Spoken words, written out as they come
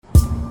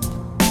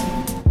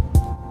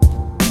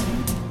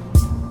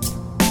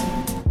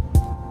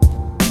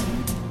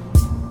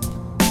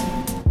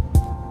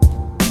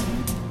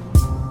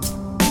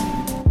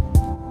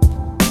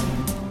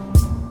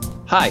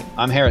Hi,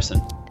 I'm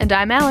Harrison. And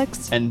I'm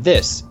Alex. And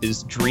this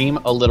is Dream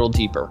a Little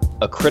Deeper,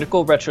 a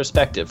critical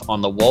retrospective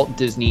on the Walt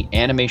Disney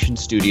Animation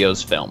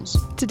Studios films.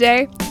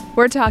 Today,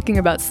 we're talking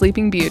about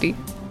Sleeping Beauty.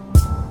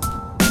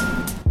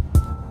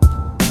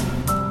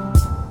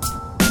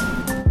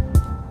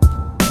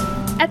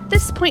 At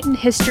this point in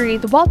history,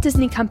 the Walt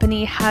Disney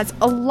Company has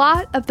a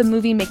lot of the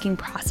movie-making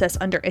process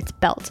under its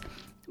belt.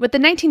 With the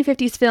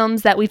 1950s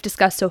films that we've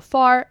discussed so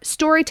far,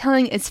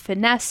 storytelling is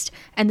finessed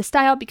and the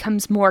style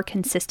becomes more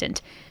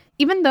consistent.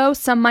 Even though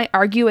some might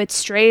argue it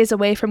strays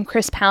away from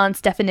Chris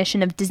Pallant's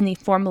definition of Disney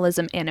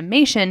formalism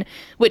animation,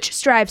 which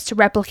strives to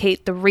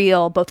replicate the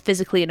real, both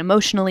physically and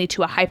emotionally,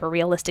 to a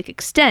hyper-realistic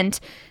extent,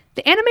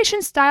 the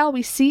animation style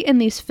we see in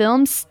these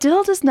films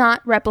still does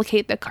not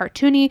replicate the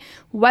cartoony,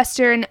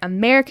 Western,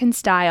 American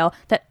style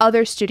that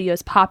other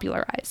studios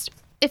popularized.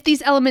 If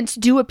these elements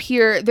do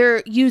appear,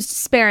 they're used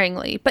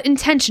sparingly, but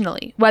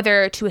intentionally,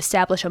 whether to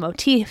establish a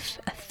motif,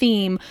 a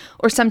theme,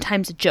 or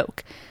sometimes a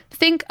joke.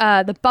 Think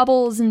the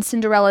bubbles in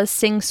Cinderella's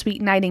Sing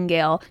Sweet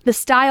Nightingale, the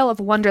style of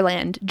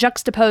Wonderland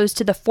juxtaposed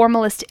to the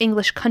formalist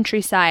English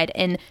countryside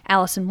in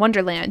Alice in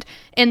Wonderland,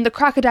 and the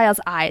crocodile's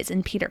eyes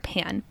in Peter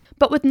Pan.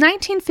 But with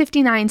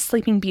 1959's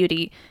Sleeping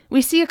Beauty,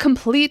 we see a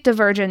complete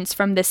divergence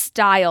from this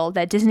style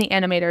that Disney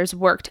animators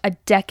worked a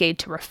decade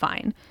to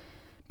refine.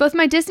 Both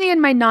my Disney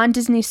and my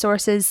non-Disney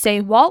sources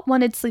say Walt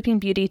wanted Sleeping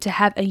Beauty to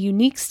have a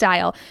unique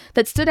style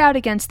that stood out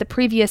against the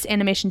previous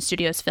Animation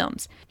Studios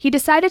films. He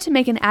decided to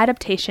make an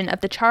adaptation of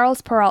the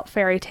Charles Perrault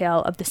fairy tale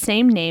of the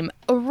same name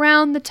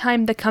around the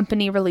time the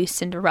company released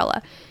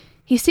Cinderella.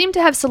 He seemed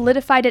to have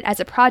solidified it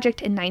as a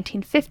project in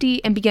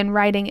 1950 and began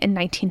writing in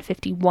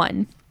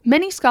 1951.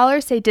 Many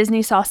scholars say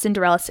Disney saw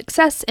Cinderella's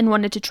success and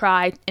wanted to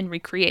try and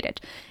recreate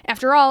it.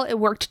 After all, it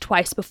worked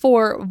twice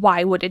before,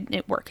 why wouldn't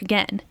it work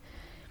again?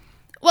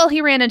 Well,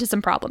 he ran into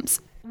some problems.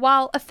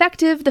 While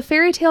effective, the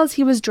fairy tales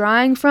he was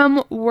drawing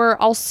from were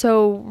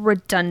also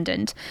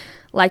redundant.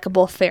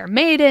 Likeable fair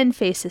maiden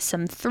faces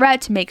some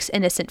threat, makes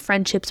innocent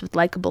friendships with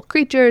likable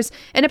creatures,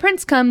 and a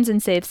prince comes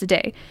and saves the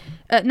day.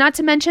 Not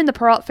to mention, the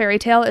Perrault fairy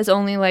tale is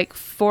only like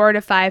 4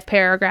 to 5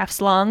 paragraphs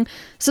long,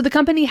 so the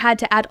company had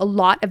to add a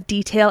lot of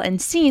detail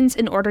and scenes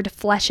in order to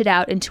flesh it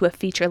out into a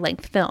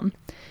feature-length film.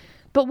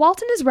 But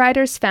Walt and his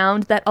writers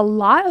found that a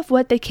lot of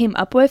what they came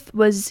up with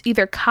was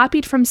either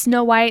copied from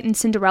Snow White and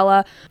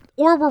Cinderella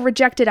or were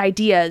rejected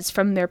ideas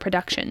from their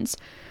productions.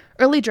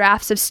 Early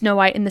drafts of Snow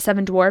White and the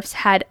Seven Dwarfs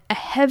had a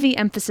heavy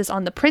emphasis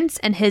on the prince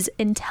and his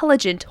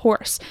intelligent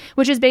horse,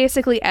 which is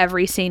basically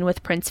every scene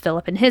with Prince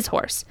Philip and his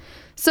horse.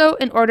 So,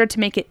 in order to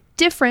make it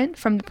different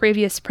from the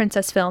previous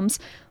princess films,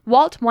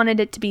 Walt wanted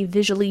it to be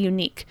visually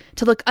unique,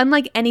 to look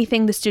unlike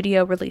anything the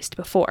studio released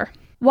before.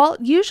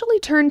 Walt usually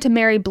turned to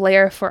Mary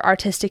Blair for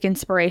artistic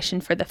inspiration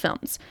for the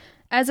films.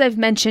 As I've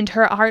mentioned,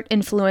 her art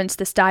influenced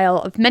the style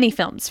of many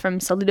films, from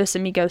Saludos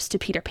Amigos to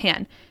Peter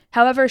Pan.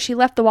 However, she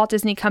left the Walt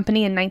Disney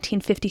Company in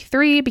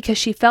 1953 because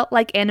she felt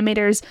like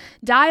animators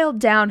dialed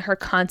down her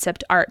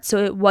concept art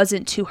so it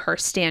wasn't to her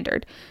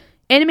standard.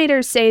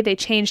 Animators say they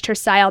changed her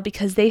style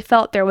because they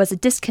felt there was a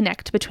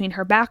disconnect between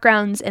her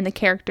backgrounds and the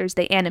characters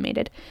they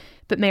animated.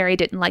 But Mary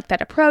didn't like that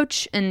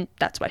approach, and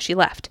that's why she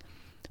left.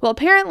 Well,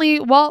 apparently,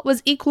 Walt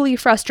was equally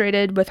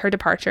frustrated with her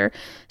departure,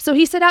 so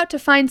he set out to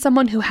find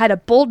someone who had a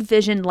bold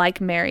vision like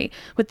Mary,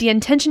 with the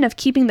intention of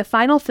keeping the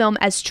final film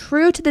as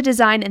true to the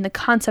design and the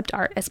concept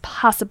art as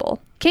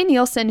possible. Kay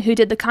Nielsen, who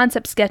did the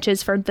concept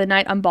sketches for The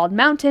Night on Bald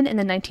Mountain in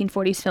the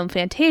 1940s film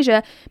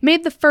Fantasia,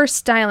 made the first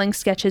styling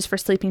sketches for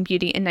Sleeping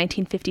Beauty in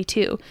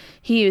 1952.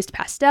 He used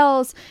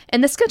pastels,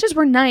 and the sketches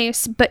were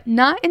nice, but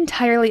not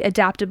entirely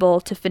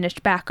adaptable to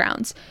finished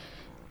backgrounds.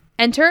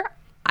 Enter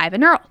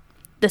Ivan Earl,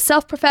 the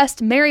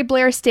self-professed Mary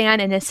Blair stan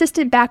and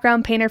assistant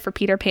background painter for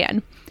Peter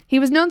Pan. He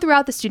was known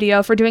throughout the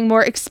studio for doing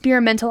more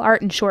experimental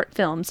art and short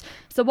films,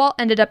 so Walt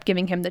ended up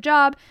giving him the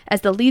job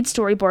as the lead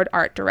storyboard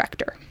art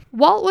director.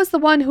 Walt was the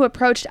one who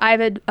approached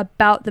Ivan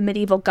about the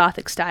medieval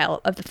Gothic style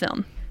of the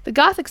film. The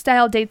Gothic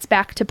style dates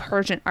back to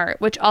Persian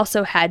art, which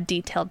also had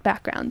detailed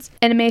backgrounds.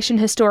 Animation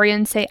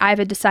historians say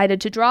Ivan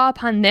decided to draw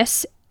upon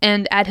this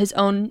and add his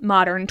own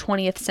modern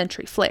 20th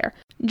century flair.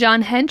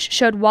 John Hench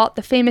showed Walt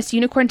the famous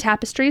unicorn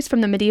tapestries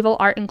from the Medieval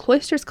Art and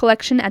Cloisters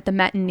collection at the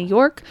Met in New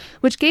York,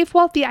 which gave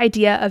Walt the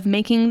idea of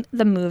making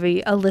the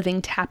movie a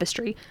living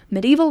tapestry.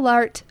 Medieval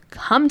art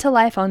come to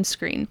life on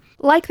screen.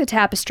 Like the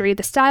tapestry,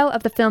 the style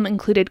of the film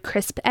included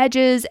crisp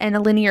edges and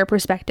a linear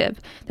perspective.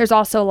 There's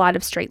also a lot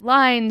of straight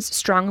lines,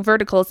 strong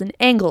verticals, and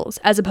angles,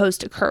 as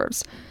opposed to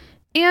curves.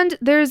 And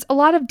there's a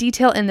lot of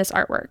detail in this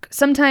artwork,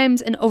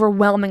 sometimes an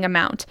overwhelming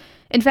amount.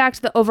 In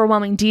fact, the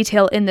overwhelming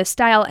detail in this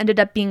style ended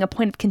up being a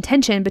point of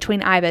contention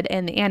between Ivan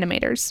and the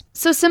animators.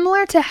 So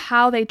similar to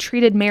how they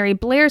treated Mary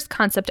Blair's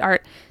concept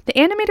art, the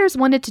animators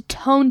wanted to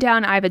tone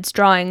down Ivan's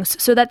drawings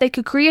so that they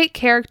could create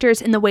characters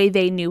in the way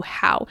they knew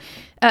how.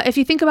 If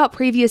you think about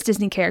previous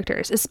Disney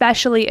characters,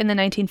 especially in the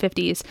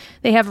 1950s,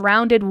 they have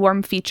rounded,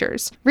 warm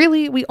features.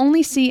 Really, we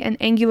only see an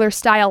angular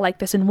style like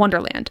this in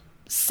Wonderland.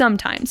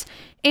 Sometimes.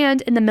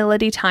 And in the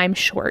Melody Time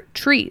short,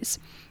 Trees.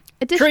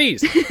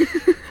 Trees!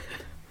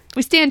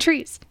 We stand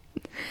trees.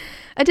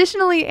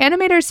 Additionally,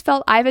 animators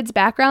felt Eivid's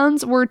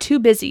backgrounds were too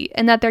busy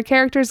and that their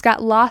characters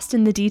got lost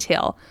in the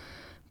detail.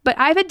 But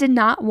Eivid did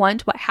not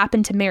want what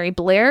happened to Mary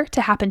Blair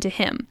to happen to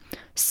him.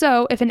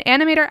 So if an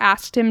animator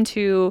asked him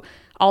to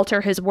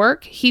alter his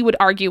work, he would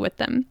argue with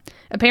them.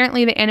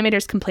 Apparently, the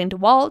animators complained to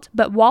Walt,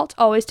 but Walt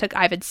always took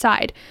Eivid's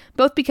side,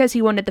 both because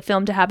he wanted the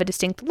film to have a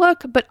distinct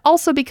look, but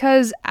also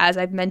because, as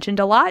I've mentioned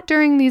a lot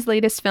during these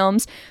latest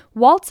films,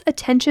 Walt's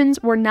attentions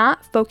were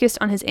not focused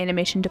on his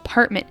animation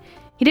department.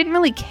 He didn't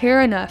really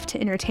care enough to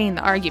entertain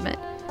the argument.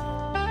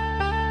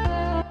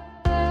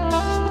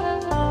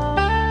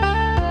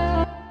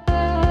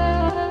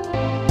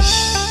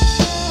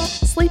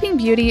 Sleeping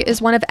Beauty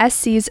is one of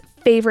SC's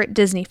favorite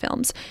Disney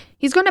films.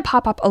 He's going to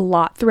pop up a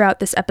lot throughout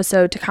this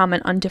episode to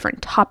comment on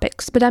different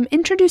topics, but I'm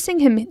introducing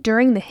him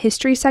during the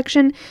history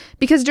section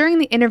because during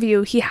the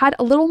interview, he had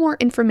a little more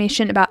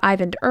information about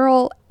Eyvind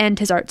Earle and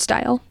his art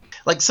style.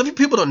 Like, some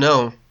people don't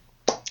know,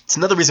 it's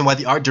another reason why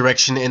the art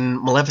direction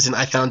in Maleficent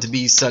I found to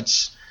be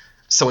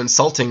so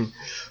insulting,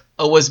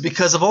 was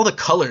because of all the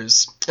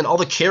colors and all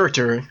the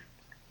character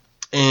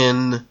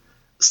in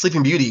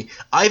Sleeping Beauty.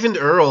 Eyvind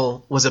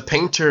Earle was a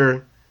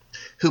painter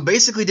who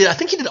basically did, I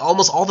think he did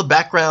almost all the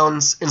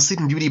backgrounds in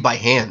Sleeping Beauty by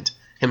hand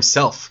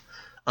himself.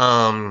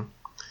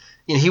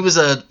 He was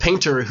a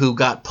painter who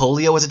got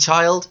polio as a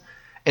child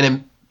and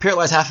it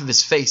paralyzed half of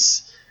his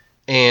face.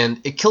 And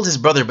it killed his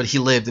brother, but he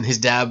lived, and his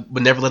dad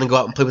would never let him go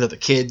out and play with other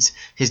kids.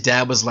 His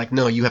dad was like,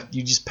 no, you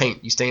just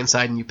paint. You stay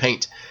inside and you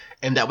paint.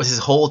 And that was his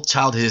whole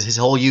childhood, his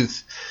whole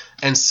youth.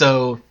 And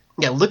so,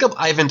 yeah, look up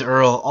Eyvind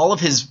Earle. All of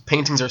his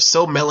paintings are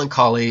so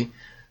melancholy,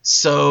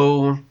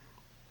 there's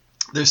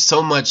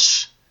so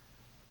much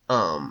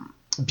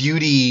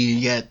beauty,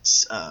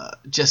 yet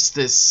just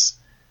this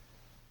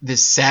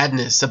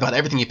sadness about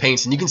everything he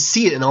paints, and you can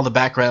see it in all the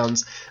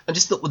backgrounds, and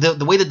just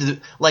the way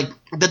that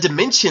the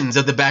dimensions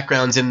of the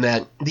backgrounds in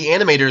that the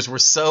animators were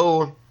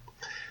so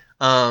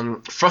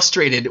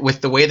frustrated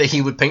with the way that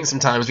he would paint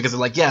sometimes, because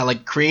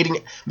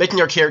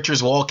making our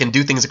characters walk and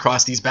do things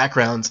across these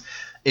backgrounds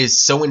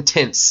is so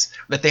intense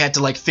that they had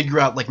to figure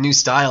out new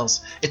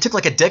styles. It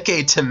took a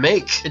decade to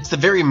make. It's the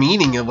very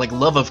meaning of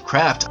love of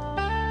craft.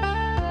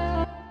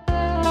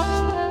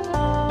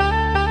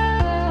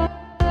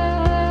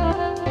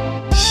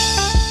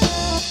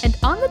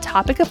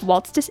 Topic of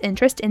Walt's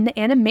disinterest in the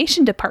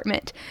animation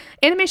department.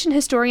 Animation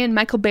historian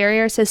Michael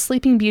Barrier says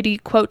Sleeping Beauty,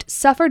 quote,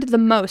 suffered the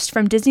most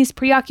from Disney's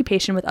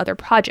preoccupation with other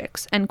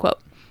projects, end quote.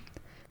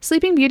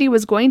 Sleeping Beauty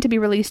was going to be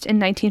released in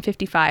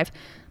 1955,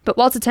 but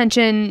Walt's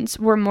attentions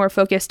were more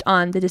focused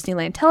on the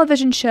Disneyland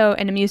television show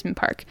and amusement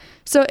park,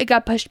 so it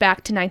got pushed back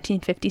to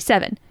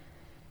 1957,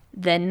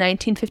 then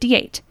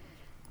 1958,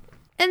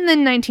 and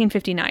then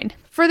 1959.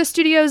 For the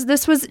studios,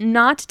 this was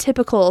not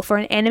typical for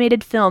an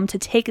animated film to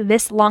take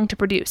this long to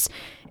produce,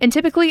 and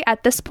typically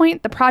at this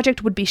point, the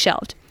project would be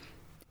shelved.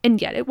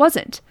 And yet it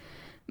wasn't.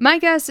 My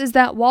guess is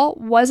that Walt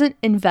wasn't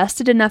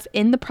invested enough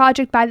in the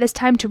project by this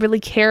time to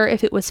really care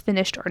if it was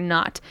finished or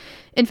not.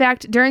 In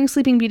fact, during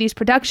Sleeping Beauty's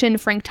production,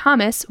 Frank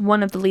Thomas,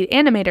 one of the lead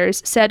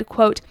animators, said,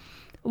 quote,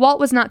 Walt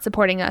was not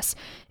supporting us,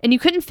 and you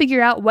couldn't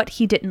figure out what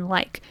he didn't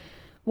like,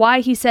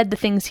 why he said the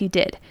things he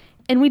did.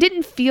 And we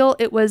didn't feel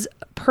it was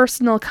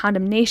personal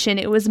condemnation.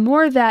 It was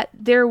more that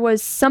there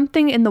was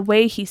something in the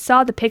way he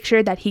saw the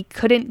picture that he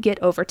couldn't get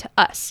over to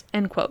us,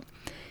 end quote.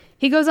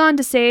 He goes on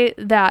to say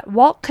that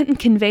Walt couldn't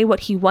convey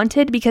what he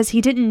wanted because he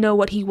didn't know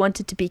what he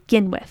wanted to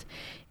begin with.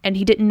 And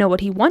he didn't know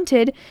what he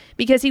wanted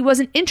because he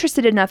wasn't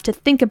interested enough to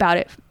think about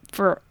it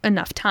for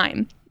enough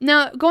time.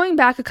 Now, going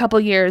back a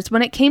couple years,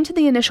 when it came to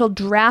the initial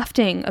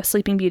drafting of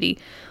Sleeping Beauty,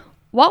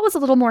 Walt was a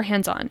little more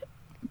hands-on,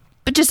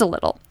 but just a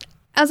little.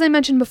 As I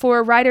mentioned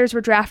before, writers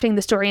were drafting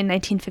the story in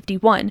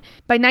 1951.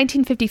 By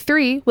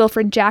 1953,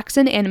 Wilfred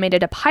Jackson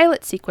animated a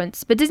pilot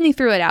sequence, but Disney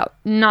threw it out,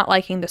 not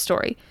liking the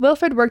story.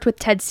 Wilfred worked with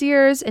Ted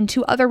Sears and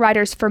 2 other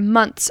writers for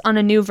months on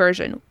a new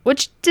version,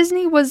 which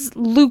Disney was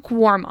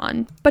lukewarm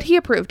on, but he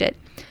approved it,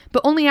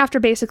 but only after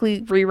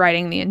basically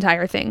rewriting the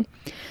entire thing.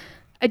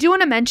 I do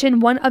want to mention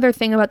one other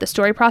thing about the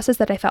story process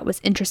that I thought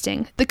was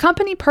interesting. The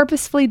company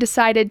purposefully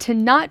decided to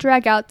not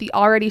drag out the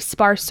already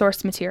sparse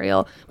source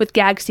material with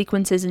gag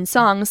sequences and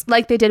songs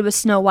like they did with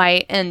Snow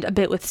White and a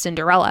bit with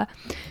Cinderella.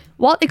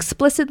 Walt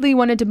explicitly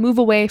wanted to move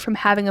away from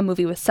having a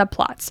movie with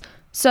subplots.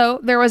 So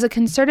there was a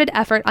concerted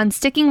effort on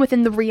sticking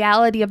within the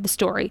reality of the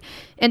story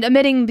and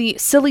omitting the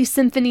silly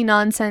symphony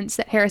nonsense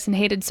that Harrison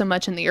hated so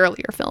much in the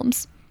earlier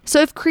films. So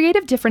if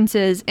creative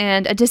differences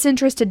and a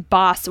disinterested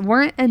boss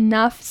weren't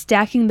enough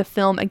stacking the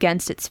film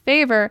against its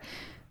favor,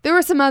 there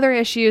were some other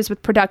issues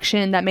with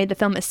production that made the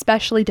film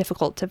especially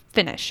difficult to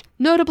finish.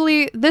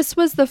 Notably, this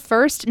was the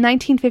first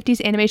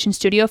 1950s animation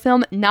studio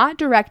film not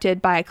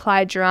directed by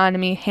Clyde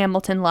Geronimi,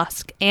 Hamilton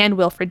Luske, and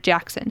Wilfred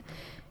Jackson.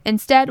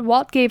 Instead,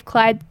 Walt gave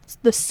Clyde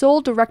the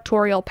sole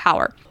directorial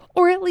power,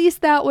 or at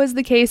least that was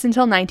the case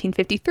until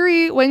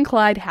 1953 when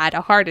Clyde had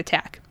a heart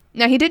attack.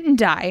 Now, he didn't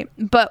die,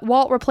 but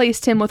Walt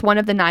replaced him with one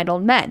of the Nine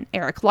Old Men,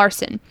 Eric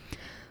Larson.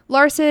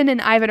 Larson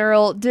and Eyvind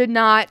Earle did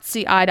not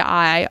see eye to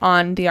eye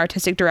on the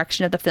artistic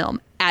direction of the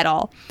film at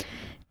all.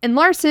 And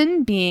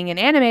Larson, being an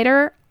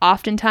animator,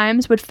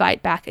 oftentimes would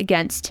fight back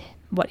against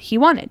what he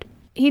wanted.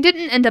 He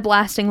didn't end up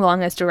lasting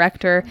long as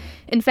director.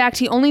 In fact,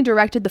 he only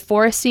directed the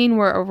forest scene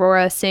where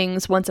Aurora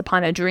sings Once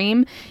Upon a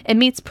Dream and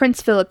meets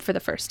Prince Philip for the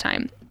first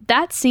time.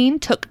 That scene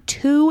took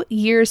 2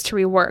 years to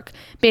rework,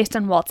 based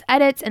on Walt's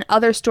edits and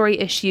other story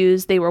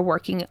issues they were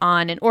working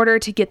on in order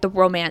to get the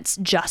romance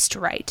just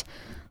right.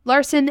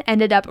 Larson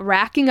ended up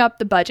racking up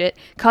the budget,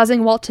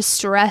 causing Walt to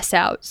stress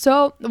out.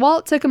 So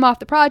Walt took him off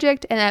the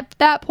project, and at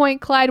that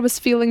point, Clyde was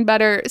feeling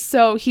better,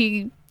 so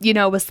he,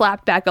 was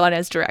slapped back on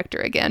as director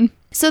again.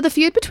 So the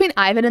feud between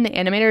Ivan and the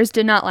animators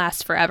did not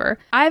last forever.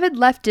 Ivan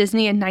left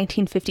Disney in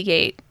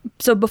 1958,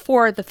 so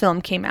before the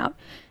film came out.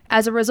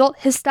 As a result,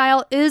 his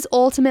style is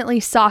ultimately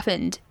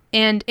softened,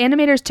 and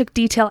animators took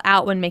detail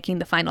out when making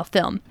the final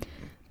film.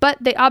 But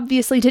they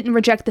obviously didn't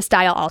reject the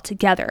style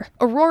altogether.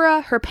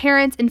 Aurora, her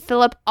parents, and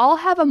Philip all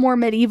have a more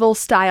medieval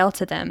style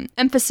to them,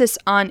 emphasis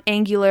on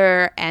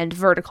angular and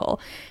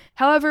vertical.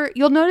 However,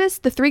 you'll notice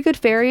the 3 good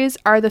fairies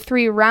are the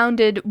 3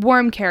 rounded,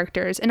 warm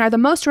characters and are the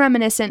most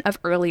reminiscent of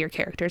earlier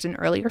characters in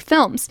earlier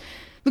films.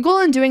 The goal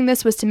in doing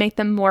this was to make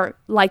them more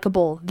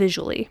likable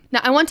visually.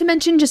 Now, I want to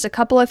mention just a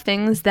couple of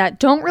things that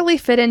don't really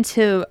fit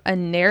into a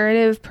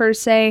narrative per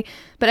se,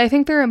 but I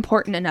think they're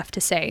important enough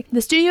to say.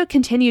 The studio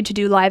continued to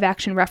do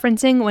live-action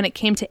referencing when it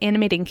came to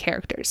animating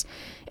characters,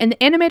 and the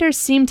animators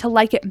seemed to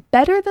like it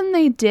better than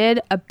they did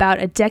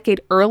about a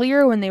decade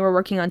earlier when they were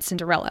working on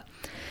Cinderella.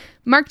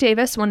 Mark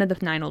Davis, one of the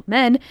 9 old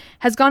men,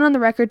 has gone on the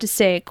record to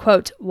say,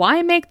 quote,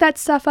 "Why make that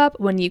stuff up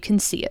when you can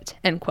see it,"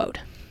 end quote.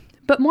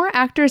 But more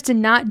actors did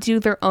not do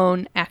their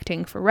own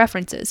acting for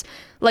references,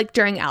 like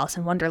during Alice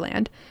in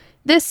Wonderland.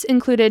 This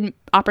included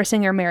opera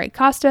singer Mary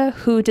Costa,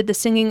 who did the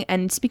singing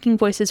and speaking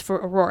voices for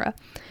Aurora.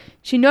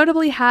 She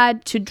notably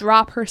had to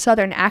drop her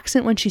southern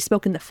accent when she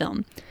spoke in the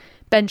film.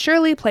 Ben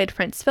Shirley played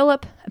Prince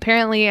Philip.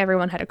 Apparently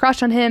everyone had a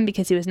crush on him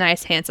because he was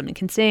nice, handsome, and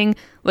can sing,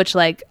 which,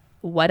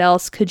 what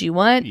else could you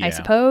want, I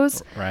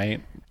suppose? Right.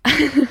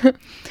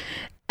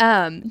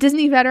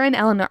 Disney veteran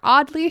Eleanor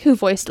Audley, who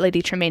voiced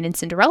Lady Tremaine in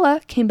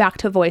Cinderella, came back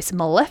to voice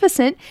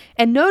Maleficent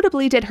and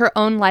notably did her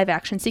own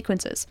live-action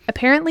sequences.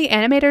 Apparently,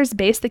 animators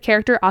based the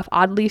character off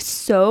Audley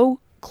so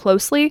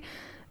closely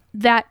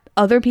that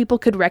other people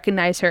could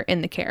recognize her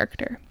in the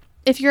character.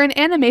 If you're an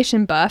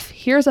animation buff,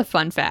 here's a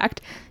fun fact.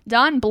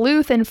 Don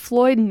Bluth and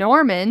Floyd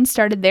Norman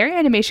started their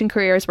animation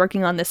careers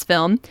working on this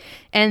film,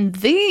 and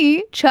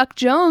the Chuck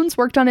Jones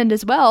worked on it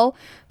as well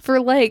for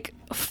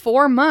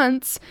 4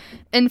 months.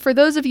 And for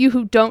those of you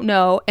who don't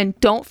know, and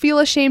don't feel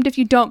ashamed if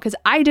you don't, because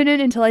I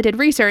didn't until I did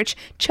research,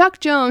 Chuck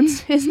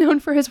Jones is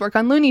known for his work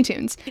on Looney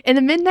Tunes. In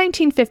the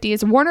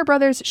mid-1950s, Warner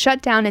Brothers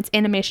shut down its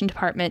animation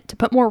department to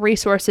put more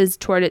resources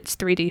toward its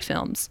 3D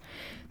films.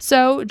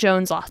 So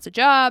Jones lost a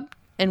job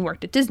and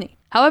worked at Disney.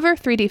 However,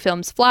 3D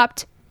films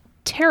flopped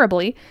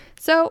terribly,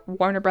 so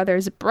Warner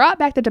Brothers brought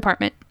back the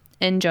department,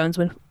 and Jones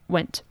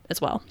went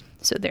as well.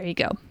 So there you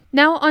go.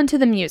 Now onto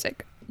the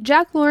music.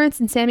 Jack Lawrence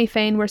and Sammy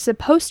Fain were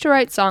supposed to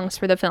write songs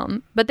for the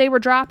film, but they were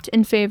dropped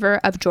in favor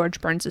of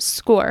George Burns'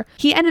 score.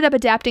 He ended up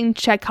adapting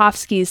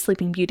Tchaikovsky's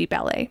Sleeping Beauty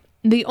ballet.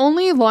 The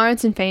only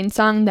Lawrence and Fain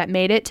song that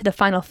made it to the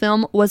final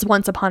film was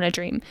Once Upon a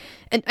Dream.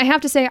 And I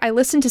have to say, I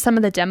listened to some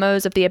of the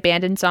demos of the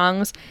abandoned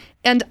songs,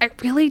 and I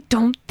really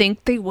don't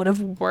think they would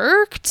have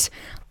worked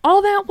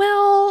all that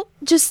well,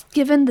 just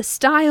given the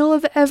style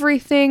of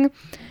everything.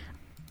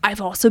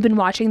 I've also been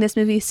watching this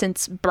movie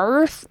since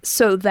birth,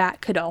 so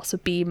that could also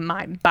be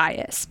my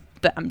bias,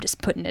 but I'm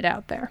just putting it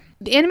out there.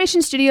 The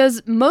animation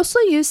studios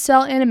mostly used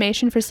cell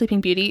animation for Sleeping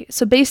Beauty,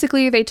 so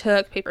basically they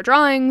took paper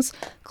drawings,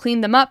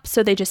 cleaned them up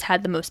so they just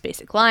had the most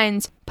basic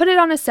lines, put it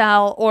on a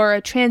cell or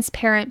a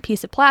transparent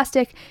piece of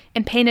plastic,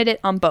 and painted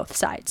it on both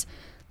sides.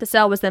 The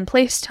cell was then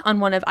placed on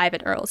one of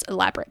Ivan Earl's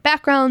elaborate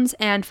backgrounds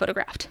and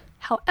photographed.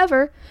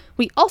 However,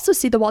 we also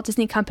see the Walt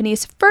Disney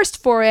Company's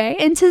first foray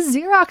into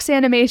Xerox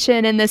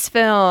animation in this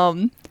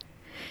film.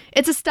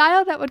 It's a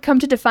style that would come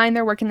to define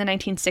their work in the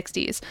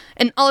 1960s,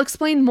 and I'll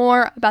explain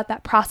more about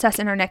that process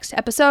in our next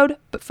episode,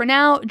 but for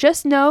now,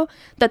 just know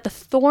that the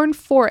Thorn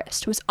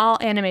Forest was all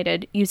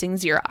animated using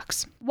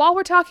Xerox. While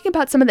we're talking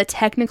about some of the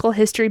technical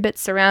history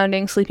bits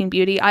surrounding Sleeping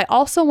Beauty, I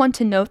also want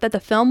to note that the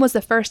film was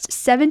the first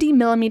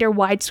 70mm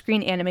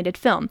widescreen animated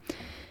film.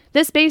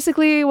 This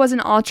basically was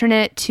an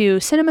alternate to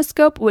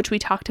CinemaScope, which we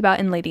talked about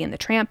in Lady and the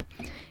Tramp.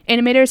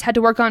 Animators had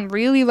to work on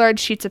really large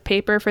sheets of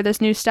paper for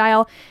this new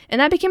style, and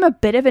that became a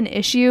bit of an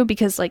issue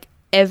because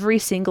every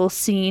single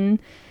scene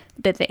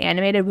that they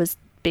animated was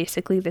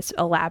basically this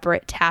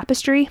elaborate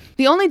tapestry.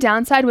 The only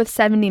downside with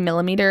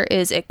 70mm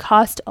is it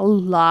cost a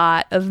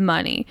lot of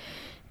money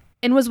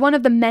and was one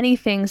of the many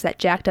things that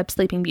jacked up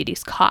Sleeping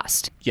Beauty's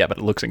cost. Yeah, but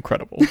it looks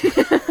incredible.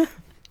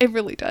 It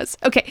really does.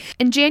 Okay,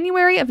 in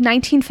January of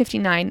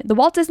 1959, the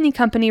Walt Disney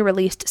Company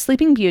released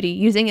Sleeping Beauty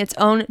using its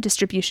own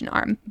distribution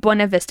arm,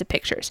 Buena Vista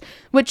Pictures,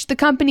 which the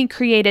company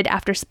created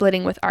after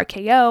splitting with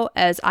RKO,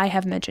 as I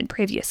have mentioned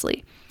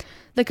previously.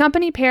 The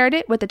company paired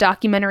it with the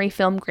documentary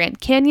film Grand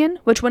Canyon,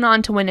 which went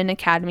on to win an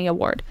Academy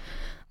Award.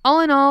 All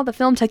in all, the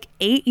film took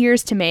 8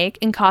 years to make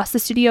and cost the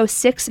studio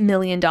 $6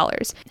 million,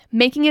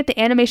 making it the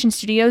animation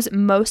studio's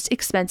most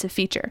expensive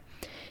feature.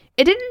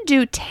 It didn't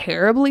do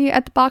terribly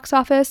at the box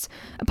office.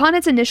 Upon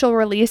its initial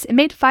release, it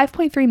made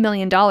 $5.3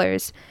 million,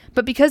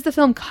 but because the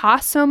film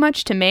cost so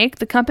much to make,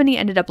 the company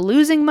ended up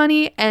losing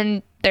money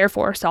and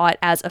therefore saw it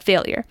as a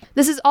failure.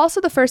 This is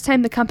also the first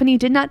time the company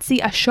did not see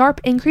a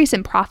sharp increase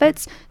in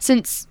profits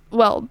since,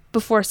 well,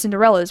 before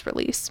Cinderella's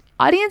release.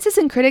 Audiences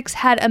and critics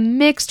had a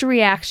mixed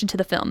reaction to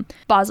the film.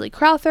 Bosley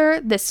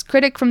Crowther, this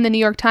critic from the New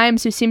York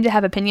Times who seemed to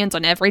have opinions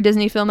on every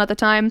Disney film at the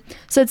time,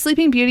 said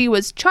Sleeping Beauty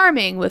was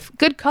charming with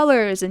good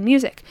colors and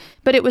music,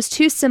 but it was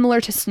too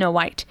similar to Snow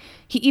White.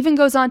 He even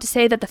goes on to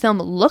say that the film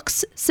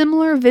looks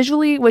similar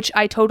visually, which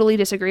I totally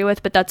disagree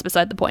with, but that's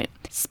beside the point.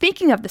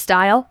 Speaking of the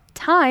style,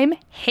 Time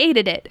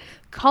hated it,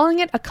 calling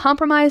it a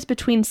compromise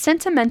between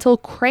sentimental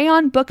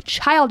crayon book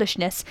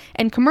childishness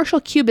and commercial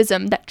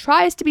cubism that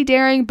tries to be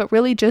daring but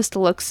really just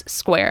looks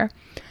square.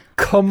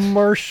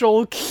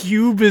 Commercial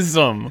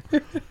cubism.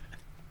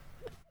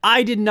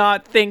 I did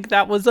not think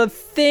that was a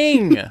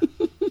thing.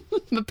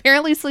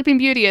 Apparently Sleeping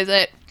Beauty is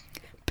it.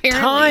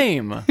 Apparently.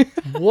 Time.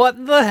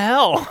 What the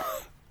hell?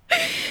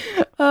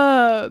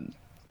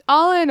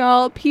 All in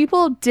all,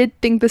 people did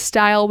think the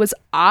style was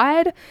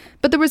odd,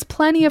 but there was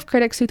plenty of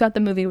critics who thought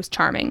the movie was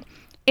charming.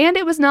 And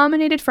it was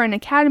nominated for an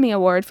Academy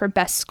Award for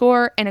Best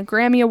Score and a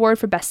Grammy Award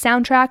for Best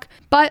Soundtrack,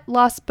 but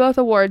lost both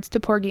awards to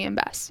Porgy and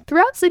Bess.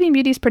 Throughout Sleeping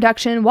Beauty's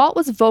production, Walt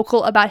was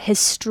vocal about his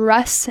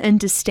stress and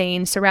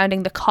disdain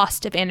surrounding the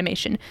cost of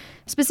animation,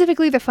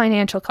 specifically the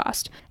financial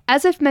cost.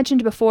 As I've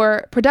mentioned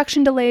before,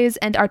 production delays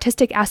and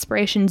artistic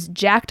aspirations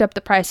jacked up the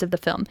price of the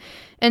film,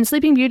 and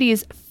Sleeping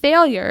Beauty's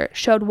failure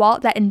showed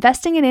Walt that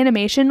investing in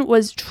animation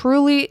was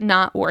truly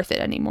not worth it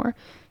anymore.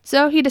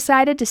 So he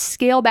decided to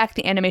scale back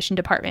the animation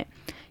department.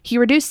 He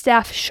reduced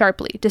staff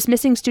sharply,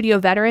 dismissing studio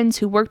veterans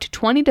who worked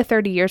 20 to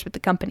 30 years with the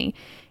company,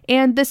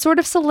 and this sort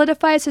of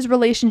solidifies his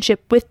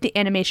relationship with the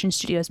animation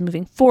studios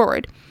moving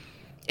forward.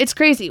 It's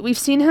crazy. We've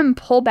seen him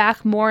pull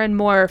back more and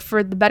more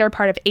for the better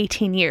part of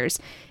 18 years,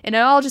 and it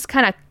all just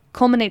kind of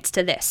culminates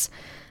to this.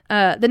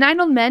 The Nine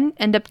Old Men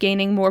end up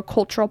gaining more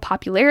cultural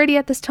popularity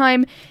at this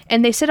time,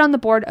 and they sit on the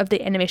board of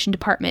the animation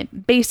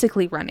department,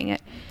 basically running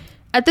it.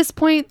 At this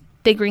point,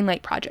 they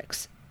greenlight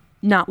projects.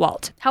 Not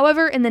Walt.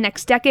 However, in the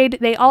next decade,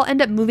 they all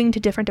end up moving to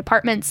different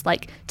departments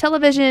like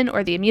television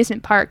or the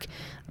amusement park,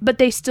 but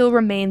they still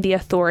remain the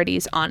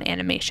authorities on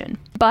animation.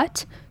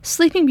 But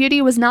Sleeping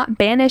Beauty was not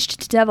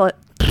banished to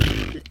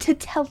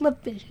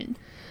television.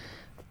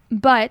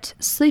 But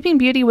Sleeping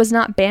Beauty was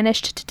not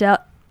banished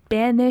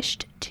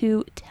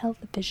to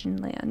television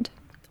land.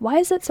 Why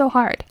is it so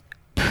hard?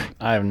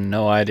 I have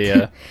no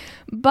idea.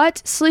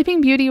 But Sleeping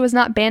Beauty was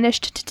not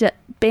banished to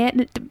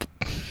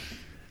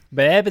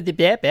My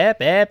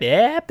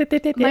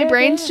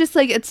brain's just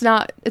like, it's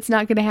not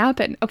going to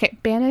happen. Okay,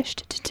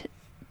 banished to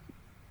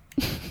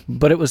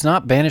But it was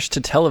not banished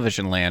to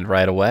television land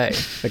right away.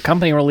 The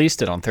company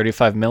released it on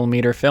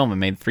 35mm film and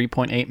made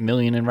 $3.8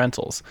 million in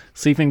rentals.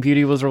 Sleeping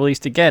Beauty was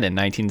released again in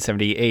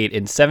 1978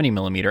 in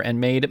 70mm and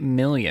made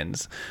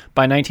millions.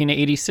 By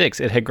 1986,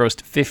 it had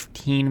grossed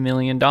 $15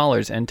 million,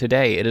 and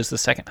today it is the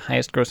second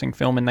highest grossing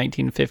film in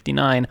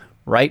 1959,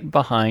 right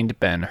behind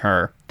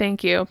Ben-Hur.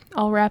 Thank you.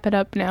 I'll wrap it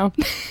up now.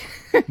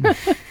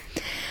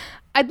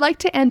 I'd like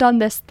to end on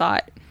this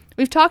thought.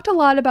 We've talked a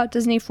lot about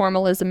Disney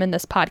formalism in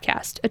this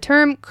podcast, a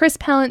term Chris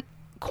Pallant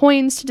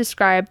coins to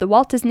describe the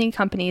Walt Disney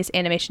Company's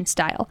animation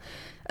style,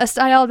 a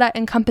style that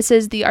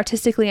encompasses the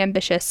artistically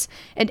ambitious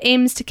and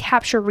aims to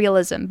capture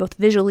realism both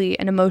visually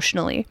and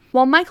emotionally.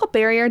 While Michael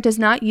Barrier does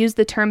not use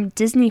the term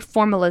Disney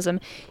formalism,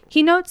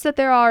 he notes that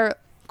there are,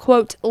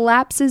 quote,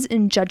 lapses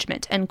in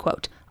judgment, end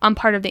quote, on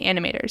part of the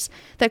animators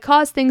that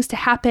cause things to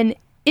happen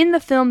in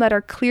the film that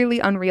are clearly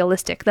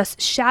unrealistic, thus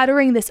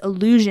shattering this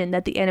illusion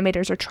that the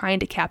animators are trying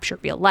to capture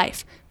real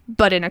life,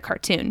 but in a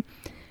cartoon.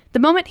 The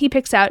moment he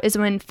picks out is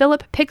when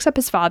Philip picks up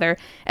his father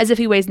as if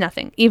he weighs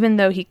nothing, even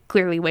though he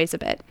clearly weighs a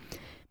bit.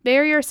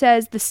 Barrier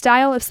says the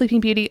style of Sleeping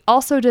Beauty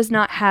also does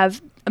not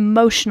have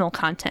emotional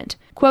content.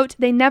 Quote,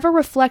 they never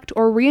reflect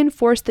or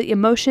reinforce the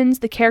emotions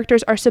the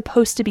characters are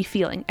supposed to be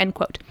feeling, end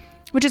quote,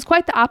 which is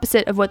quite the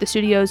opposite of what the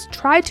studios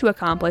tried to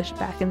accomplish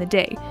back in the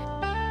day.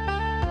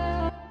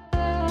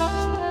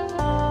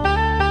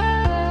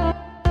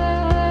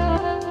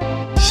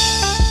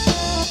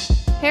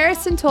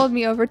 Harrison told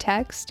me over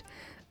text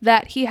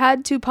that he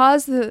had to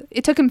pause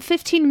it took him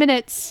 15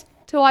 minutes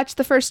to watch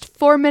the first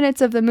 4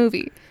 minutes of the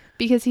movie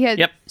because he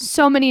had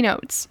so many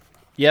notes.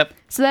 Yep.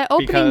 So that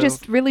opening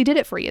just really did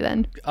it for you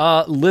then.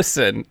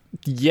 Listen,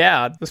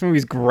 yeah, this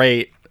movie's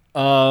great.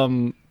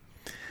 Because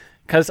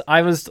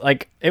I was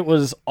like, it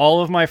was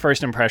all of my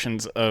first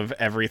impressions of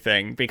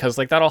everything, because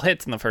like that all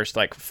hits in the first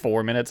like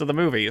 4 minutes of the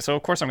movie. So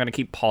of course I'm going to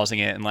keep pausing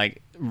it and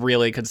like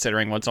really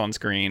considering what's on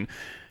screen.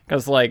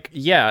 Because, like,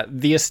 yeah,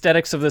 the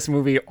aesthetics of this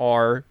movie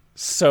are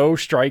so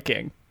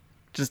striking.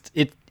 Just,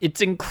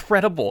 it's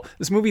incredible.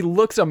 This movie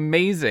looks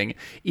amazing.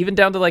 Even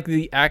down to, like,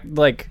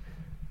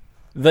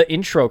 the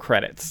intro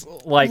credits,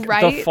 like the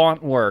Right?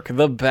 font work,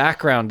 the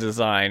background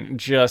design,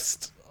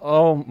 just,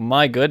 oh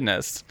my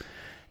goodness.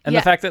 And Yeah.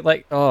 the fact that,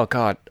 like, oh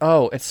god,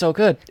 oh, it's so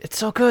good. It's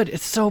so good.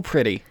 It's so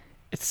pretty.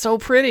 It's so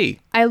pretty.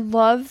 I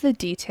love the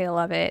detail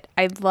of it.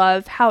 I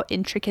love how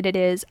intricate it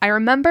is. I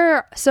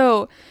remember,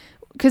 so,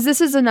 because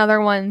this is another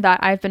one that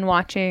I've been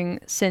watching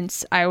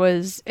since I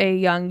was a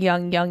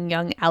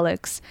young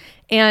Alex.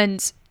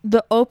 And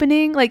the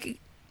opening, like,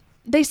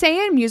 they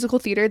say in musical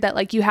theater that,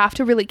 like, you have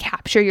to really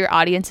capture your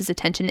audience's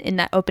attention in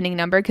that opening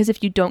number, because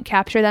if you don't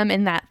capture them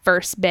in that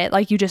first bit,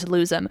 like, you just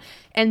lose them.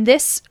 And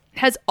this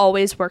has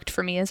always worked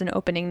for me as an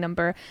opening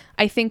number.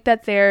 I think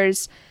that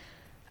there's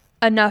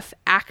enough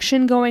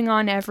action going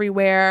on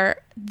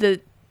everywhere. The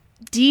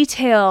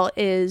detail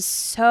is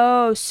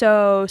so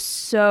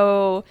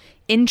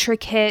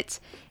intricate,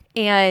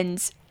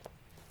 and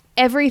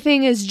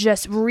everything is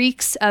just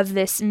reeks of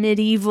this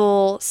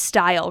medieval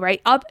style,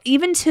 right? Up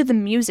even to the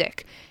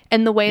music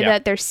and the way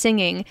that they're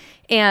singing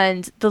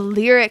and the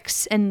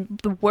lyrics and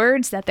the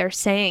words that they're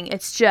saying.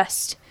 It's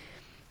just,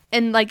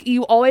 and like,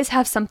 you always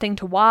have something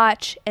to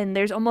watch, and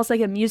there's almost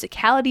like a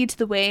musicality to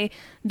the way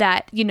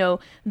that, you know,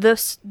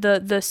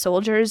 the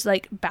soldiers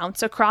like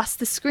bounce across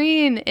the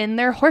screen in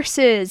their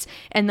horses,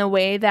 and the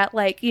way that,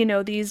 like, you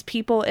know, these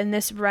people in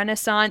this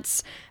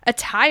Renaissance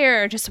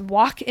attire just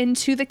walk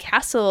into the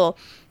castle,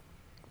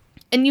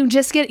 and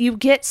you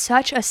get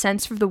such a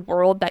sense for the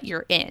world that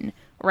you're in,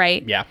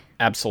 right? Yeah,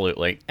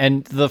 absolutely.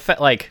 And the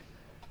like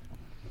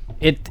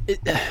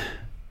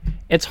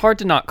it's hard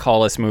to not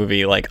call this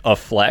movie like a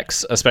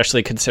flex,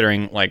 especially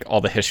considering like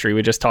all the history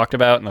we just talked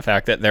about and the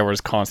fact that there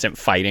was constant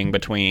fighting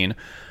between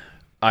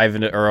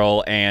Ivan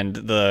Earl and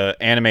the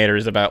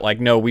animators about, like,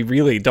 no, we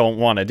really don't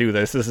want to do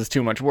this. This is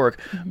too much work.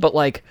 Mm-hmm. But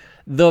like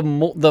the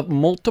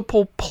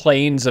multiple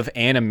planes of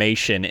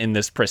animation in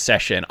this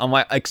procession, I'm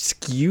like,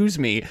 excuse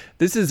me,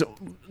 this is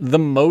the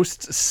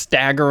most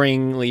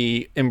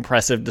staggeringly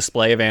impressive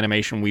display of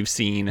animation we've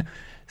seen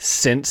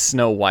since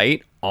Snow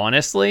White,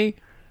 honestly.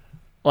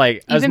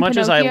 Like, even as much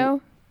Pinocchio?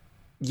 as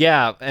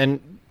yeah, and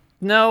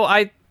no,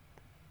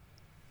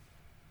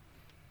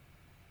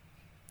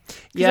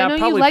 yeah, I know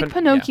probably you like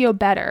Pinocchio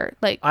better.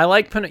 Like, I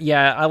like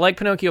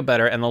Pinocchio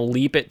better, and the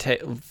leap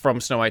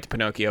from Snow White to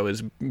Pinocchio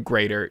is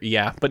greater.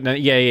 Yeah, but no,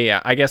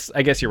 yeah. I guess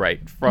you're right.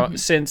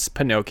 Since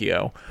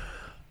Pinocchio,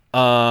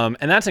 and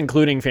that's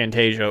including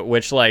Fantasia,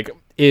 which like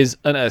is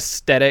an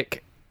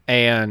aesthetic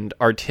and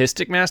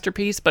artistic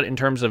masterpiece, but in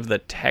terms of the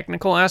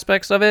technical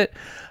aspects of it,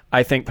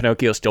 I think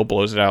Pinocchio still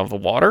blows it out of the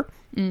water.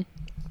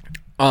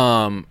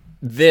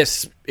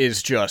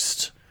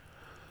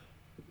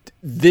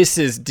 This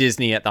is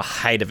Disney at the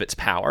height of its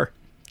power.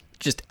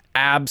 Just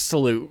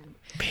absolute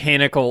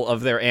pinnacle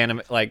of their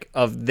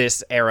of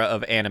this era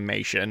of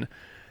animation.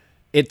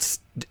 It's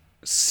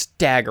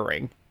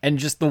staggering. And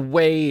just the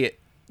way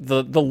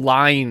the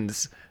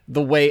lines,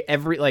 the way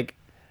every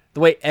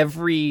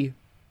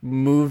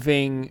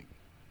moving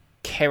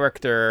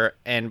character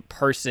and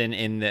person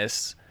in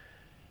this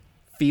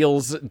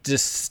feels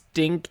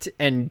distinct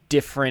and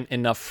different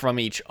enough from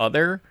each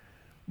other,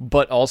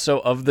 but also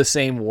of the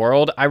same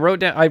world. I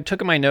wrote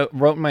in my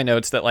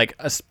notes that like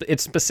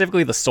it's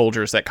specifically the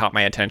soldiers that caught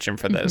my attention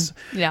for this.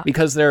 Yeah,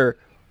 because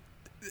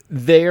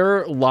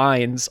their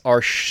lines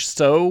are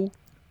so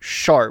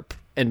sharp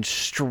and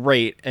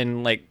straight,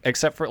 and like,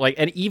 except for like,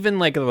 and even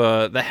like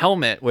the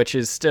helmet, which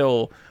is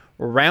still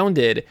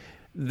rounded,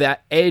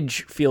 that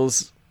edge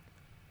feels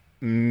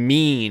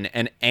mean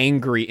and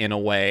angry in a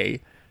way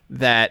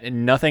that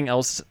nothing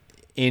else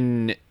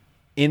in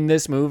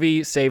this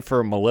movie, save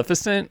for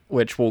Maleficent,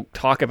 which we'll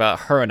talk about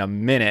her in a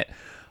minute.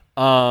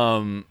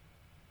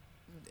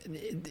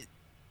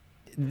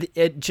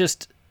 It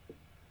just,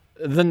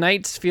 the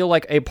knights feel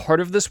like a part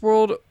of this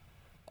world,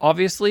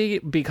 obviously,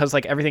 because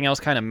like everything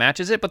else kind of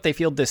matches it, but they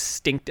feel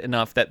distinct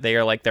enough that they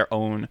are like their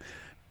own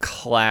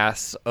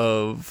class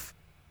of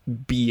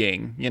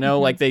being, you know,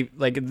 like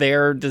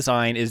their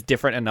design is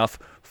different enough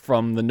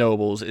from the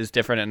nobles, is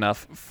different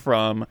enough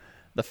from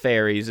the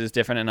fairies, is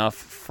different enough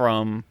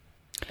from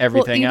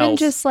everything else. Even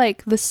just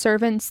like the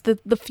servants, the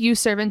few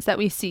servants that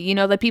we see, you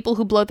know, the people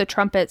who blow the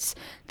trumpets,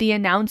 the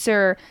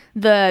announcer,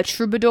 the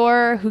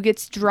troubadour who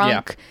gets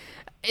drunk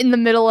in the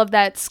middle of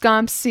that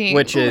scomp scene,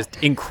 which is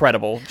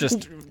incredible,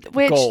 just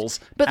goals.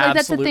 But like,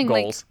 that's the thing,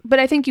 goals. like, but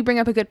I think you bring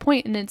up a good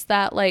point, and it's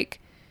that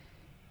like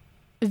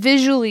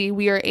visually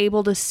we are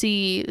able to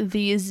see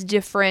these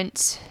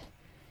different,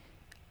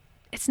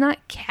 it's not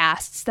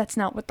castes, that's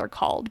not what they're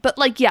called, but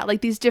like, yeah, like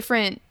these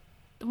different,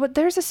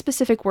 there's a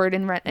specific word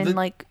in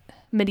like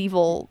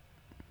medieval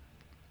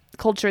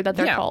culture that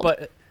they're called.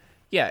 But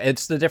yeah,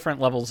 it's the different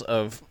levels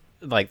of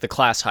like the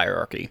class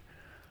hierarchy.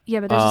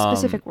 Yeah, but there's a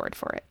specific word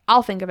for it.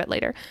 I'll think of it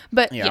later.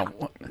 But yeah.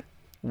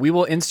 We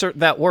will insert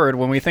that word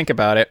when we think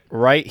about it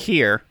right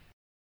here.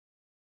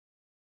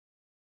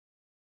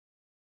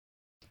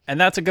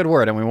 And that's a good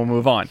word, and we will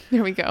move on.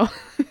 There we go.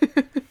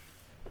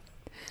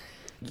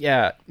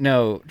 Yeah,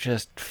 no,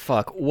 just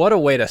fuck. What a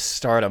way to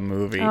start a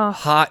movie. Oh.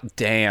 Hot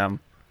damn.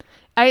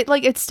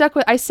 It stuck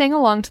with, I sang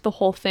along to the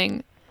whole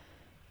thing.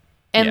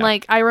 And Yeah.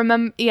 like I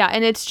remember, yeah,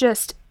 and it's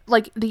just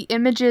like the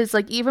images,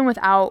 like even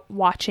without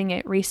watching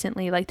it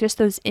recently, like just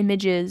those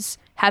images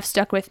have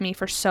stuck with me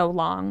for so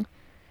long,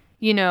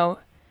 you know.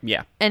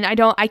 Yeah. And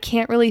I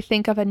can't really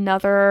think of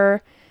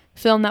another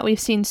film that we've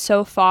seen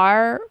so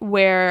far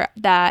where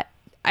that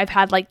I've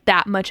had like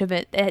that much of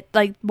it,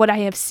 like what I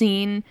have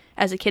seen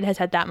as a kid has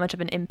had that much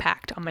of an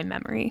impact on my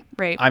memory,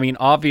 right? I mean,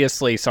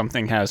 obviously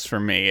something has for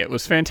me. It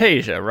was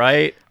Fantasia,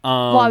 right?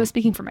 Well, I was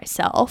speaking for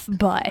myself,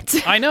 but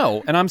I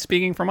know, and I'm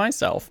speaking for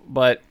myself,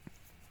 but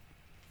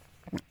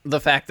the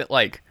fact that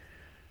like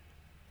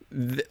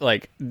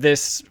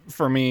this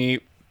for me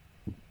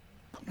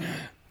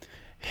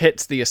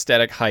hits the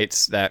aesthetic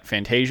heights that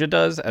Fantasia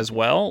does as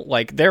well.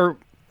 Like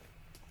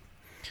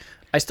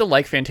I still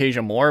like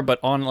Fantasia more, but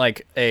on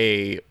like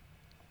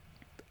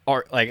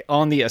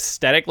on the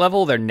aesthetic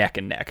level, they're neck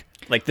and neck.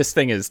 Like this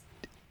thing is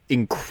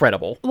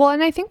incredible. well,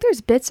 and I think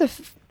there's bits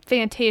of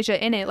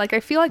Fantasia in it. Like I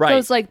feel like Right.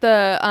 those like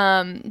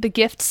the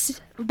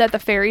gifts that the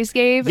fairies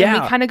gave, and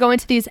Yeah. we kind of go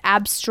into these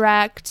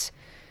abstract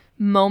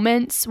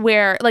moments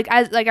where like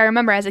I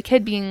remember as a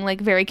kid being like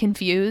very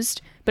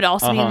confused, but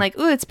also being like,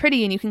 ooh, it's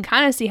pretty, and you can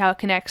kind of see how it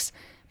connects.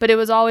 But it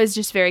was always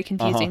just very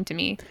confusing to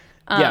me.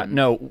 Yeah,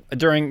 no,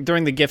 during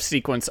the gift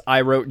sequence,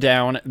 I wrote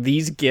down,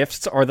 these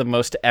gifts are the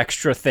most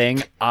extra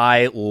thing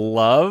I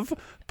love,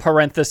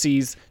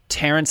 parentheses,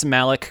 Terrence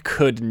Malick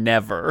could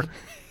never.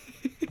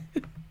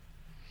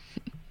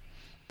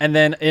 And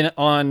then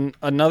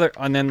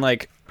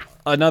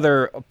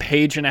another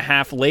page and a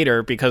half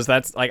later, because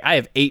that's like, I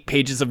have 8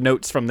 pages of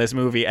notes from this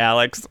movie,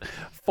 Alex.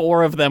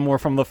 4 of them were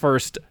from the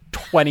first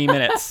 20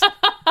 minutes.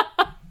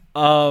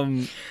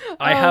 I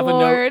have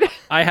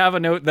a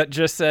note that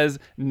just says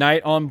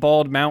Night on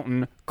Bald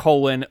Mountain,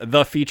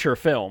 the feature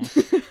film.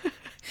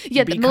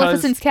 Yeah, the Because-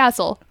 Maleficent's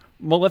castle.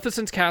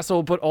 Maleficent's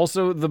castle, but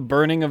also the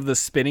burning of the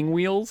spinning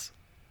wheels.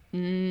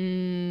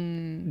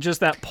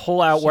 Just that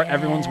pull out where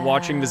everyone's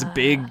watching this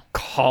big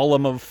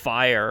column of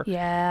fire.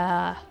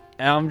 Yeah.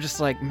 And I'm just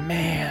like,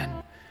 man,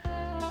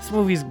 this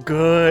movie's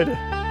good.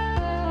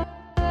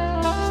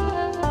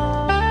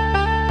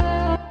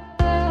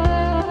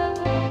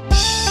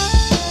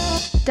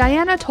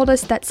 Diana told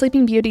us that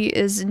Sleeping Beauty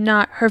is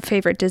not her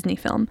favorite Disney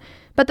film,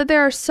 but that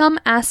there are some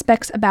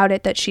aspects about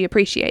it that she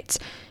appreciates.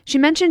 She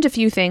mentioned a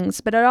few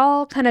things, but it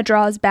all kind of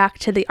draws back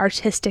to the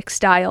artistic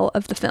style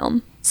of the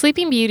film.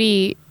 Sleeping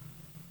Beauty,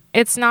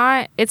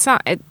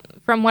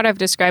 from what I've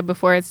described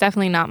before, it's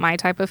definitely not my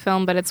type of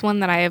film, but it's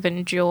one that I have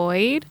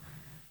enjoyed.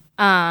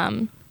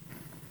 And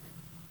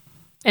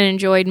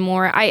enjoyed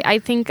more. I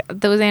think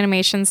those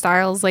animation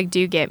styles like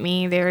do get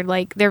me.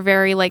 They're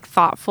very like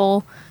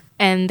thoughtful,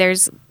 and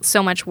there's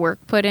so much work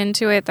put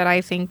into it that I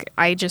think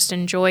I just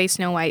enjoy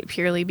Snow White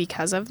purely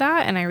because of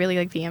that, and I really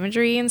like the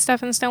imagery and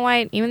stuff in Snow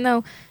White, even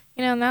though,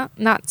 you know,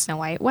 not Snow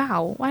White.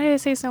 Wow, why did I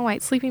say Snow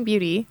White? Sleeping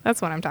Beauty.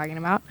 That's what I'm talking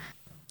about.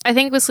 I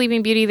think with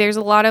Sleeping Beauty, there's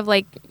a lot of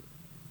like,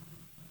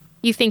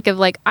 you think of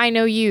like I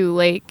Know You,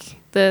 like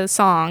the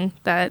song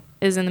that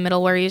is in the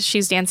middle where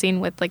she's dancing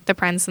with like the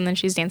prince, and then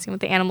she's dancing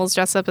with the animals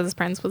dressed up as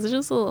prince, was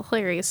just a little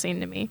hilarious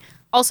scene to me.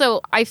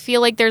 Also, I feel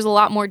like there's a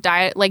lot more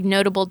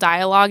notable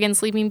dialogue in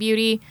Sleeping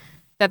Beauty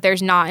that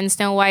there's not in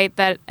Snow White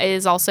that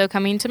is also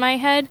coming to my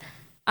head.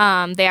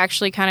 They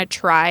actually kind of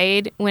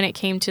tried when it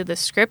came to the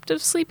script of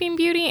Sleeping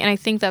Beauty, and I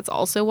think that's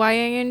also why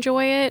I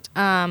enjoy it.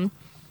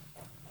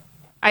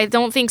 I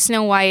don't think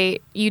Snow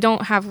White, you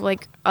don't have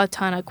like a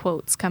ton of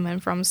quotes coming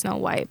from Snow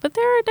White, but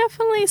there are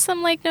definitely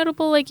some like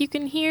notable, like you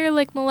can hear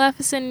like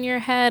Maleficent in your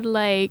head,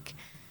 like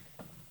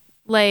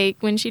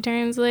when she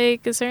turns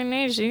like a certain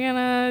age, you're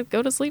gonna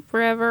go to sleep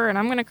forever and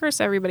I'm gonna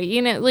curse everybody.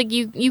 You know, like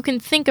you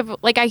can think of,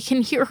 like I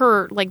can hear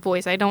her like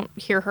voice. I don't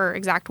hear her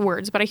exact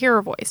words, but I hear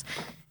her voice.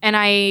 And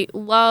I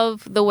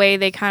love the way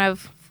they kind of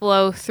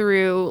flow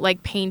through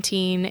like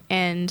painting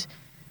and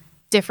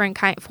different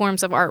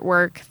forms of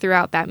artwork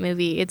throughout that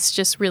movie. It's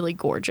just really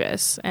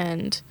gorgeous,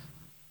 and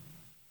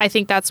I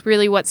think that's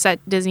really what set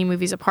Disney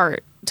movies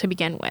apart to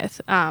begin with,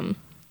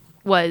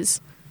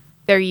 was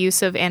their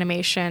use of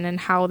animation and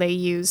how they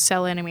use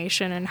cell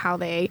animation and how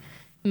they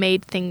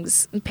made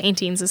paintings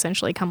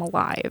essentially come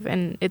alive,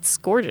 and it's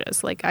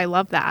gorgeous. Like I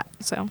love that.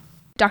 So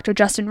Dr.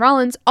 Justin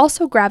Rollins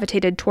also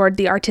gravitated toward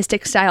the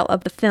artistic style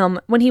of the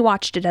film when he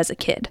watched it as a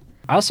kid.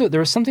 Also, there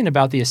was something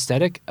about the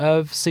aesthetic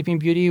of Sleeping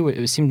Beauty.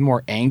 It seemed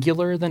more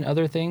angular than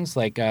other things.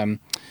 Like,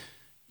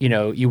 you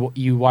know,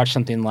 you watch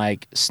something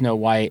like Snow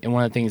White, and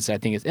one of the things I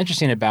think is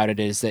interesting about it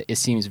is that it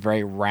seems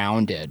very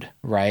rounded,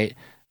 right?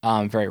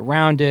 Very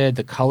rounded.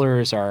 The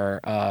colors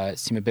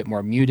seem a bit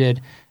more muted.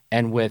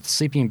 And with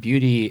Sleeping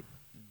Beauty,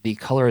 the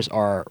colors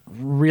are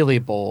really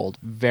bold,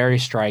 very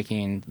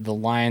striking. The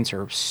lines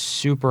are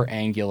super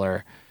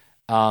angular.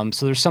 So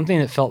there's something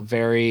that felt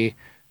very...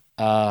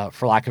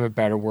 for lack of a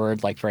better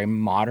word, like very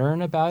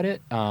modern about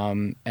it.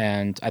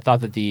 And I thought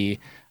that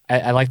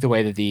I like the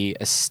way that the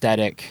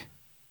aesthetic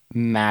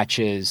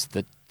matches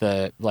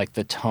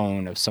the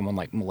tone of someone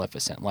like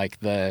Maleficent. Like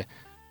the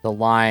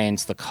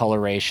lines, the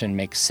coloration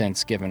makes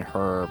sense given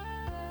her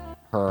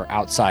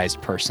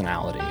outsized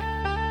personality.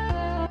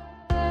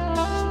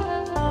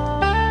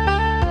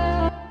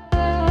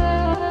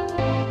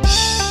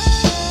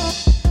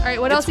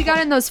 what else you got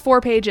in those 4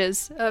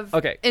 pages of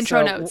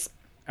intro notes?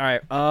 All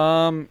right.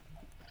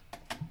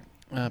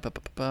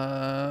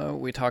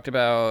 We talked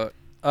about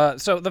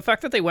so the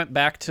fact that they went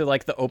back to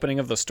like the opening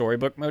of the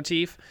storybook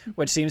motif,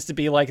 which seems to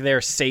be like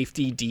their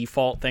safety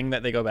default thing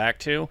that they go back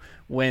to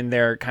when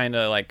they're kind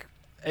of like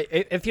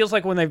it feels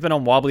like when they've been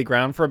on wobbly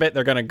ground for a bit,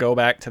 they're going to go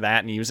back to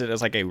that and use it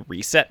as like a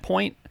reset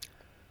point.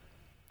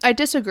 I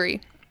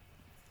disagree.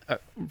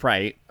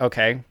 Right.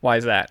 Okay. Why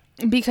is that?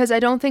 Because I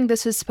don't think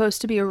this is supposed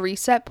to be a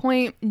reset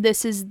point.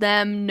 This is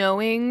them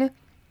knowing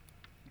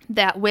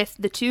that with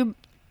the 2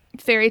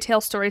 fairy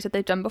tale stories that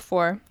they've done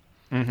before,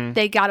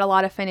 they got a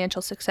lot of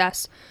financial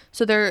success.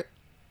 So they're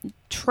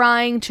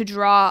trying to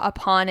draw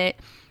upon it,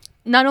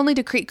 not only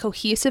to create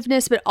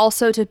cohesiveness, but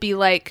also to be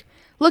like,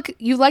 look,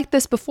 you liked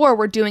this before,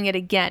 we're doing it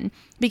again.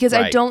 Because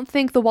I don't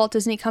think the Walt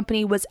Disney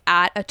Company was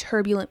at a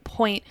turbulent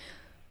point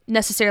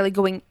necessarily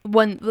going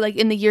like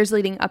in the years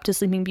leading up to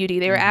Sleeping Beauty.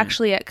 They were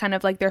actually at kind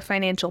of like their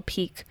financial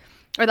peak,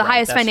 or the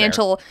highest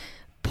financial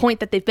point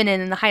that they've been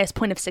in, and the highest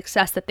point of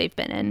success that they've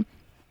been in.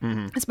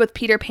 It's with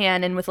Peter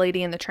Pan and with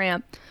Lady and the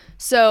Tramp.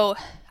 So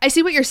I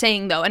see what you're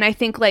saying though, and I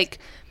think like,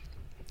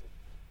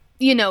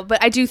 you know,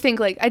 but I do think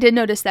like I did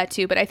notice that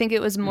too, but I think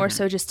it was more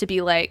so just to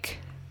be like,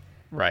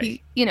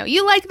 you know,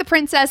 you like the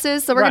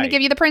princesses, so we're going to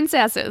give you the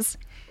princesses.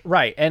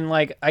 Right. And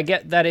like, I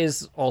get that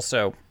is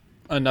also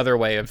another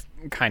way of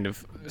kind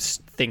of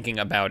thinking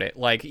about it.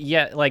 Like,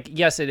 yeah, like,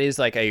 yes, it is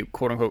like a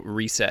quote unquote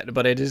reset,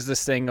 but it is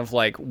this thing of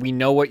like, we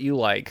know what you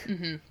like.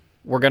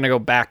 We're going to go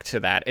back to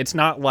that. It's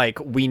not like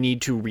we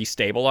need to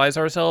restabilize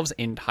ourselves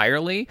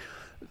entirely.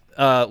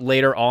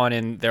 Later on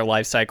in their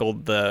life cycle,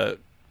 the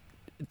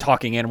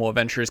Talking Animal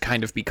Adventures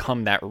kind of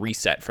become that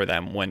reset for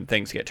them when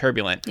things get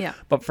turbulent. Yeah.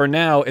 But for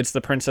now, it's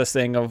the princess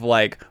thing of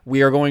like,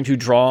 we are going to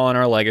draw on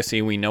our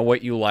legacy. We know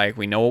what you like.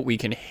 We know what we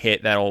can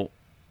hit that'll,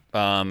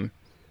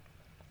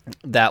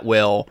 that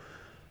will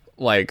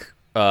like,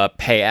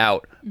 pay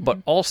out. But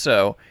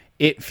also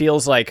it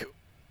feels like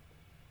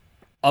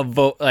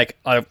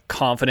a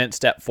confident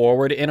step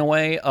forward in a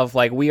way of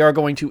like, we are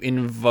going to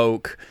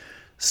invoke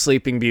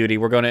Sleeping Beauty.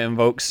 We're going to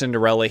invoke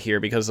Cinderella here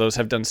because those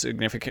have done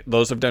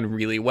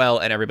really well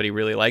and everybody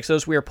really likes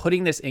those. We are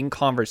putting this in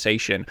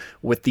conversation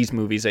with these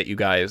movies that you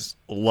guys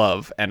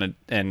love and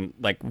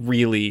like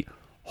really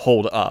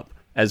hold up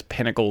as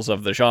pinnacles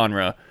of the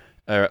genre,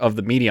 of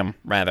the medium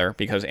rather,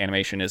 because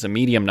animation is a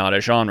medium, not a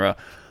genre.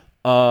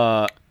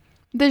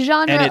 The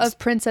genre of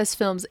princess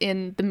films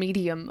in the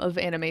medium of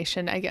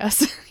animation, I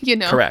guess. You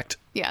know. Correct.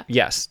 Yeah.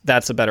 Yes,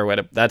 that's a better way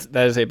to. That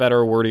is a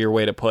better, wordier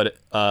way to put it.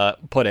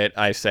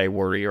 I say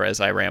wordier as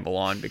I ramble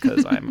on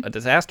because I'm a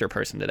disaster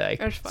person today.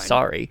 That's fine.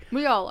 Sorry.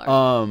 We all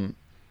are.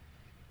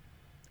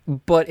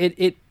 But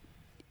it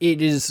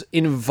is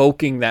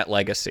invoking that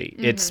legacy.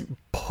 It's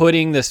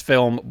putting this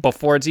film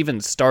before it's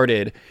even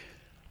started,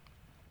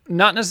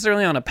 not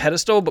necessarily on a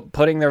pedestal, but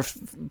putting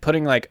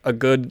like a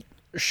good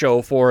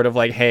show forward of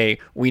like, hey,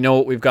 we know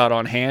what we've got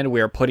on hand. We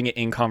are putting it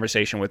in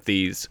conversation with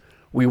these.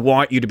 We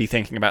want you to be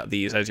thinking about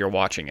these as you're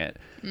watching it.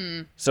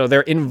 So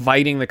they're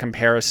inviting the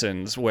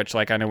comparisons, which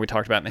like I know we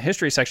talked about in the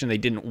history section, they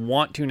didn't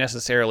want to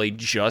necessarily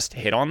just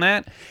hit on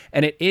that.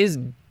 And it is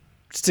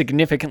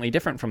significantly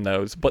different from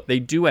those, but they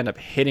do end up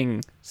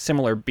hitting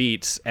similar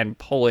beats and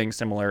pulling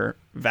similar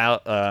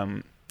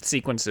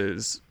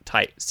sequences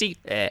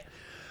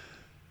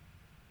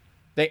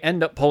They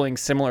end up pulling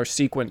similar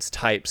sequence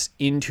types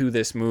into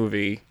this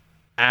movie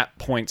at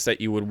points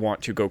that you would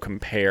want to go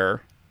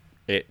compare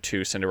it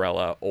to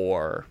Cinderella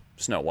or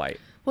Snow White.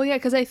 Well, yeah,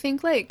 because I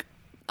think, like,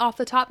 off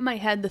the top of my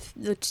head,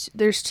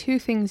 there's 2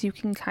 things you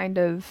can kind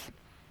of,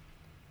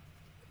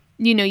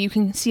 you know, you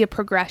can see a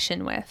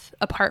progression with,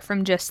 apart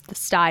from just the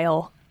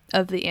style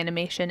of the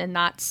animation, and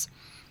that's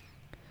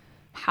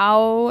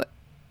how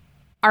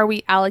are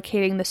we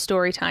allocating the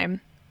story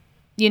time?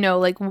 You know,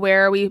 like,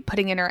 where are we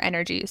putting in our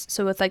energies?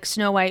 So with, like,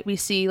 Snow White, we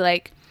see,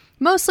 like,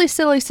 mostly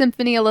silly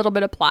symphony, a little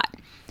bit of plot.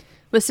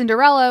 With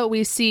Cinderella,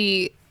 we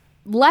see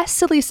less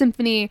silly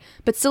symphony,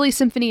 but silly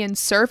symphony in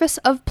service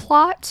of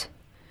plot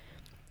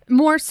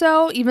more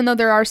so, even though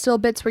there are still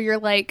bits where you're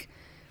like,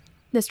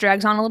 this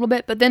drags on a little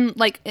bit. But then,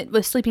 like,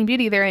 with Sleeping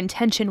Beauty, their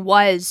intention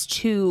was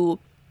to,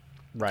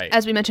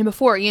 as we mentioned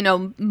before, you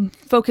know,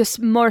 focus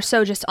more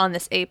so just on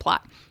this A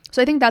plot.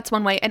 So I think that's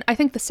one way. And I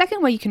think the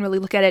second way you can really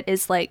look at it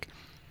is, like,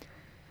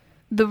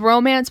 the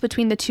romance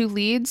between the 2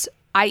 leads,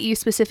 i.e.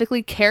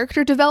 specifically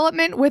character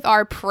development with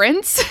our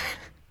prince.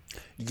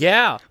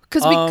 Yeah.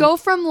 Because we go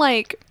from,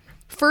 like,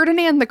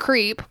 Ferdinand the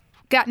Creep,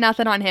 got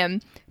nothing on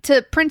him,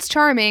 to Prince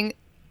Charming,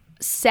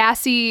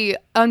 sassy,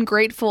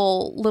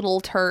 ungrateful little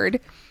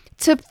turd,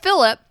 to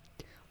Philip,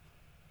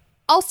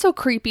 also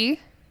creepy,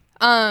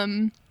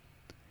 less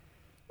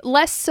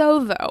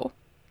so though,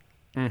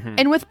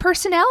 and with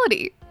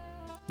personality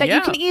that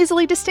you can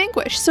easily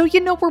distinguish. So, you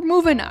know, we're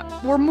moving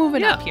up. We're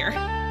moving up here.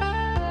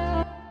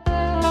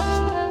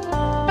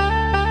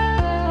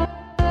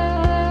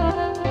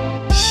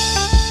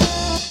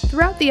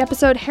 Throughout the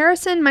episode,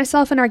 Harrison,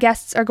 myself, and our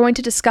guests are going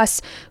to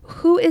discuss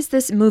who is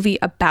this movie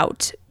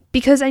about.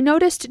 because I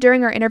noticed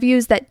during our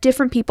interviews that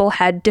different people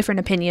had different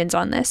opinions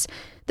on this.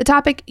 The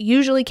topic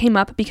usually came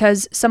up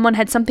because someone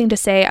had something to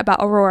say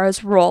about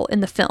Aurora's role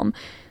in the film.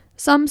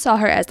 Some saw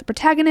her as the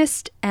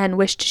protagonist and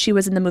wished she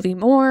was in the movie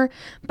more,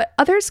 but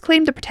others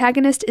claimed the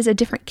protagonist is a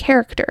different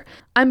character.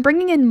 I'm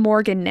bringing in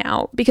Morgan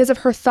now because of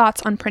her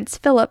thoughts on Prince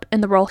Philip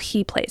and the role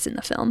he plays in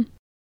the film.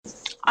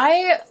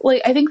 I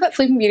think that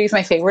Sleeping Beauty is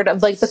my favorite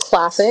of like the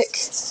classic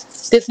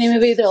Disney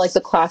movies. They're like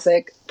the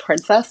classic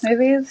princess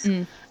movies.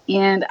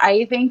 And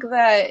I think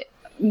that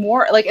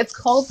more like it's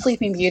called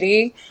Sleeping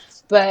Beauty,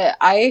 but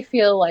I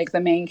feel like the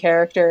main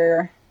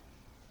character,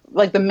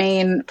 like the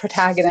main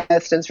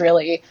protagonist is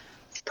really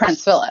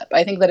Prince Philip.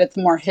 I think that it's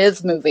more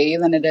his movie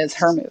than it is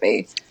her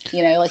movie.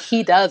 You know, like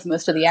he does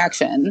most of the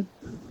action.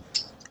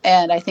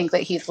 And I think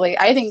that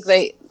I think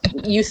that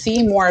you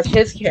see more of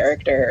his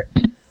character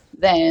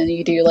than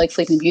you do like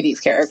Sleeping Beauty's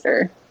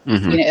character. You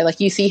know, like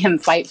you see him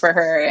fight for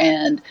her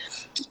and,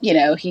 you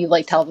know, he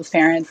like tells his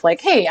parents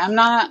like, hey, I'm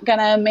not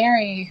gonna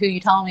marry who you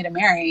tell me to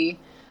marry.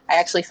 I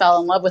actually fell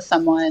in love with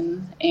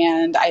someone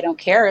and I don't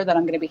care that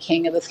I'm going to be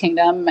king of this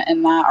kingdom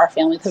and that our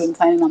families have been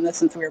planning on this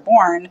since we were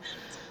born.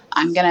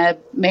 I'm going to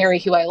marry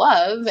who I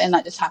love. And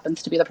that just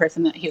happens to be the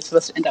person that he was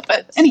supposed to end up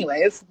with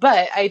anyways.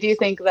 But I do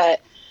think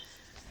that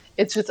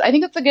I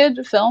think it's a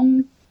good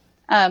film.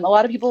 A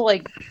lot of people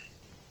like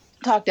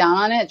talk down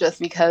on it just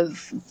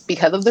because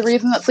of the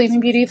reason that Sleeping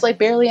Beauty is like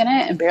barely in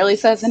it and barely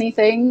says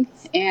anything.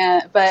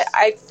 But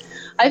I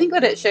think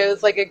that it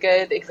shows like a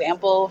good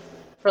example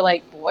for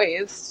like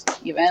boys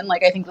even.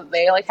 Like I think that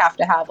they like have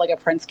to have like a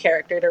prince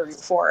character to root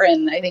for,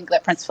 and I think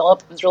that Prince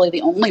Philip is really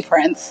the only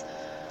prince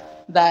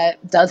that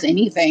does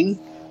anything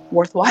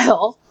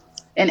worthwhile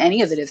in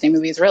any of the Disney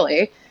movies,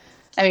 really.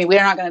 I mean,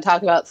 we're not going to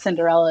talk about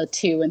Cinderella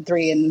 2 and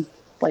 3 and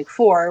like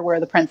 4 where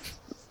the prince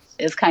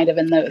is kind of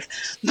in those,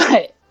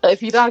 but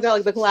if you talk about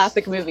like the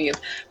classic movies,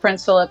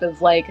 Prince Philip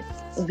is like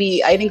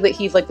I think that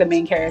he's like the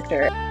main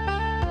character.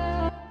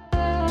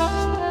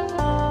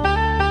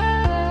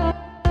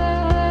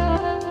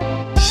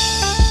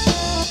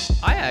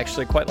 I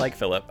actually quite like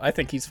Philip. I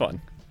think he's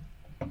fun.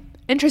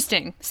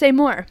 Interesting. Say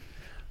more.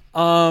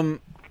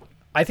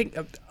 I think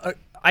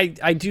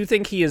I do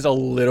think he is a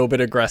little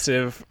bit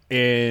aggressive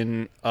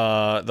in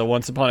during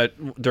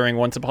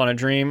Once Upon a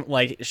Dream.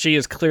 Like she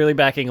is clearly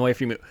backing away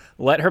from you.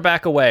 Let her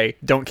back away.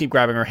 Don't keep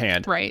grabbing her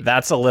hand. Right.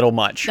 That's a little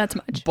much. That's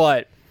much.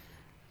 But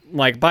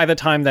like by the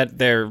time that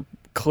they're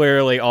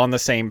clearly on the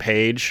same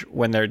page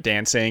when they're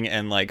dancing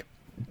and like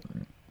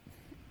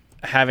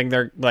having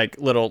their like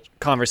little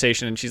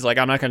conversation, and she's like,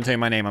 "I'm not going to tell you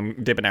my name.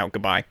 I'm dipping out.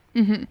 Goodbye."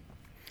 Mm-hmm.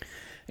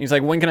 He's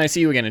like, "When can I see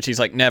you again?" And she's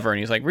like, "Never." And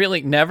he's like,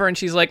 "Really? Never?" And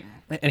she's like,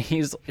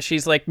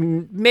 she's like,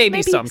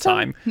 maybe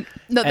sometime.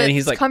 No, and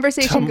he's like,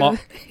 conversation.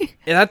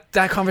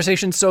 that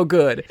conversation's so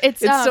good. It's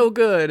so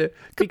good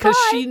because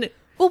goodbye.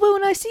 Well,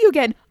 when I see you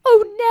again?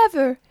 Oh,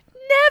 never.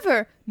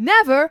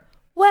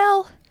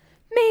 Well,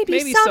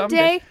 maybe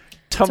someday.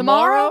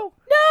 Tomorrow?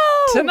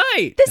 No.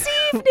 Tonight. This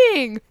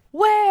evening.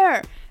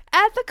 Where?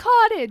 At the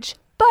cottage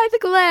by the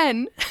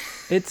glen.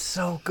 It's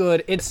so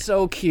good. It's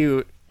so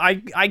cute.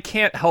 I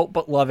can't help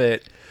but love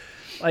it.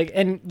 Like,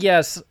 and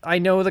yes, I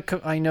know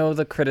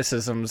the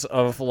criticisms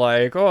of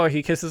like, oh,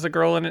 he kisses a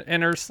girl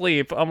in her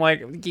sleep. I'm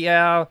like,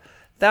 yeah,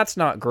 that's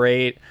not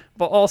great.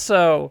 But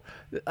also,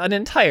 an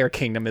entire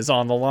kingdom is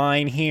on the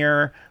line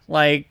here.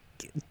 Like,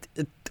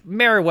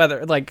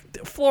 Merryweather,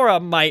 like Flora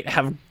might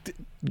have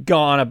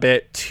gone a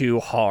bit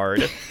too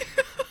hard.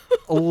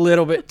 A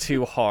little bit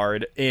too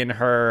hard in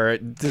her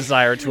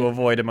desire to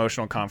avoid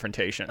emotional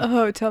confrontation.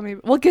 Oh, tell me.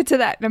 We'll get to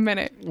that in a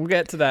minute.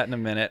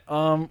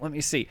 Let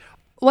me see.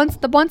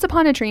 The Once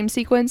Upon a Dream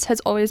sequence has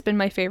always been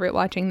my favorite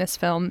watching this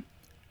film.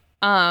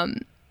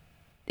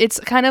 It's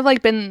kind of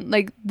like been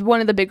like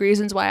one of the big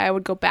reasons why I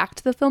would go back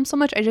to the film so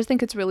much. I just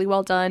think it's really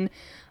well done.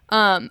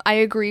 I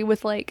agree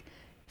with like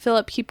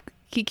Philip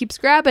he keeps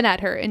grabbing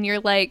at her and you're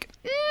like,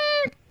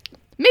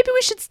 maybe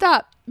we should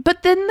stop.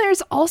 But then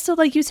there's also,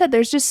 like you said,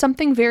 there's just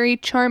something very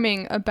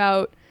charming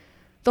about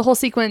the whole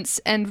sequence,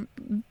 and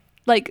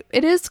like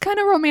it is kind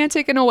of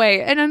romantic in a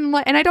way. And I'm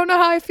like, and I don't know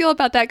how I feel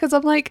about that because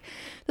I'm like,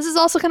 this is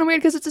also kind of weird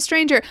because it's a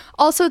stranger.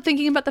 Also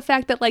thinking about the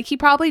fact that like he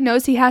probably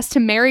knows he has to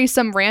marry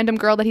some random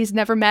girl that he's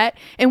never met.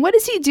 And what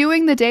is he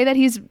doing the day that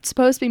he's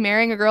supposed to be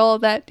marrying a girl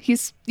that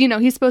he's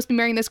supposed to be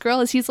marrying this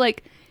girl? Is he's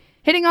like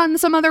hitting on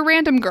some other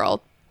random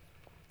girl,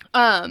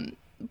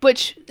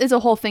 which is a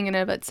whole thing in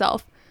and of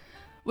itself.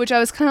 Which I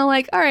was kind of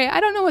like, all right, I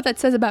don't know what that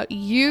says about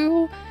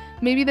you.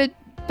 Maybe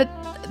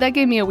that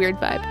gave me a weird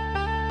vibe.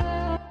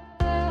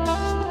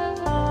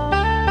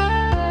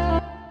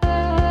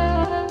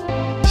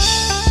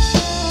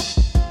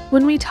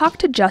 When we talked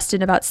to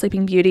Justin about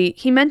Sleeping Beauty,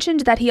 he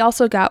mentioned that he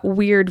also got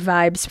weird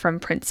vibes from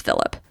Prince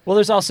Philip. Well,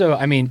 there's also,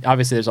 I mean,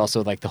 obviously there's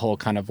also like the whole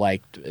kind of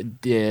like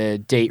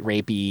date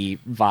rapey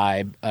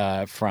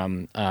vibe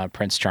from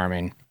Prince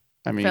Charming.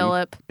 I mean,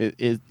 Philip.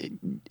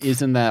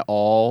 Isn't that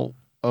all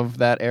of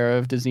that era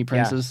of Disney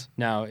princes?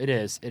 Yeah. No, it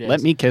is.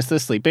 Let me kiss the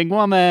sleeping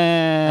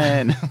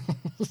woman.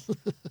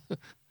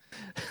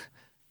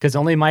 Because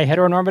only my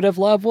heteronormative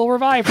love will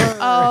revive her.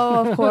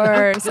 Oh, of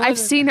course.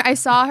 I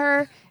saw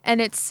her,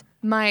 and it's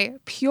my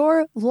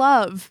pure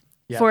love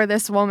for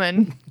this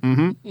woman.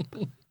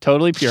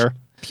 Totally pure.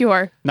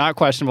 Pure. Not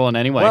questionable in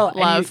any way. Well,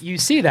 Love. and you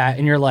see that,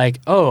 and you're like,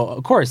 oh,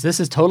 of course,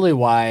 this is totally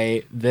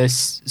why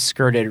this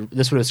would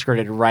have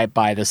skirted right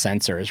by the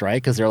censors,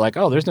 right? Because they're like,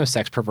 oh, there's no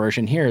sex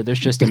perversion here. There's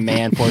just a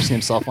man forcing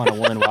himself on a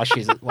woman while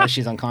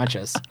she's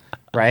unconscious,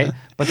 right?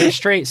 But they're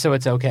straight, so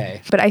it's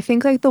okay. But I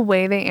think like the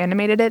way they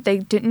animated it, they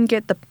didn't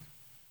get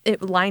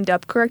it lined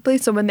up correctly.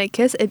 So when they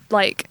kiss, it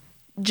like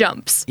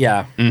jumps.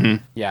 Yeah.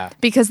 Yeah.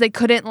 Because they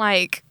couldn't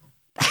like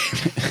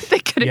they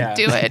couldn't Yeah.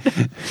 do it.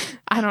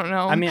 I don't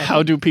know. I mean,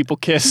 How do people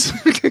kiss?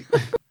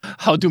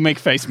 How do make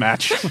face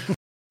match?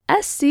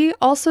 SC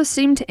also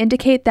seemed to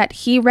indicate that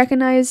he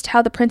recognized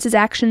how the prince's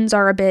actions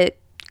are a bit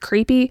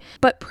creepy,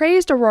 but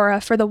praised Aurora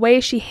for the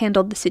way she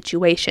handled the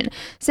situation,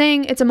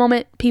 saying it's a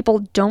moment people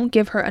don't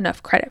give her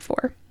enough credit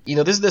for. You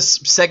know, there's this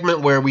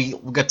segment where we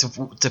get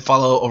to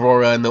follow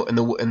Aurora in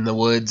the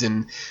woods,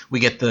 and we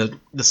get the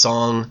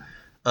song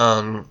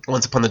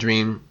Once Upon a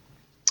Dream.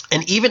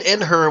 And even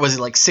in her, was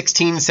it like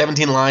 16,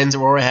 17 lines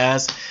Aurora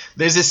has,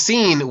 there's this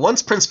scene,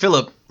 once Prince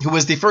Philip, who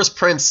was the first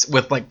prince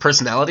with like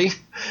personality,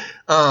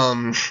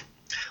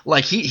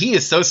 like he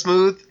is so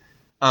smooth.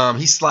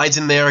 He slides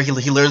in there,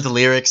 he learns the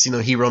lyrics, you know,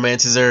 he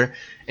romances her,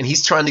 and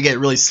he's trying to get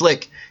really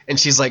slick. And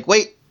she's like,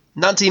 wait,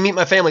 not until you meet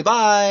my family,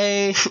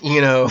 bye,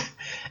 you know.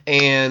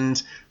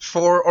 And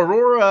for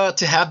Aurora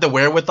to have the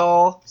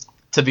wherewithal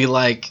to be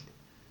like,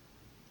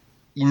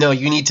 you know,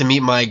 you need to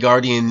meet my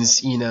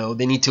guardians, you know,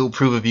 they need to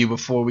approve of you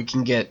before we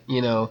can get,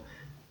 you know,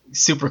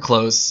 super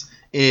close,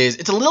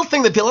 it's a little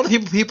thing that a lot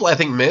of people I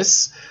think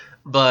miss,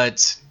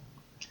 but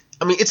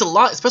I mean, it's a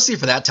lot, especially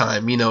for that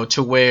time, you know,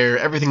 to where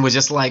everything was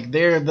just like,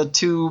 they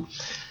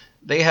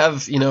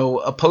have, you know,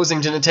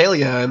 opposing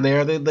genitalia, and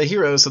they're the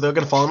heroes, so they're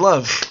going to fall in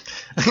love.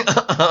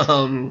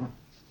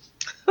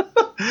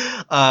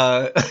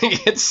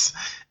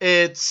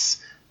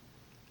 It's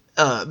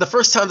the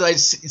first time that I'd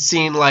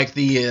seen like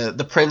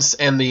the prince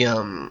and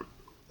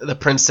the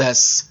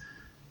princess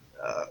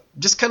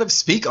just kind of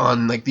speak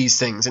on like these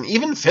things, and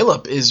even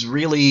Philip is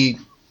really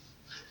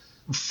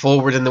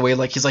forward in the way,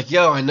 like he's like,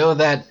 yo, I know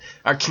that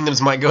our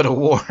kingdoms might go to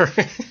war,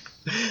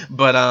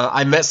 but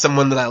I met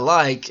someone that I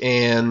like,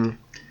 and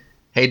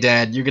hey,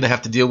 Dad, you're gonna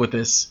have to deal with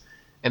this.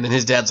 And then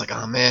his dad's like,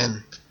 oh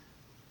man,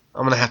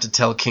 I'm gonna have to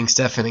tell King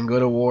Stefan and go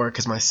to war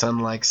because my son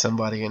likes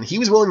somebody. And he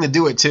was willing to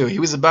do it too. He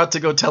was about to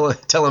go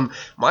tell him,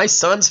 my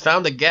son's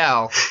found a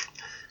gal,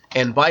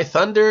 and by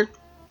thunder,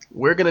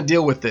 we're gonna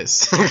deal with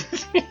this.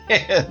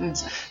 And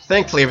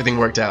thankfully everything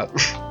worked out.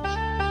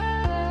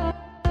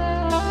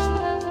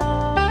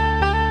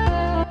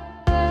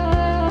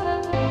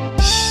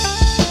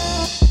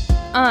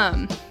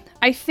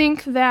 I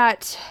think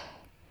that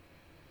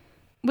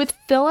with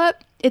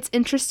Philip, it's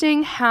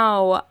interesting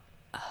how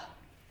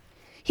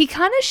he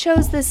kind of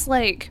shows this,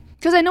 like,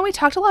 because I know we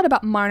talked a lot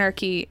about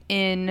monarchy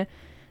in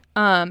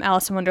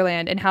Alice in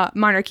Wonderland and how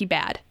monarchy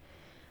bad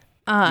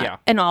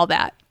and all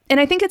that. And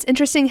I think it's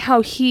interesting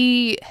how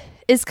he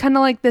is kind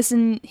of like this,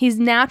 and he's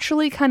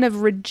naturally kind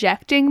of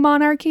rejecting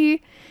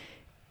monarchy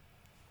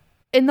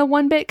in the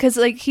one bit, because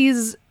like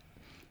he's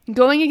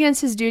going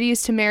against his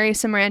duties to marry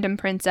some random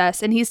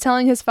princess, and he's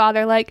telling his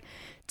father, like,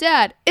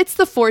 Dad, it's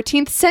the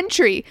 14th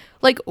century.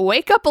 Like,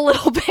 wake up a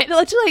little bit.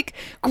 It's like,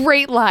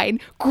 great line.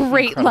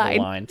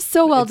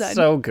 So well done.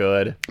 So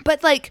good.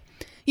 But like,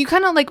 you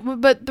kind of like,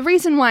 but the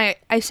reason why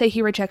I say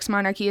he rejects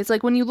monarchy is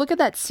like, when you look at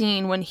that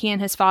scene when he and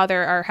his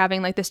father are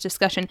having like this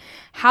discussion,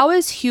 how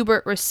is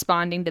Hubert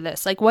responding to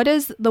this? Like, what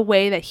is the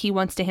way that he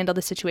wants to handle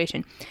the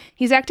situation?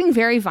 He's acting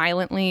very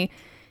violently.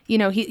 You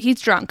know,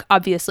 he's drunk,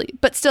 obviously,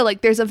 but still,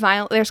 like, there's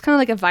kind of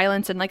like a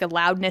violence and like a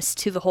loudness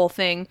to the whole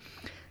thing.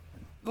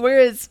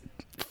 Whereas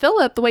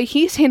Philip, the way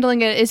he's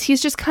handling it is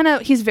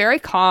he's very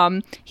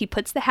calm. He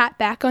puts the hat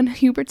back on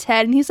Hubert's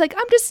head, and he's like,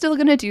 I'm just still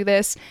gonna do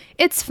this.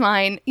 It's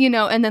fine, you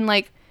know, and then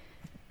like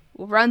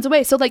runs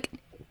away. So like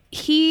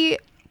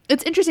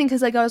it's interesting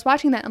because like I was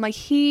watching that and like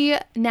he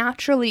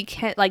naturally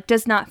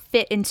does not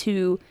fit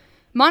into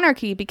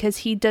monarchy because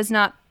he does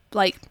not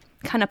like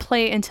kind of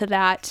play into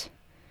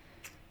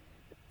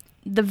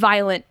the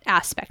violent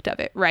aspect of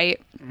it,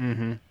 right?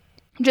 Mm-hmm.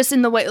 Just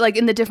in the way, like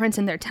in the difference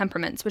in their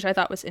temperaments, which I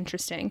thought was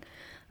interesting.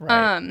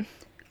 Right.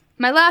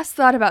 My last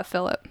thought about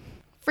Philip,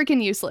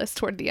 freaking useless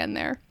toward the end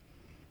there.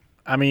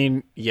 I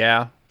mean,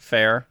 yeah,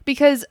 fair.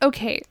 Because,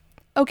 okay,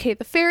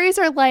 the fairies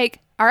are like,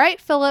 all right,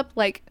 Philip,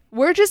 like,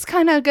 we're just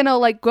kind of gonna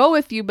like go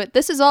with you, but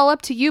this is all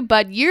up to you,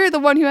 bud. You're the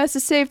one who has to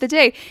save the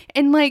day.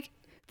 And like,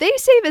 they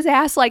save his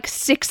ass like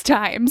 6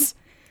 times.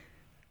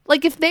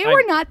 Like, if they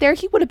were not there,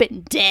 he would have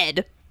been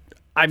dead.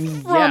 I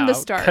mean, from the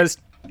start.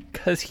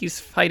 Because he's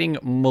fighting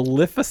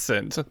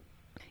Maleficent.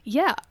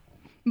 Yeah.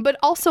 But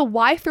also,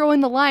 why throw in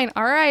the line,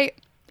 all right,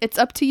 it's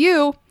up to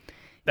you.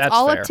 That's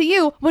all fair. up to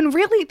you. When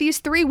really these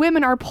 3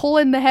 women are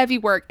pulling the heavy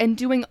work and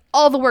doing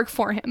all the work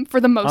for him for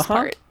the most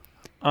part.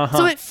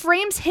 So it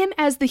frames him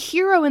as the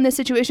hero in this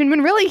situation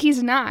when really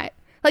he's not.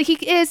 Like, he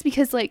is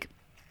because, like,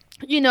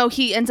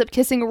 he ends up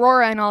kissing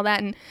Aurora and all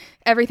that, and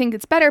everything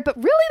gets better. But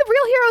really, the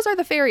real heroes are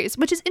the fairies,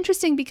 which is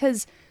interesting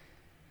because,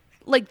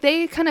 like,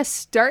 they kind of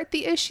start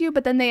the issue,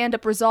 but then they end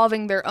up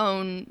resolving their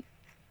own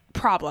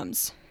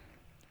problems.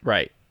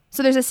 Right.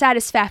 So there's a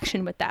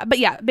satisfaction with that. But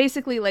yeah,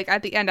 basically, like,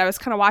 at the end, I was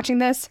kind of watching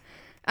this,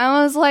 and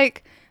I was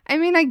like, I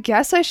mean, I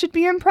guess I should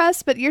be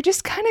impressed, but you're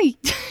just kind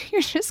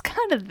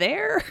of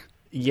there.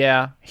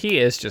 Yeah, he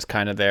is just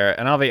kind of there,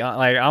 and I'll be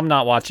like, I'm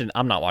not watching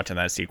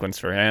that sequence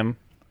for him.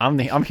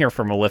 I'm here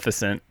for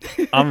Maleficent.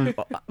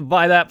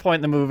 By that point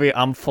in the movie,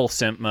 I'm full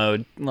simp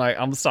mode. Like,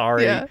 I'm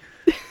sorry. Yeah.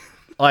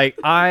 Like,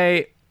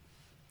 while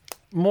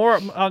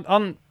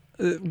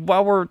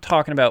we're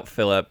talking about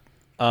Philip,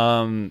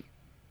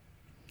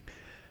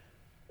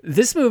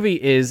 this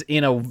movie is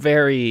in a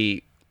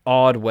very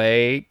odd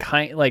way,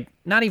 it's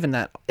not even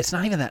that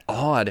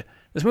odd.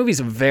 This movie's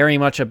very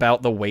much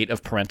about the weight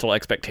of parental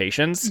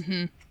expectations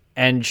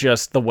and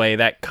just the way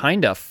that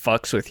kind of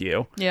fucks with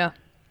you. Yeah.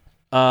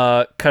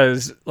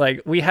 Because,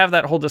 like, we have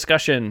that whole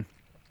discussion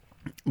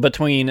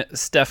between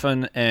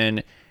Stefan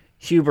and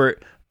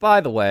Hubert.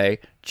 By the way,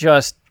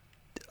 just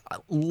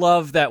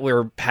love that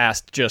we're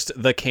past just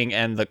the king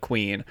and the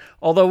queen.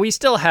 Although we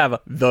still have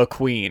the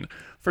queen.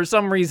 For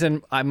some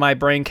reason, my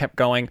brain kept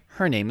going,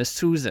 her name is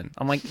Susan.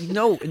 I'm like,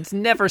 no, it's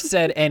never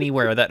said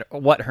anywhere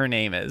what her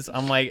name is.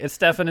 I'm like, it's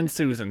Stefan and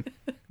Susan.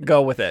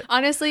 Go with it.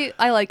 Honestly,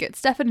 I like it.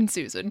 Stefan and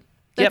Susan.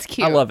 That's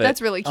cute. I love it.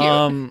 That's really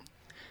cute.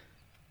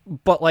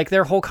 But, like,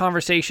 their whole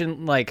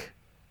conversation, like,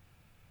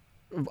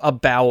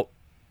 about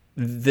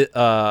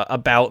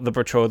the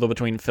betrothal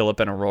between Philip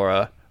and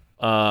Aurora,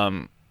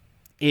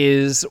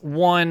 is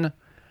one,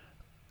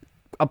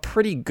 a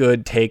pretty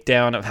good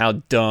takedown of how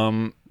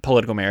dumb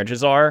political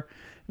marriages are,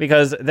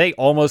 because they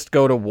almost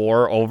go to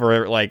war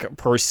over, like,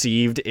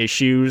 perceived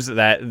issues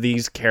that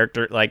these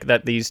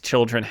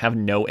children have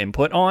no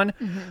input on.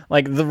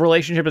 Like, the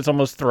relationship is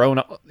almost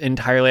thrown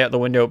entirely out the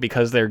window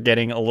because they're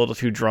getting a little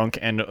too drunk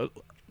and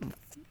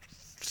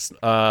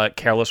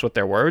careless with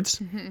their words.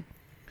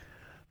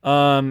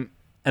 And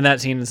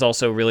that scene is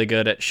also really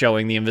good at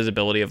showing the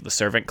invisibility of the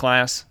servant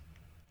class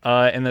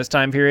in this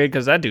time period,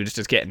 because that dude's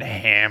just getting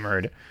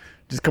hammered,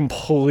 just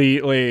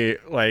completely,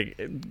 like,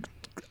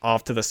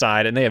 off to the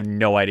side, and they have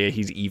no idea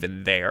he's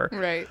even there.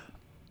 Right.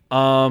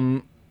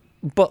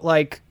 But,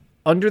 like,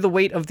 under the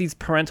weight of these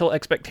parental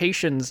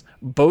expectations,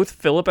 both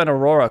Philip and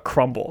Aurora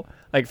crumble.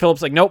 Like,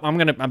 Philip's like, nope,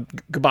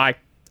 goodbye.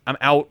 I'm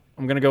out.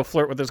 I'm gonna go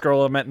flirt with this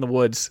girl I met in the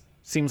woods.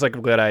 Seems like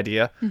a good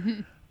idea.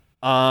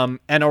 And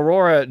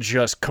Aurora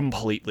just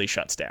completely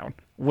shuts down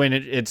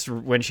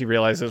when she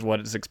realizes what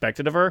is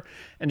expected of her,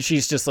 and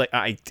she's just like,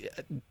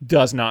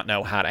 does not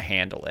know how to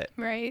handle it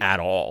at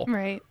all.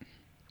 Right.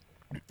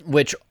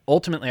 Which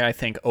ultimately, I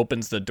think,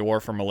 opens the door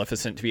for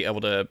Maleficent to be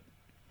able to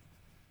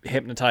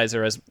hypnotize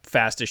her as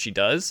fast as she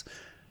does.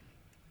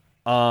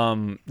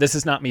 This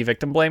is not me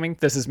victim blaming.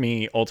 This is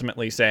me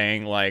ultimately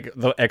saying, like,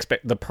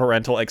 the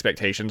parental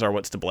expectations are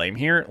what's to blame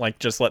here. Like,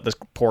 just let this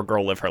poor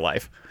girl live her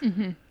life.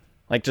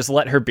 Like, just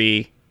let her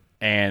be.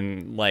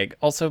 And, like,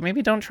 also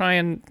maybe don't try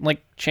and,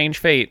 like, change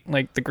fate.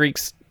 Like, the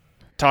Greeks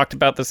talked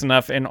about this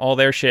enough in all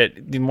their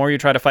shit. The more you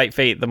try to fight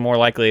fate, the more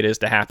likely it is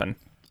to happen.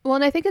 Well,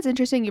 and I think it's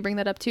interesting you bring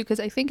that up too, because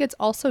I think it's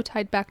also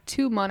tied back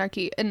to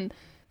monarchy, and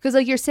because,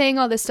 like, you're saying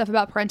all this stuff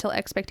about parental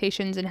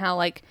expectations and how,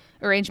 like,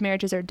 arranged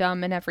marriages are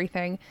dumb and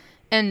everything,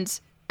 and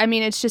I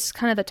mean, it's just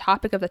kind of the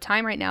topic of the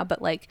time right now,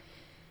 but, like,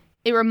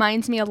 it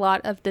reminds me a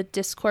lot of the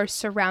discourse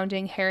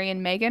surrounding Harry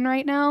and Meghan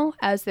right now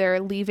as they're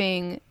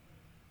leaving,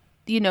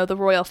 the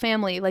royal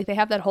family. Like, they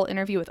have that whole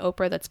interview with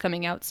Oprah that's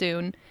coming out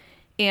soon,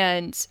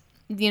 and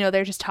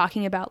they're just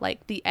talking about,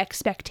 like, the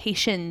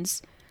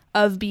expectations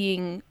of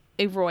being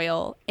a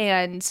royal,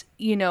 and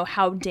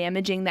how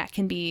damaging that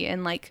can be,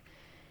 and, like,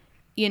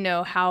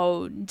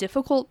 how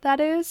difficult that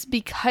is,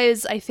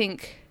 because I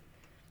think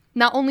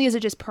not only is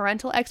it just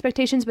parental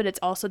expectations, but it's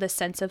also the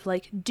sense of,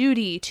 like,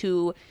 duty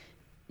to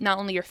not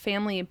only your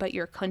family but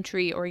your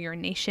country or your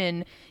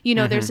nation.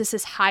 There's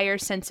this higher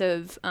sense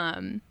of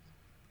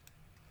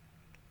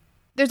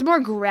there's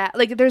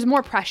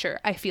more pressure,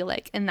 I feel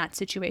like, in that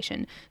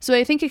situation. So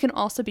I think it can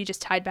also be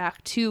just tied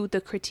back to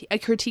a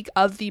critique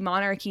of the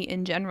monarchy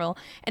in general.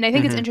 And I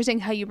think it's interesting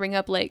how you bring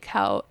up, like,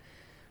 how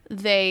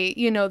they,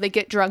 they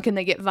get drunk and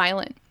they get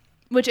violent,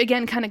 which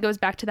again kind of goes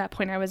back to that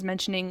point I was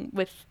mentioning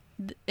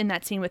in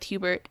that scene with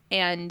Hubert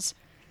and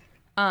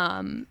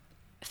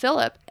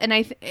Philip.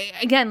 And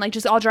again, like,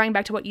 just all drawing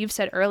back to what you've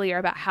said earlier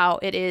about how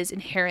it is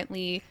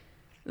inherently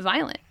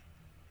violent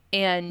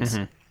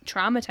and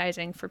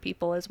traumatizing for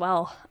people as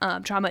well,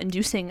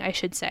 trauma-inducing, I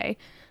should say.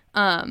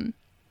 But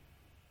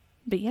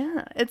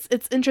yeah,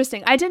 it's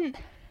interesting. I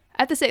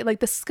have to say, like,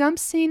 the Scump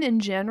scene in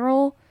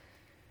general,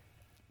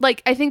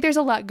 like, I think there's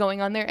a lot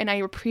going on there, and I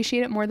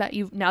appreciate it more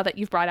now that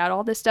you've brought out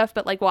all this stuff.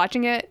 But, like,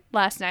 watching it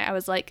last night, I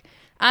was like,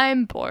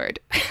 I'm bored.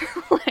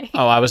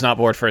 Oh, I was not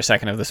bored for a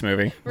second of this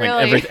movie.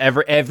 Really? Like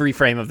every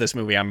frame of this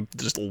movie, I'm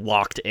just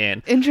locked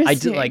in.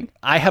 Interesting.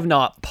 I have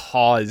not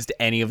paused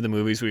any of the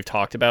movies we've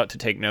talked about to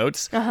take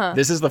notes.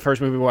 This is the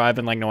first movie where I've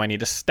been like, no, I need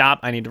to stop.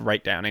 I need to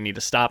write down. I need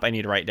to stop. I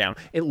need to write down.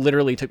 It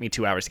literally took me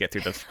 2 hours to get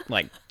through this,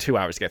 2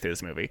 hours to get through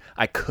this movie.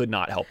 I could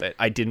not help it.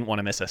 I didn't want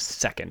to miss a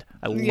second.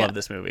 I love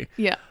this movie.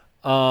 Yeah.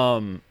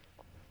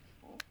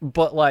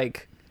 But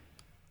like,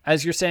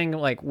 as you're saying,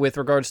 like with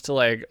regards to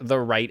like the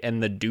right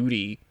and the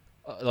duty,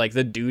 like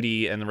the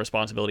duty and the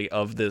responsibility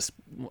of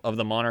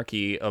the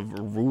monarchy of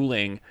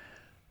ruling,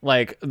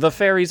 like the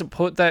fairies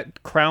put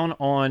that crown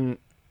on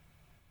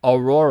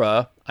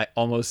Aurora. I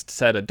almost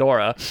said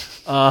Adora.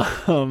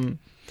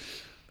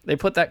 They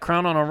put that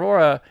crown on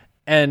Aurora,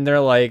 and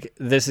they're like,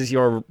 "This is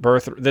your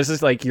birth. This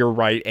is like your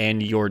right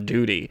and your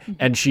duty."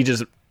 And she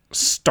just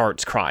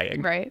starts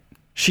crying. Right.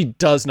 She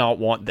does not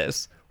want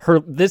this.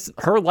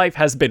 Her life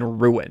has been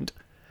ruined.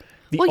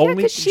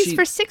 Because she's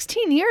for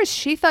 16 years,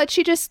 she thought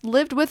she just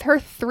lived with her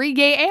 3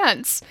 gay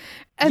aunts.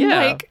 And,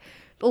 like,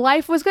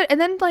 life was good. And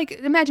then, like,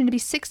 imagine to be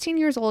 16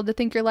 years old, to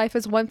think your life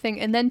is one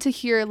thing, and then to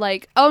hear,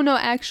 like, oh, no,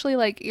 actually,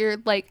 like, you're,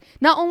 like,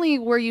 not only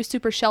were you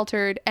super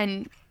sheltered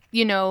and,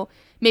 you know,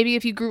 maybe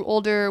if you grew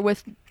older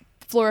with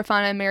Flora,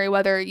 Fauna, and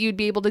Merryweather, you'd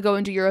be able to go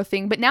and do your own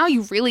thing, but now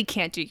you really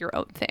can't do your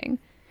own thing.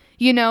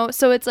 You know?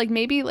 So it's, like,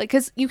 maybe, like,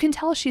 because you can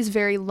tell she's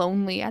very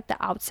lonely at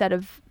the outset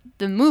of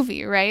the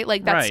movie, right?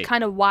 Like that's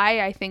kind of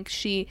why I think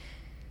she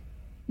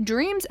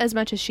dreams as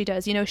much as she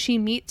does. You know, she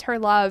meets her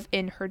love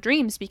in her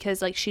dreams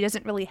because like she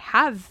doesn't really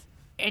have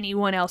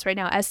anyone else right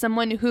now. As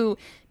someone who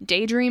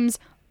daydreams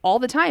all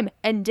the time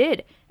and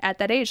did at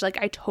that age,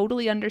 like I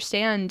totally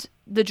understand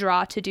the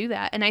draw to do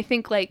that. And I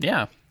think like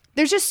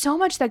there's just so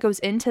much that goes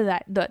into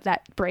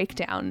that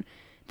breakdown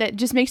that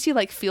just makes you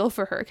like feel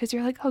for her because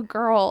you're like, oh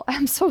girl,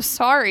 I'm so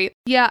sorry.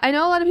 Yeah, I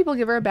know a lot of people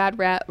give her a bad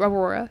rap,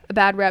 Aurora, a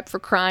bad rep for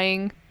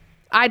crying.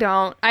 I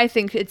don't. I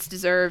think it's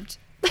deserved.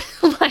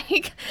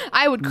 Like,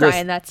 I would cry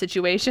in that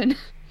situation.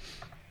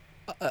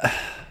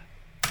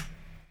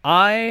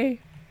 I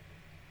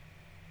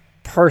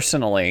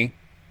personally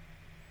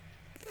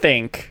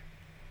think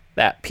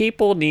that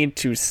people need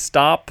to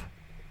stop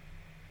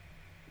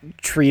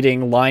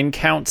treating line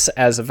counts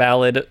as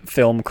valid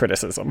film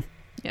criticism.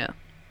 Yeah.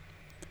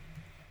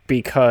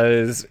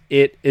 Because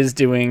it is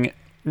doing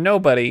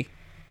nobody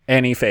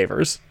any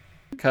favors.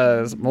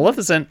 Because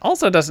Maleficent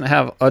also doesn't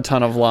have a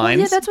ton of lines.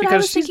 Well, yeah, that's what I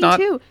was thinking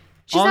too.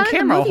 She's not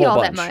in the movie all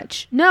that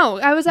much. No,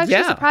 I was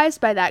actually surprised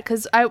by that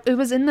because it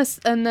was in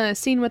the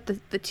scene with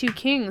the 2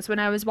 kings when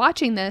I was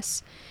watching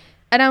this,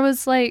 and I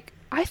was like,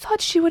 I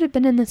thought she would have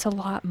been in this a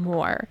lot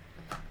more.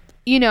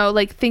 You know,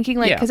 like thinking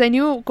like because I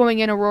knew going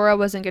in Aurora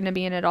wasn't going to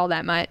be in it all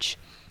that much,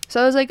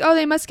 so I was like, oh,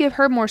 they must give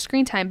her more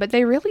screen time, but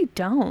they really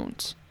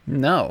don't.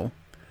 No.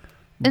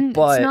 And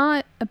it's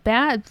not a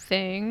bad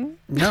thing.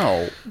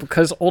 No,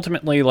 because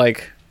ultimately,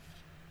 like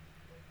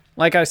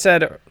I've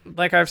said,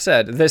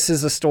 this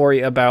is a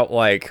story about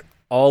like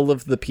all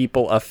of the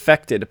people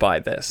affected by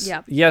this.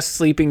 Yep. Yes,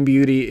 Sleeping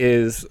Beauty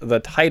is the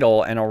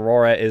title and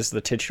Aurora is the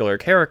titular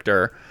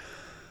character,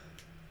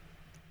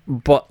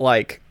 but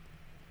like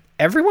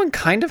everyone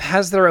kind of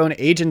has their own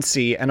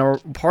agency, and a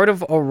part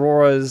of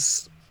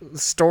Aurora's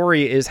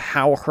story is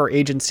how her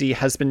agency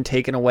has been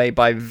taken away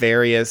by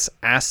various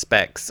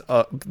aspects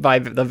by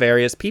the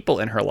various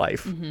people in her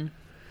life.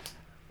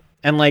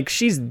 And like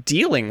she's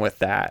dealing with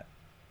that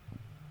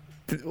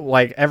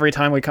like every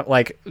time we come,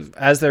 like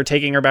as they're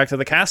taking her back to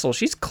the castle,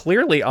 she's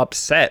clearly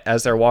upset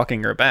as they're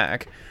walking her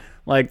back.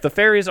 Like the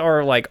fairies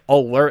are like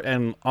alert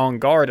and on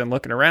guard and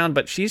looking around,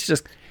 but she's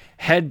just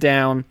head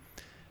down,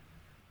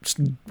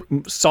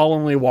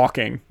 solemnly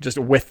walking just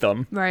with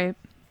them, right?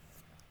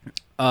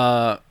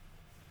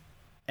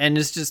 And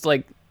it's just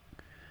like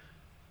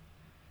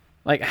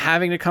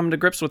having to come to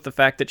grips with the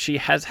fact that she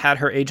has had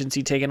her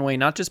agency taken away,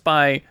 not just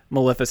by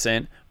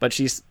Maleficent, but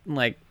she's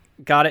like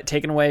got it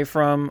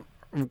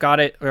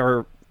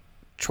her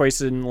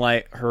choice in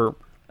like her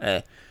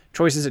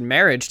choices in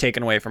marriage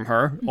taken away from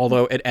her,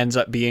 although it ends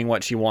up being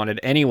what she wanted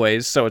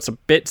anyways. So it's a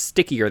bit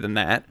stickier than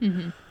that.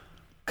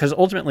 Because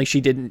ultimately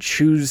she didn't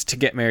choose to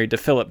get married to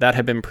Philip. That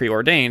had been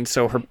preordained.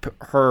 So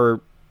her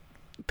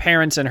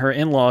parents and her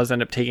in-laws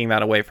end up taking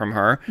that away from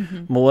her.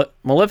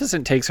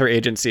 Maleficent takes her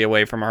agency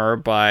away from her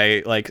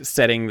by like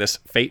setting this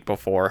fate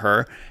before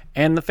her,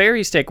 and the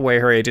fairies take away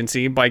her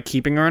agency by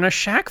keeping her in a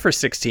shack for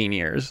 16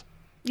 years.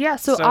 Yeah,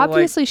 so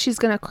obviously she's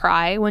gonna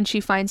cry when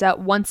she finds out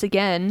once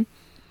again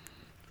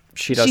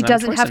she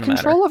doesn't have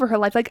control over her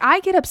life. Like I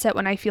get upset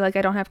when I feel like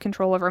I don't have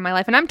control over my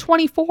life, and I'm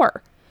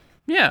 24.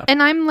 Yeah,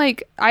 and I'm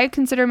like, I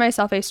consider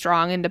myself a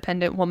strong,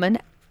 independent woman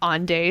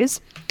on days.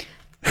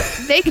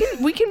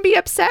 We can be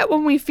upset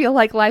when we feel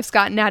like life's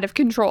gotten out of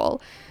control.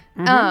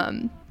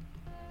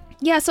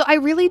 Yeah, so I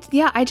really,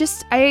 I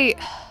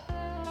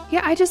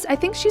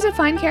think she's a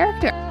fine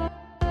character.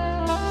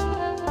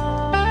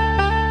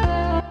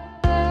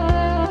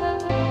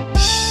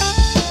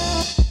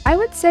 I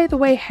would say the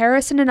way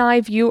Harrison and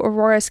I view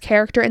Aurora's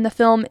character in the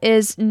film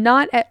is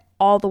not at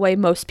all the way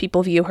most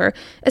people view her,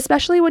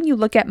 especially when you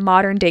look at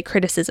modern day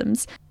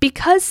criticisms.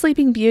 Because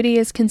Sleeping Beauty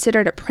is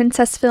considered a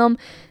princess film,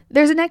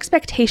 there's an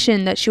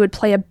expectation that she would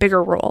play a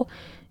bigger role.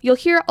 You'll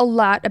hear a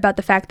lot about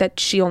the fact that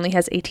she only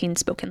has 18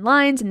 spoken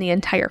lines in the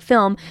entire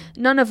film,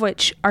 none of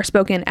which are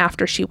spoken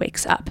after she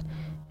wakes up.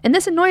 And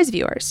this annoys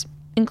viewers,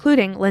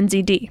 including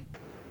Lindsay D.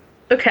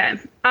 Okay,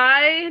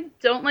 I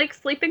don't like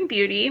Sleeping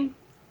Beauty,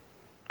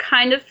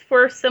 kind of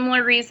for a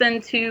similar reason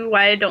to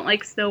why I don't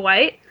like Snow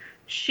White.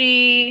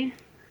 I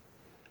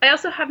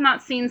also have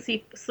not seen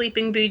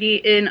Sleeping Beauty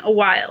in a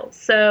while,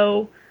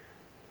 so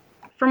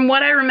from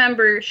what I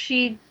remember,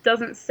 she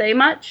doesn't say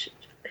much.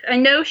 I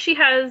know she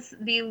has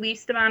the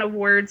least amount of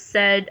words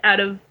said out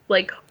of,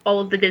 like, all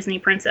of the Disney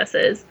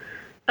princesses,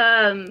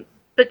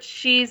 but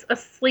she's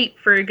asleep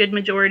for a good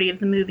majority of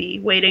the movie,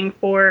 waiting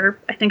for,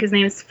 I think his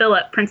name is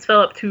Philip, Prince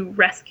Philip, to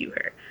rescue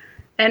her.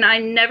 And I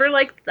never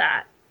liked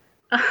that.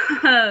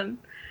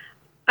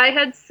 I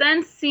had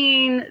since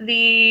seen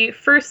the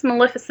first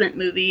Maleficent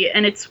movie,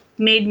 and it's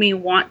made me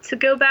want to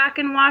go back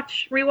and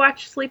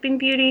rewatch Sleeping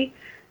Beauty,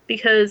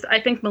 because I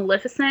think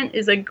Maleficent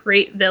is a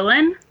great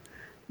villain,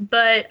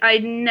 but I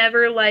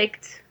never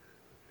liked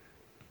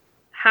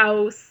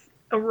how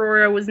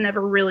Aurora was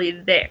never really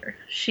there.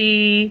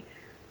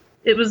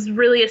 It was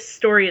really a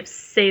story of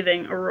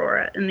saving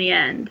Aurora in the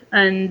end,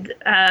 and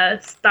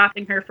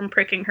stopping her from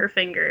pricking her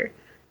finger,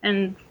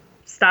 and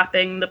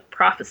stopping the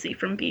prophecy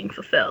from being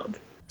fulfilled.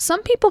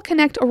 Some people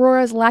connect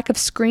Aurora's lack of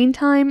screen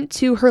time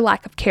to her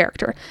lack of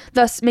character,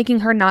 thus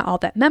making her not all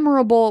that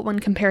memorable when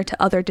compared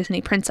to other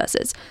Disney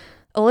princesses.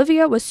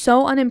 Olivia was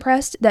so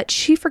unimpressed that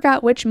she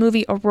forgot which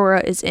movie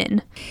Aurora is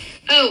in.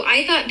 Oh,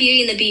 I thought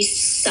Beauty and the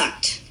Beast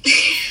sucked.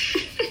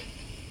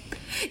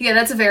 Yeah,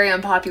 that's a very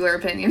unpopular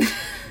opinion.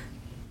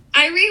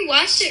 I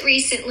rewatched it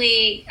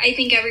recently. I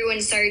think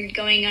everyone started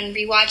going on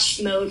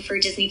rewatch mode for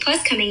Disney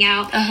Plus coming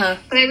out.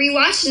 But I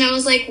rewatched it and I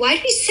was like, why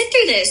did we sit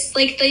through this?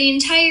 Like, the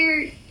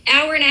entire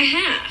hour and a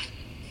half.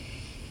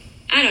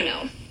 I don't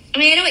know. I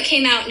mean, I know it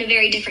came out in a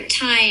very different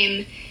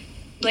time,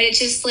 but it's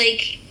just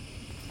like,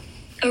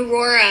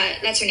 Aurora,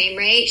 that's her name,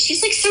 right?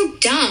 She's like so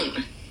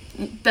dumb.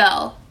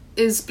 Belle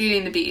is Beauty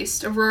and the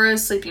Beast. Aurora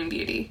is Sleeping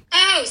Beauty.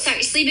 Oh,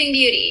 sorry, Sleeping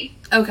Beauty.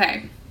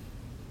 Okay.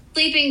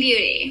 Sleeping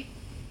Beauty.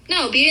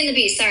 No, Beauty and the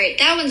Beast, sorry.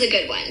 That one's a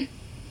good one.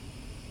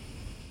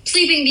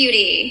 Sleeping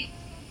Beauty.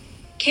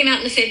 Came out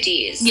in the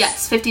 50s.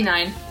 Yes,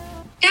 59.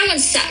 That one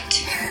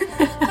sucked.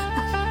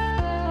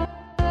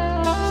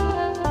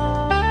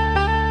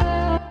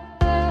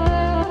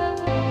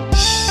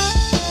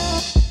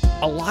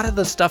 A lot of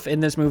the stuff in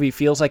this movie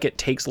feels like it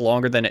takes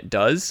longer than it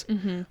does.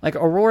 Mm-hmm. Like,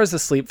 Aurora's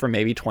asleep for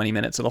maybe 20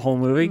 minutes of the whole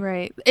movie.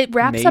 Right. It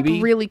wraps up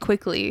really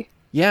quickly.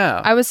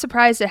 Yeah. I was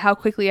surprised at how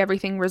quickly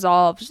everything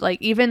resolved.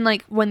 Like, even,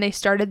 like, when they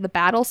started the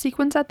battle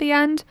sequence at the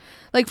end.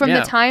 Like, from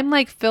the time,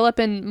 like, Philip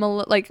and,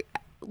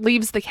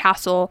 leaves the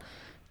castle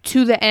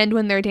to the end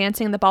when they're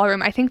dancing in the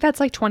ballroom, I think that's,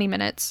 like, 20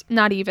 minutes.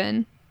 Not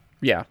even.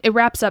 Yeah. It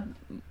wraps up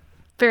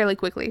fairly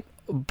quickly.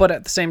 But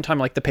at the same time,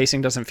 like, the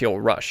pacing doesn't feel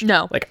rushed.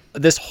 No. Like,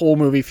 this whole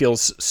movie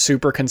feels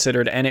super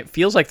considered, and it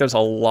feels like there's a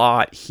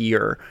lot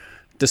here,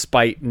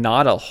 despite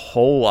not a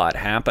whole lot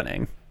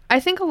happening. I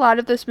think a lot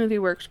of this movie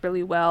works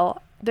really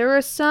well. There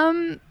are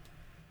some,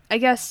 I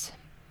guess,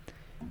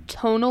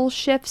 tonal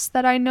shifts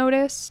that I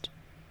noticed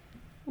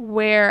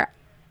where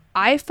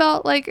I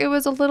felt like it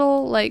was a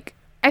little, like,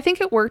 I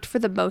think it worked for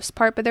the most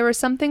part, but there were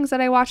some things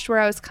that I watched where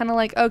I was kind of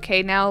like,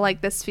 okay, now,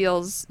 like, this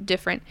feels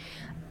different.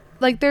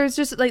 Like, there's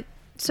just, like,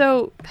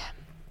 so,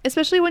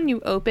 especially when you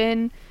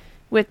open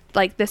with,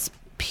 like, this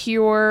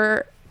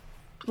pure,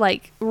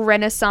 like,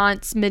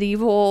 Renaissance,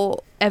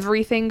 medieval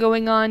everything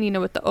going on, you know,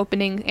 with the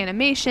opening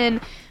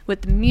animation,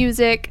 with the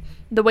music,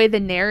 the way the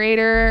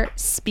narrator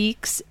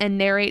speaks and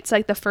narrates,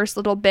 like, the first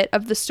little bit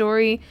of the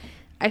story,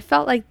 I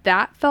felt like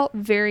that felt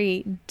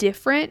very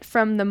different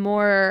from the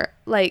more,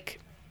 like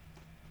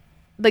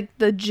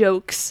the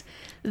jokes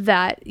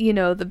that, you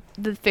know,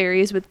 the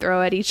fairies would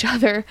throw at each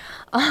other,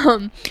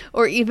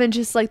 or even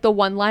just, like, the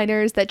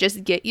one-liners that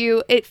just get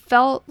you. It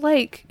felt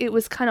like it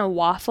was kind of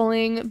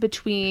waffling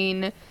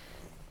between,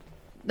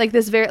 like,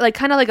 this very, like,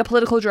 kind of like a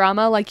political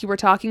drama, like you were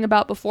talking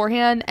about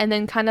beforehand, and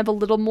then kind of a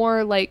little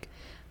more, like,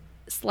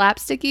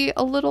 slapsticky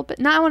a little bit.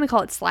 Not, I want to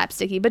call it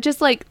slapsticky, but just,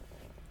 like,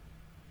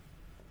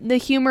 the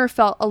humor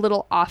felt a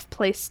little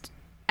off-placed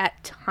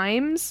at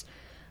times.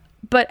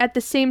 But at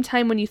the same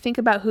time, when you think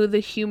about who the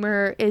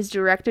humor is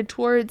directed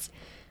towards,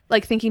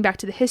 like, thinking back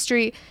to the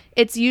history,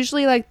 it's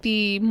usually, like,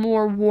 the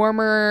more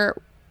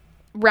warmer,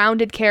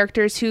 rounded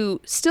characters who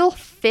still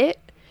fit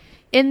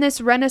in this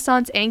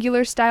Renaissance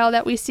angular style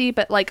that we see,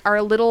 but, like, are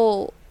a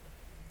little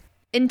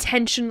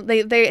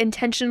they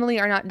intentionally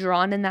are not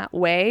drawn in that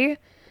way.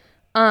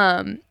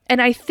 And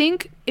I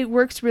think it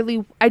works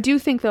really, I do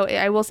think, though,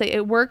 I will say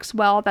it works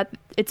well that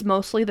it's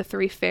mostly the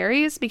three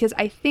fairies, because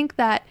I think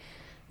that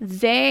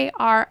they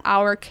are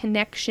our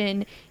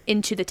connection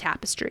into the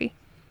tapestry.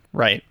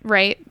 Right.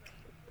 Right?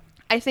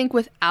 I think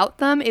without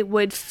them, it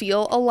would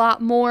feel a lot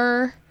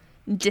more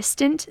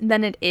distant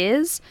than it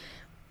is.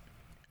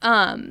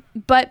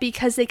 But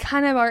because they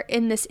kind of are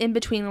in this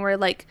in-between where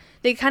like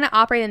they kind of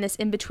operate in this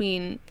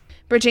in-between,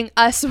 bridging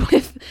us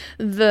with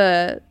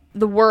the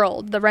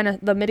world,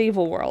 the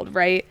medieval world,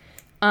 right?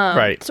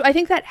 Right. So I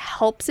think that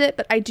helps it,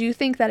 but I do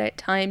think that at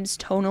times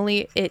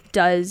tonally it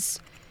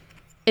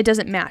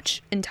doesn't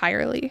match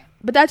entirely.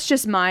 But that's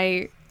just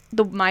my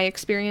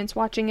experience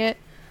watching it.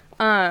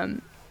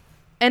 And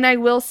I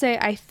will say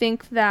I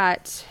think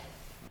that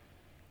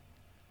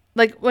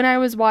like when I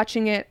was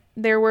watching it,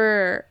 there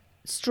were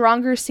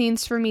stronger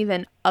scenes for me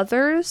than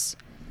others.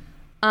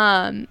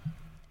 And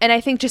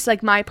I think just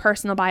like my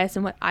personal bias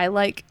and what I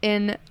like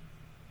in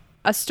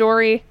a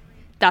story,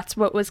 that's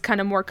what was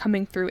kind of more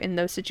coming through in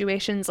those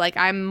situations. Like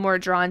I'm more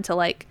drawn to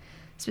like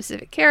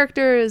specific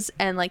characters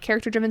and like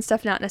character driven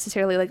stuff, not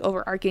necessarily like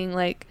overarching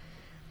like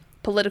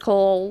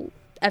political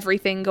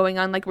everything going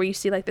on, like where you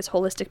see like this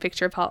holistic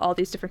picture of how all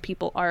these different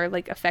people are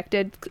like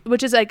affected,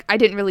 which is like I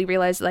didn't really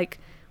realize like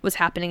was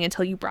happening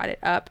until you brought it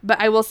up. But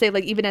I will say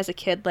like even as a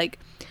kid, like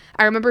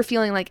I remember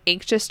feeling like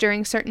anxious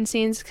during certain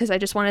scenes because I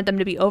just wanted them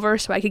to be over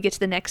so I could get to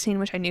the next scene,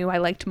 which I knew I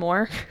liked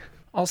more.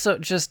 Also,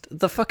 just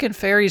the fucking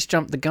fairies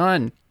jumped the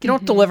gun. You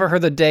don't deliver her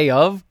the day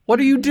of. What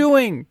are you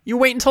doing? You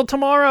wait until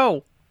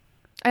tomorrow.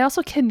 I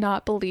also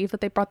cannot believe that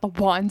they brought the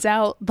wands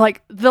out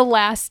like the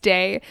last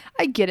day.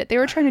 I get it. They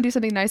were trying to do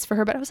something nice for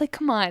her, but I was like,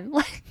 come on,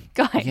 like,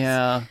 guys.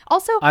 Yeah.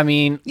 Also, I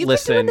mean, you've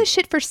listen. been doing this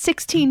shit for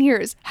 16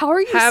 years. How are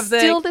you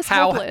still this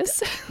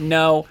hopeless?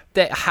 No,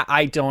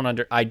 I don't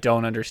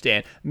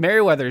understand.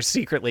 Meriwether's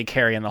secretly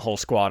carrying the whole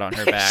squad on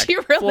her back. She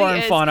really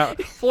is.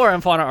 Flora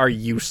and Fauna are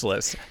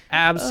useless.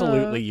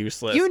 Absolutely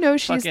useless. You know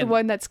she's the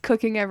one that's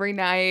cooking every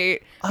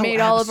night, made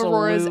all of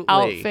Aurora's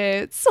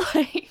outfits.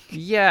 Like,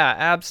 yeah,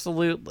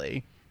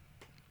 absolutely.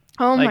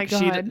 Oh like, my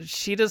god.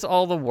 She does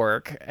all the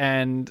work,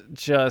 and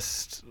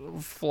just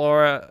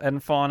Flora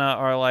and Fauna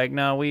are like,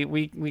 no,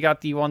 we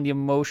got you on the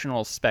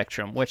emotional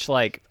spectrum, which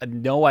like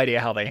no idea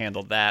how they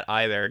handled that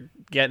either.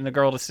 Getting the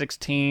girl to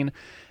 16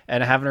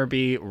 and having her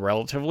be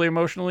relatively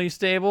emotionally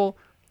stable.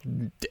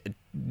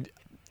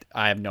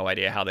 I have no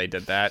idea how they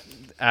did that.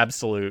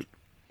 Absolute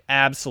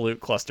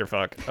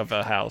clusterfuck of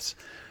a house.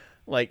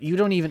 Like you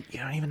don't even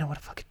know what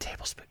a fucking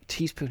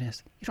teaspoon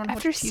is. You don't know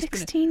after what a teaspoon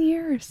 16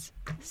 years.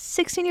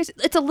 16 years.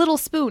 It's a little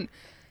spoon.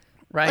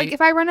 Right. Like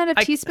if I run out of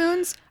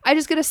teaspoons, I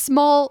just get a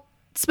small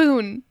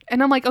spoon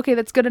and I'm like, okay,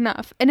 that's good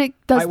enough. And it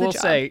does the job. I will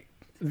say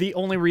the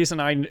only reason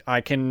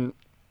I can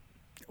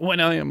when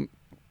I am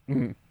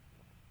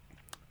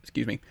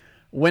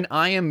when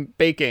I am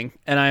baking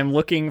and I'm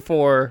looking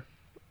for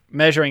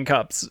measuring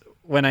cups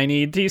when I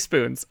need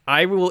teaspoons,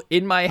 I will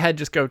in my head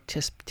just go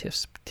tisp.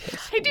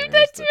 I do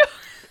that too.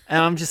 And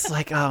I'm just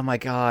like, oh my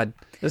god,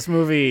 this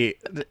movie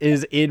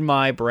is in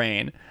my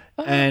brain,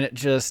 and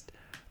just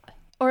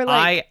or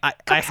like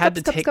I had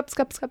to take cups.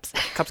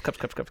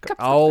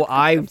 Oh,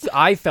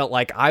 I felt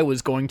like I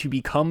was going to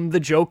become the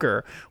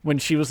Joker when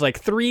she was like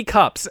 3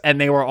 cups,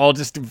 and they were all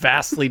just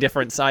vastly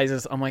different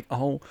sizes. I'm like,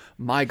 oh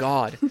my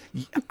god,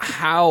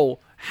 how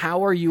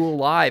are you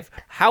alive?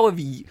 How have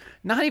you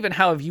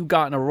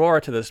gotten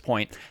Aurora to this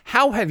point?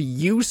 How have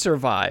you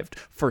survived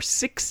for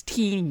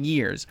 16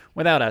 years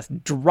without a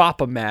drop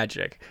of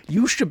magic?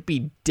 You should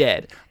be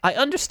dead. I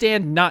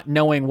understand not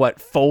knowing what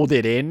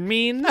folded in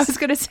means. I was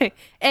going to say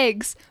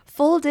eggs.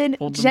 Fold in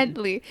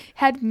gently.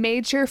 Had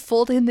major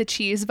fold in the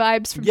cheese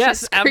vibes from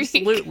Yes, Schitt's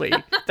Creek. absolutely.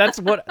 That's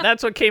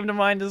what came to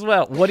mind as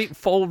well. What do you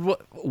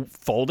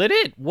fold it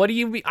in? What do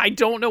you mean? I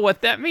don't know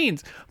what that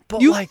means.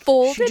 But you like,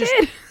 fold it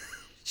in.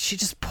 She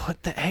just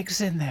put the eggs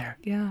in there.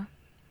 Yeah.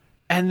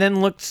 And then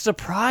looked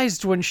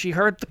surprised when she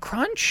heard the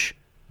crunch.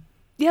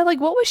 Yeah,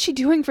 like what was she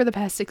doing for the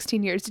past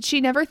 16 years? Did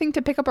she never think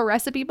to pick up a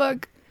recipe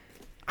book?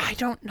 I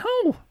don't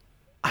know.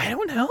 I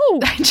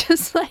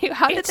just like,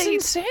 how did they...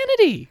 It's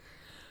insanity.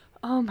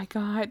 Oh my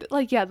god.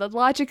 Like, yeah, the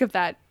logic of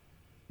that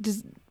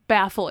just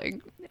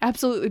baffling.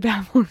 Absolutely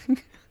baffling.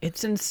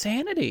 It's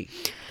insanity.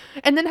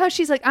 And then how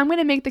she's like, I'm going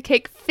to make the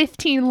cake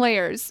 15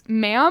 layers.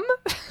 Ma'am?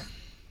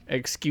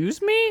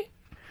 Excuse me?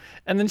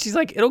 And then she's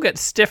like, it'll get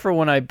stiffer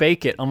when I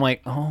bake it. I'm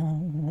like,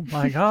 oh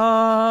my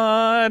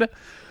god.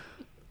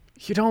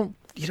 You don't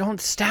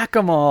stack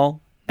them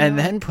all and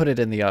then put it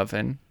in the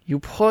oven. You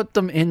put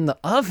them in the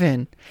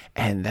oven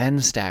and then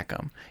stack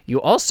them.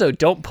 You also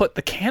don't put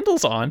the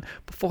candles on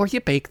before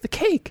you bake the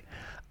cake.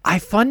 I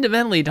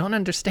fundamentally don't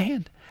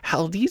understand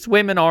how these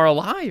women are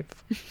alive.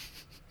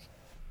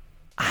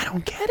 I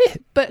don't get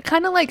it. But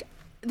kind of like,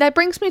 that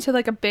brings me to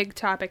like a big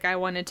topic I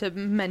wanted to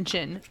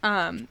mention,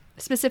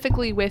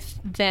 specifically with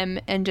them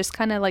and just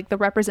kind of like the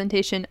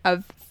representation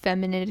of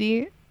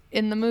femininity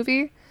in the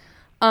movie.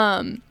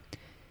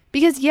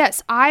 Because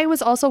yes, I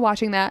was also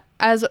watching that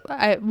as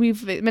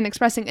we've been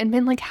expressing and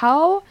been like,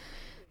 how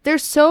they're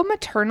so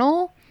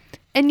maternal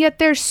and yet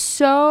they're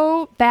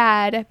so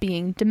bad at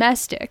being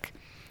domestic.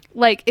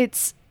 Like,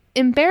 it's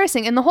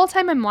embarrassing. And the whole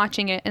time I'm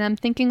watching it and I'm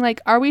thinking like,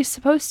 are they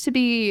supposed to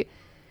be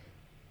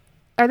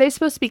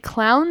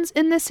clowns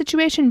in this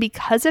situation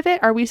because of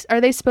it?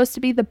 Are they supposed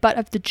to be the butt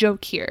of the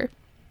joke here?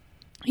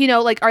 You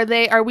know, like,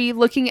 are we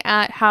looking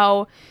at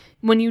how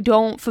when you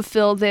don't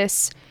fulfill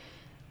this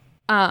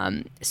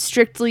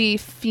strictly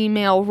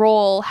female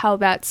role, how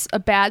that's a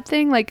bad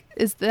thing. Like,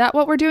 is that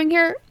what we're doing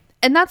here?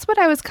 And that's what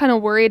I was kind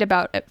of worried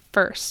about at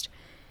first.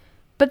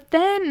 But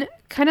then,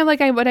 kind of like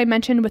what I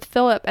mentioned with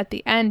Philip at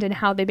the end and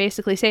how they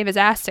basically save his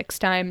ass 6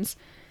 times,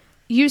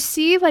 you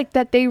see like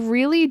that they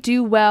really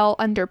do well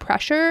under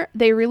pressure.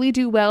 They really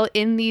do well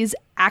in these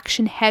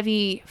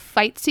action-heavy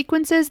fight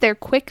sequences. They're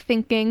quick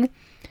thinking.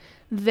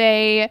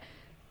 They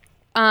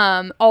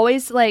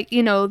always like,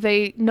 you know,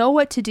 they know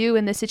what to do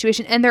in this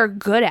situation and they're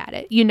good at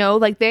it. You know,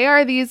 like they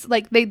are these,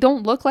 like, they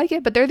don't look like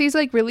it, but they're these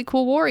like really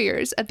cool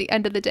warriors at the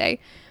end of the day.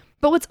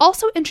 But what's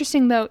also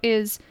interesting though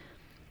is,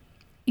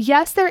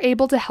 yes, they're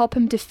able to help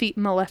him defeat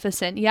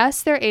Maleficent.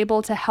 Yes, they're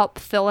able to help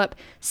Philip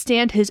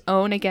stand his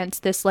own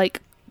against this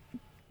like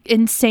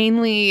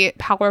insanely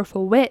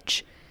powerful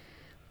witch,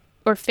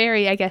 or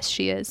fairy, I guess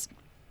she is.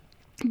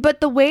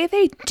 But the way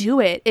they do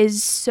it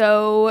is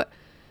so,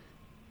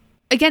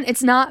 again,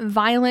 it's not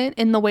violent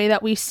in the way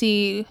that we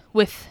see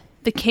with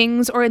the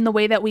kings or in the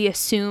way that we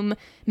assume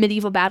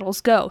medieval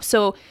battles go.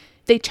 So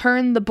they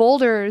turn the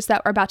boulders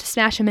that are about to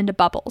smash him into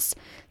bubbles.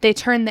 They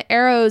turn the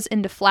arrows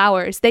into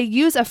flowers. They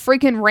use a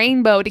freaking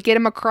rainbow to get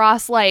him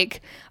across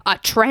like a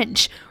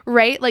trench,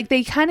 right? Like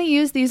they kind of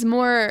use these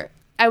more,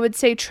 I would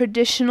say,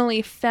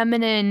 traditionally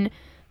feminine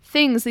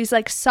things, these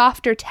like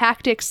softer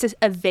tactics to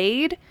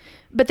evade,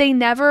 but they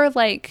never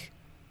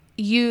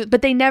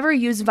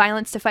use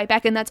violence to fight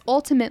back. And that's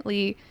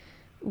ultimately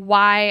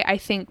why I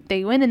think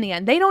they win in the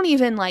end. They don't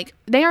even like,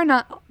 they are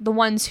not the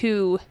ones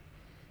who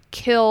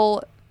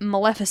kill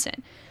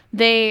Maleficent.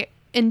 They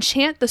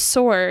enchant the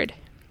sword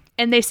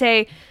and they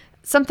say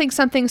something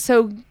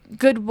so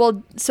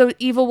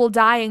evil will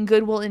die and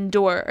good will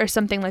endure, or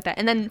something like that.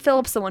 And then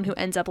Philip's the one who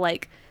ends up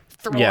like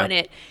throwing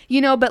it,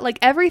 you know, but like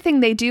everything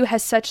they do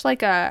has such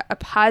like a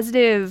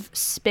positive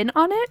spin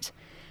on it,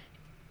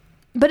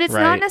 but it's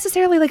not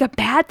necessarily like a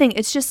bad thing.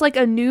 It's just like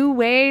a new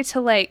way to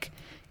like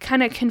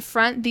kind of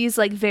confront these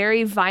like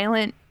very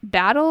violent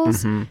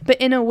battles, but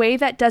in a way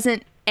that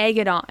doesn't egg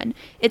it on.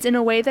 It's in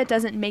a way that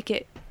doesn't make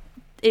it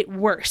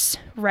worse,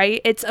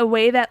 right? It's a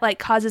way that like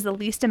causes the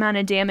least amount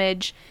of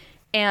damage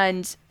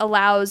and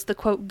allows the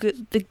quote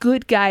the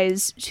good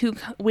guys to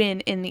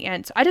win in the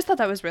end. So I just thought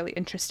that was really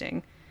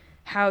interesting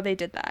how they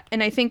did that.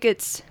 And I don't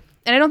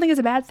think it's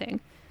a bad thing,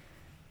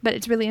 but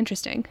it's really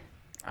interesting.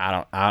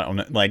 I don't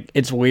know. Like,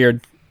 it's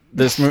weird.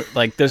 This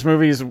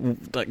movie's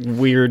like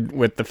weird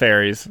with the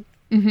fairies.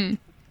 Mm-hmm.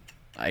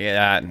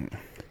 Yeah,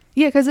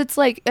 because it's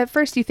like at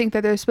first you think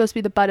that they're supposed to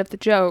be the butt of the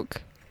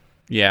joke.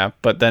 Yeah,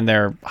 but then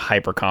they're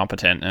hyper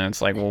competent, and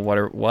it's like, well,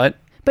 what?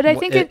 But I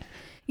think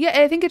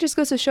I think it just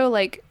goes to show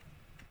like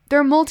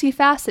they're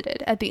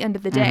multifaceted at the end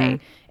of the day,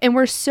 and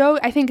we're so,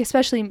 I think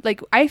especially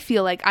like I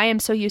feel like I am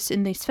so used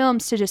in these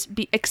films to just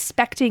be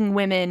expecting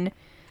women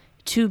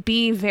to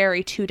be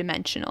very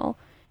two-dimensional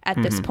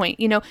at this point,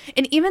 you know,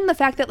 and even the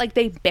fact that like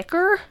they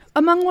bicker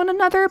among one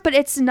another, but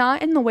it's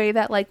not in the way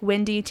that like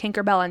Wendy,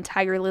 Tinkerbell, and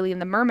Tiger Lily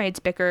and the Mermaids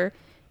bicker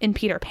in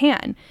Peter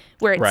Pan,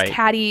 where it's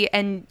catty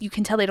and you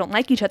can tell they don't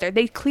like each other.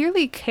 They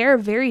clearly care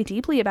very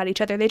deeply about each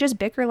other. They just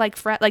bicker like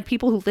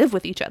people who live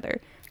with each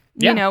other,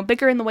 you know,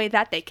 bicker in the way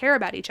that they care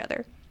about each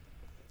other.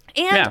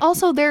 And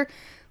also they're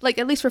like,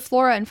 at least for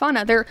Flora and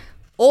Fauna, they're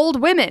old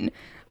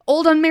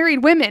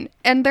unmarried women,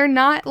 and they're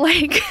not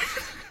like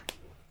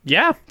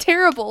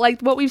terrible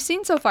like what we've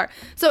seen so far.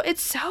 So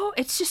it's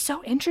just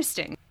so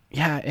interesting.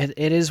 Yeah,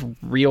 it is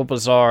real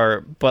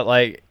bizarre, but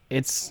like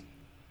it's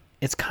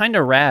kind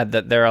of rad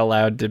that they're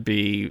allowed to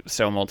be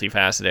so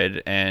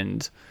multifaceted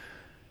and,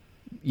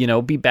 you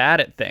know, be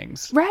bad at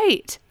things.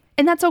 Right.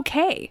 And that's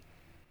okay.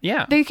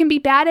 Yeah. They can be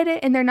bad at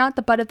it and they're not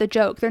the butt of the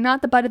joke. They're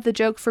not the butt of the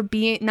joke for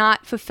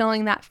not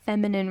fulfilling that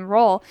feminine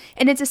role.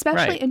 And it's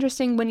especially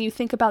interesting when you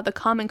think about the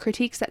common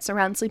critiques that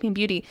surround Sleeping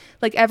Beauty.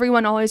 Like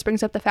everyone always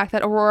brings up the fact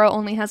that Aurora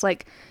only has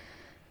like,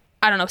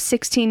 I don't know,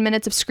 16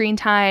 minutes of screen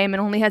time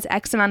and only has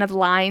X amount of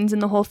lines in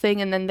the whole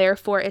thing, and then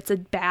therefore it's a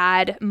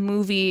bad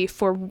movie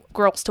for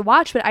girls to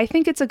watch. But I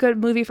think it's a good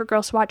movie for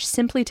girls to watch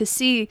simply to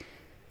see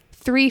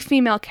 3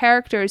 female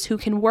characters who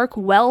can work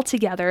well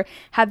together,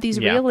 have these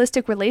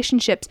realistic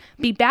relationships,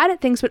 be bad at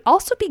things, but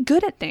also be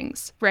good at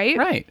things, right?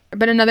 Right.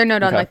 But another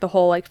note on like the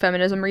whole like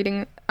feminism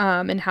reading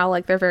and how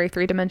like they're very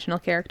 3-dimensional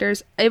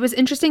characters. It was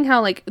interesting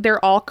how like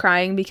they're all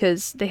crying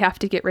because they have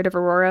to get rid of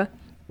Aurora.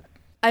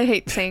 I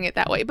hate saying it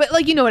that way, but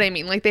like, you know what I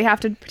mean? Like they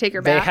have to take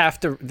her back.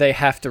 They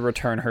have to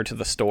return her to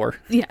the store.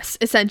 Yes,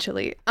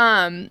 essentially.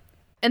 And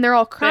they're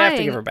all crying. They have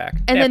to give her back.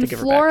 And then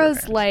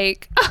Flora's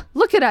like,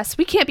 look at us.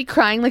 We can't be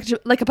crying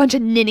like a bunch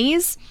of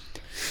ninnies.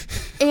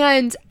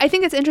 And I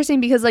think it's interesting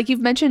because like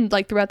you've mentioned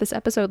like throughout this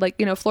episode, like,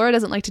 you know, Flora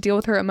doesn't like to deal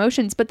with her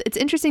emotions, but it's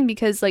interesting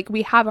because like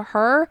we have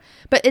her,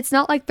 but it's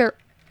not like they're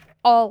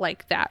all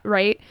like that,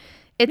 right?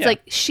 It's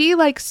like she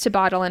likes to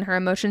bottle in her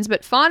emotions,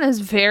 but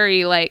Fauna's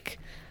very like,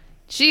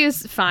 she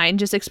is fine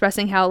just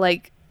expressing how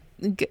like,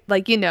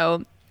 you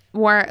know,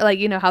 more like,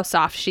 you know, how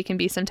soft she can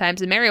be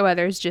sometimes, and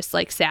Merryweather's just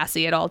like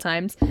sassy at all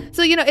times.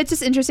 So, you know, it's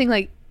just interesting,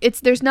 like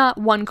there's not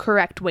one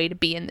correct way to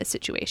be in this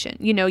situation.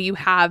 You know, you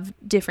have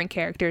different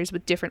characters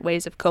with different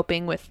ways of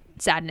coping with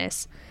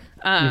sadness.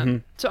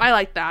 So I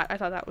like that. I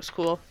thought that was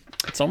cool.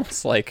 It's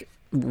almost like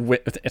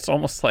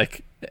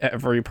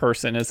every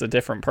person is a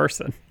different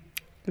person.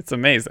 It's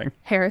amazing.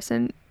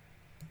 Harrison,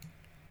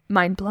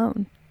 mind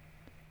blown.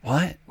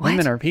 What?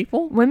 Women are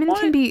people? Women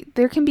can be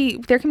there can be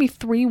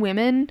 3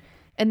 women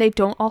and they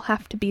don't all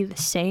have to be the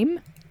same?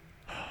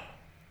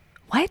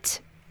 What?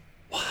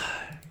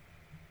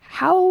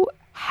 How?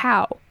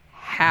 I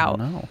don't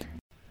know.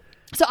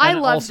 So I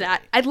loved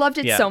that. I loved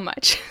it so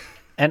much.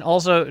 And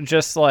also,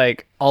 just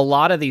like a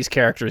lot of these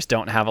characters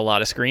don't have a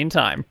lot of screen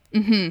time.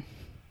 Mm-hmm.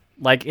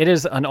 Like, it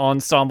is an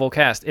ensemble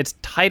cast. It's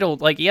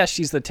titled, like, yes,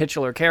 she's the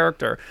titular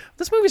character.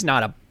 This movie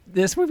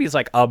is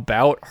like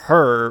about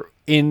her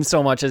in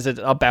so much as it's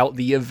about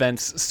the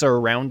events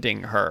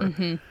surrounding her.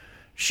 Mm-hmm.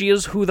 She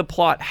is who the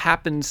plot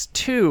happens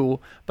to.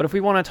 But if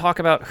we want to talk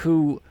about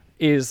who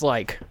is,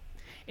 like,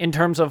 in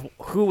terms of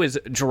who is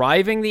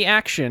driving the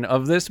action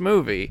of this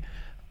movie,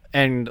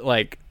 and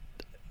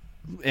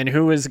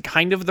who is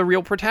kind of the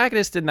real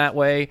protagonist in that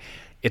way,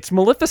 it's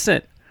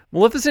Maleficent.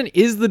 Maleficent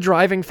is the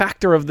driving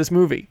factor of this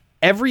movie.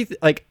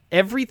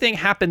 Everything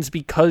happens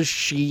because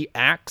she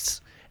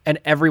acts, and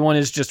everyone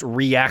is just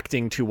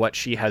reacting to what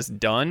she has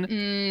done.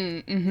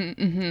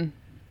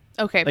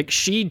 Okay. Like,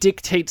 she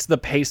dictates the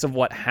pace of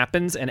what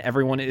happens, and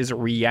everyone is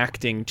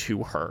reacting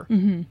to her.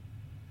 Mm-hmm.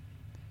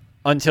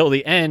 Until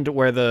the end,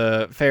 where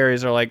the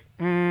fairies are like,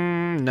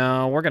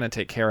 no, we're going to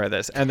take care of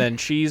this. And then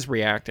she's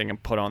reacting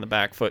and put on the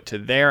back foot to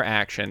their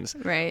actions.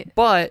 Right.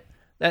 But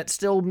that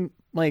still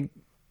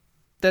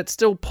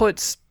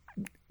puts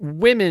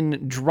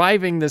women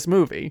driving this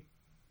movie.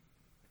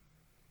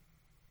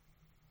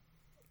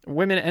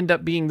 Women end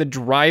up being the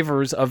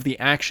drivers of the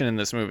action in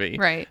this movie.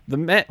 Right. The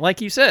men,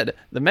 like you said,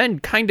 the men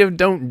kind of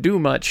don't do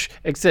much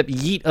except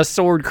yeet a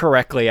sword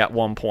correctly at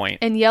one point.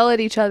 And yell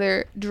at each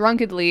other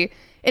drunkenly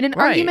in an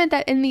argument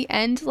that in the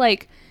end,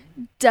 like,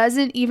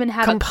 doesn't even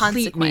have a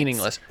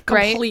consequence.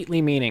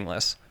 Completely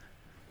meaningless.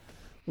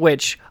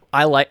 Which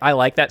I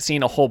like that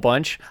scene a whole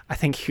bunch. I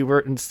think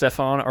Hubert and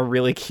Stefan are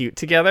really cute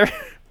together.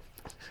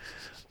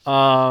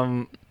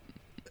 I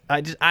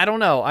don't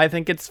know. I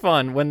think it's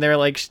fun when they're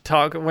like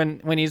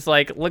when he's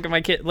like, look at my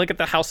kid, look at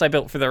the house I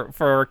built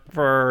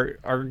for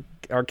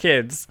our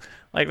kids.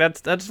 Like,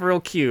 that's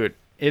real cute.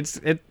 It's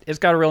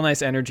got a real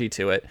nice energy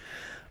to it.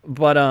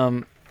 But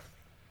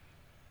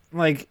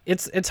like,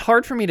 it's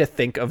hard for me to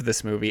think of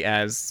this movie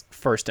as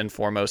first and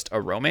foremost a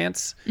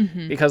romance,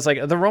 because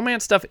like the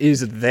romance stuff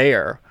is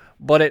there,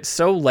 but it's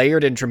so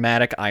layered in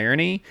dramatic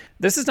irony.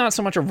 This is not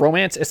so much a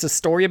romance; it's a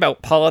story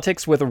about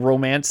politics with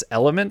romance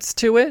elements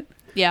to it.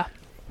 Yeah,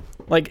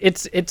 like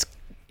it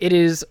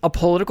is a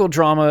political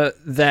drama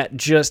that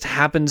just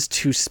happens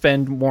to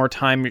spend more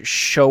time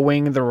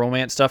showing the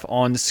romance stuff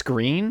on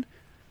screen.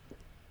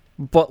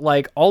 But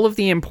like, all of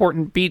the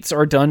important beats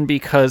are done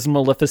because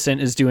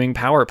Maleficent is doing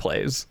power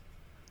plays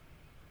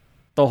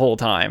the whole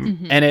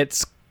time. And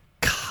it's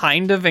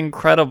kind of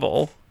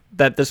incredible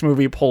that this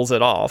movie pulls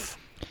it off.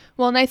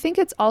 Well, and I think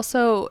it's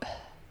also,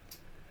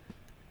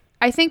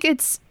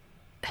 because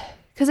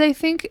I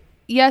think,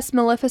 yes,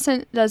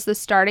 Maleficent does the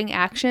starting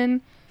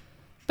action,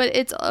 but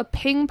it's a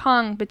ping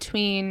pong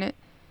between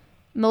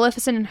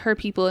Maleficent and her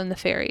people and the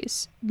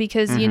fairies.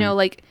 Because, you know,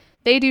 like,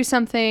 they do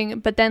something,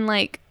 but then,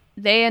 like,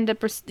 they end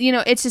up,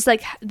 it's just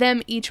like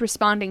them each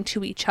responding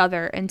to each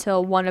other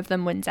until one of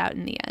them wins out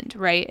in the end,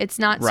 right? It's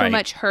not so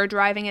much her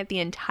driving it the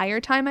entire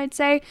time, I'd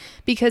say,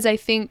 because I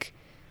think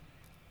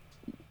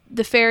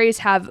the fairies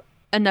have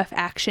enough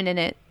action in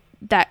it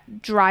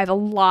that drive a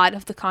lot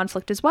of the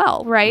conflict as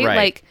well, right?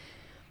 Like,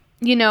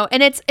 you know,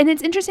 and it's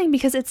interesting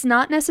because it's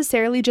not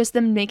necessarily just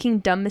them making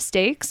dumb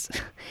mistakes.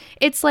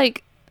 It's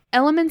like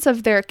elements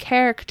of their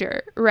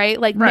character, right?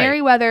 Like,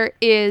 Merryweather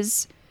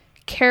is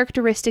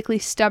characteristically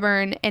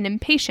stubborn and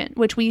impatient,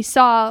 which we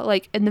saw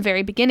like in the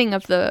very beginning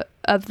of the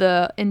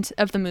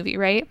movie,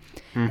 right?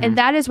 And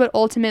that is what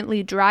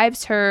ultimately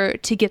drives her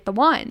to get the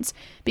wands,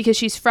 because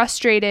she's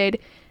frustrated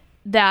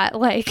that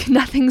like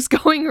nothing's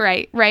going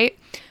right?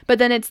 But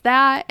then it's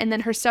that, and then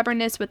her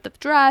stubbornness with the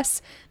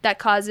dress that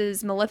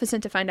causes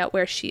Maleficent to find out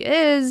where she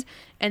is,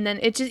 and then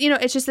it just,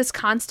 it's just this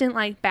constant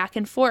like back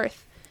and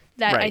forth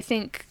that I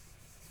think.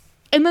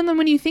 And then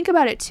when you think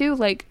about it too,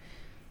 like,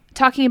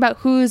 talking about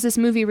who is this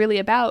movie really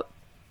about,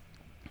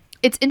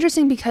 it's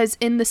interesting because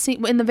in the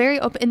scene, in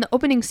the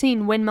opening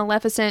scene, when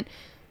Maleficent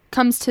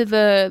comes to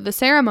the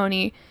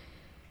ceremony,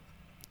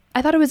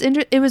 I thought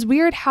it was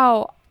weird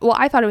how, well,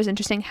 I thought it was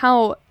interesting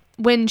how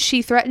when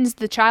she threatens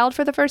the child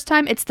for the first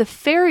time, it's the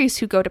fairies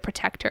who go to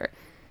protect her.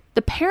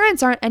 The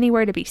parents aren't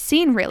anywhere to be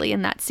seen really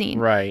in that scene.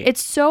 Right.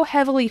 It's so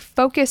heavily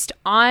focused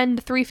on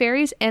the 3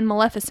 fairies and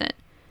Maleficent.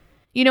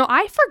 You know,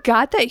 I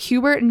forgot that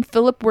Hubert and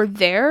Philip were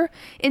there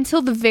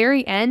until the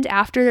very end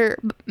after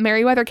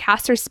Merryweather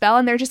cast her spell,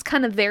 and they're just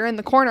kind of there in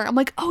the corner. I'm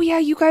like, oh yeah,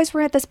 you guys were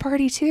at this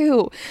party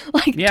too.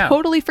 Like,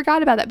 totally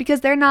forgot about that,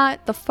 because they're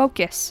not the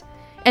focus,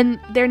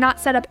 and they're not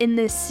set up in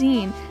this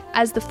scene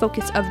as the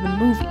focus of the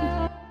movie.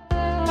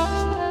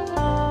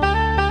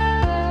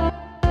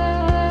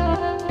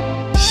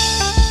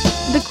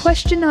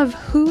 question of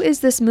who is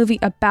this movie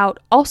about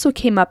also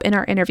came up in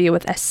our interview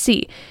with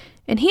SC,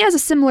 and he has a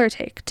similar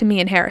take to me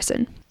and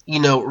Harrison. You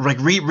know, like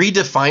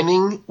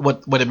redefining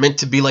what it meant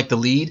to be like the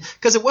lead,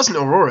 because it wasn't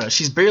Aurora.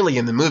 She's barely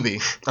in the movie.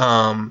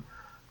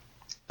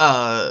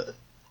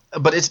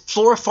 But it's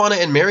Flora, Fauna,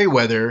 and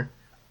Merryweather.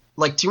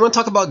 Like, do you want to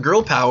talk about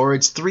girl power?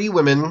 It's 3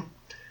 women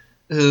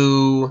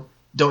who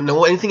don't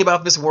know anything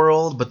about this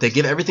world, but they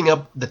give everything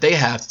up that they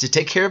have to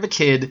take care of a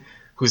kid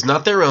who's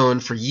not their own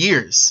for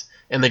years.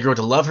 And they grow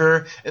to love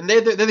her, and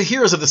they're the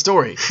heroes of the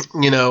story.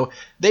 You know,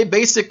 they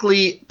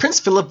basically, Prince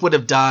Philip would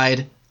have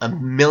died a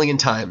million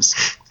times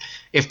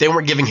if they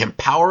weren't giving him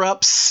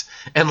power-ups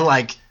and,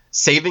 like,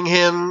 saving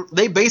him.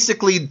 They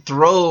basically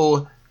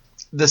throw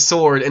the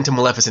sword into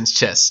Maleficent's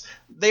chest.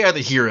 They are the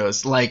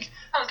heroes. Like,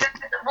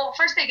 well,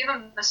 first they give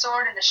him the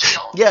sword and the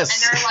shield. Yes.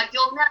 And they're like,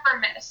 you'll never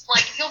miss.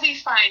 Like, you'll be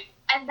fine.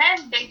 And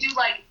then they do,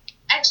 like,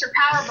 extra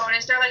power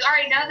bonus. They're like, all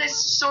right, now this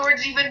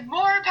sword's even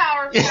more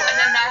powerful. And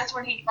then that's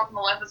when he killed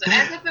Maleficent.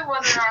 As if it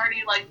wasn't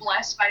already, like,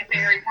 blessed by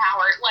fairy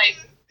power.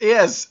 Like,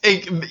 yes,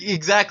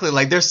 exactly.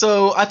 Like, they're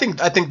so... I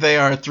think they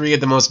are 3 of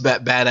the most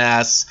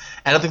badass.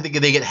 I don't think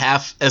they get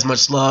half as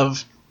much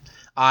love.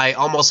 I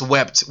almost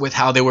wept with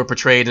how they were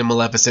portrayed in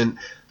Maleficent.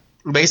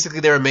 Basically,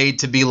 they were made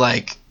to be,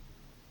 like...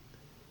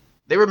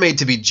 They were made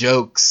to be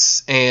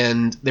jokes,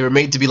 and they were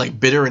made to be, like,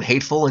 bitter and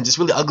hateful and just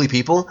really ugly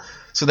people,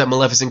 so that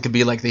Maleficent could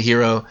be, like, the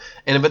hero.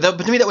 But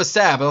to me, that was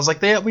sad. But I was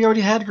like, we already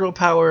had girl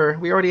power.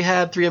 We already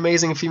had 3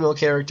 amazing female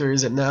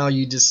characters, and now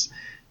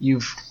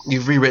you've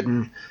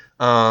rewritten.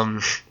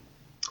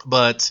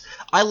 But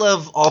I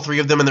love all 3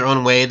 of them in their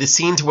own way. The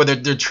scenes where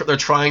they're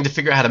trying to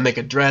figure out how to make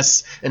a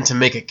dress and to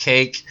make a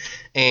cake,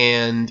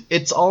 and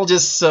it's all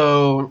just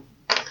so...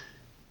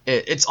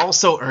 It's all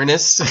so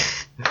earnest.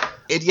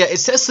 It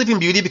says Sleeping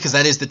Beauty because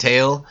that is the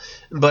tale,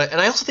 and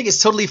I also think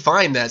it's totally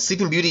fine that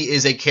Sleeping Beauty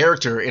is a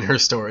character in her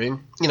story.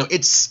 You know,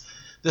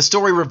 the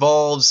story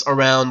revolves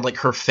around, like,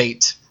 her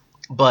fate,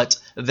 but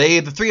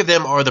the 3 of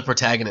them are the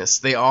protagonists.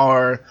 They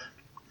are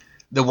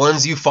the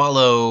ones you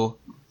follow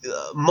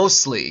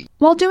mostly.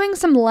 While doing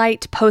some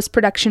light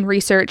post-production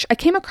research, I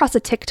came across a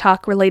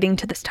TikTok relating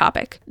to this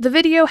topic. The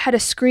video had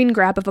a screen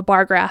grab of a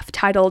bar graph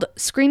titled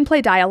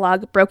Screenplay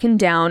Dialogue Broken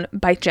Down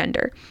by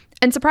Gender.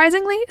 And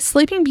surprisingly,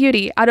 Sleeping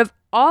Beauty, out of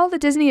all the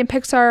Disney and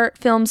Pixar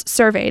films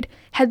surveyed,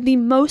 had the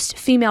most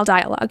female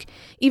dialogue,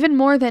 even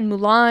more than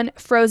Mulan,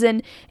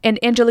 Frozen, and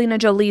Angelina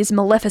Jolie's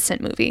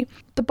Maleficent movie.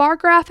 The bar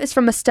graph is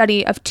from a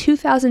study of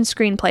 2,000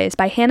 screenplays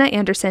by Hannah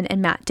Anderson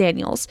and Matt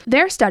Daniels.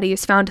 Their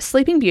studies found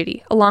Sleeping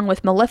Beauty, along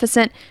with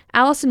Maleficent,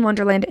 Alice in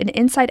Wonderland, and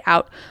Inside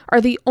Out,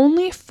 are the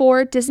only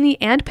 4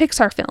 Disney and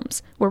Pixar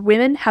films where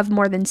women have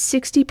more than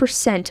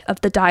 60%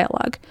 of the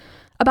dialogue.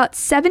 About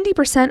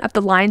 70% of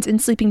the lines in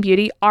Sleeping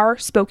Beauty are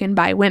spoken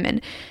by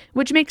women,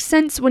 which makes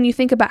sense when you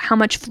think about how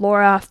much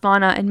Flora,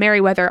 Fauna, and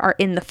Merryweather are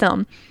in the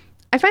film.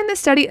 I find this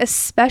study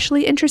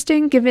especially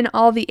interesting given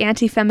all the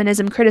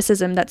anti-feminism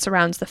criticism that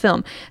surrounds the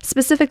film,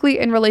 specifically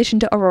in relation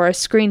to Aurora's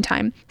screen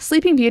time.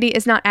 Sleeping Beauty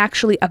is not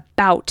actually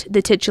about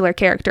the titular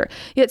character,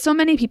 yet so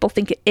many people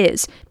think it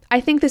is. I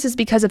think this is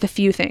because of a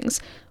few things.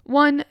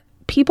 One,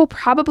 people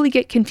probably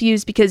get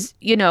confused because,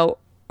 you know,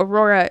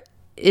 Aurora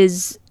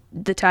is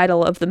the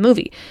title of the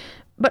movie.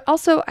 But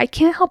also, I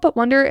can't help but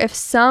wonder if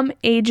some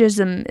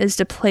ageism is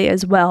to play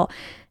as well.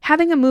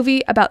 Having a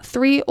movie about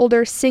 3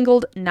 older,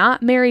 singled,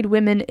 not married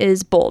women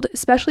is bold,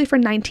 especially for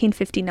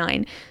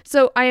 1959.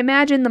 So I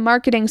imagine the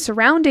marketing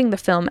surrounding the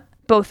film,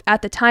 both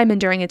at the time and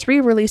during its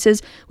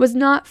re-releases, was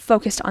not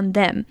focused on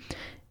them.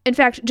 In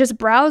fact, just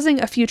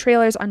browsing a few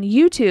trailers on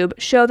YouTube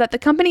show that the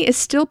company is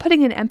still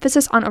putting an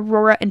emphasis on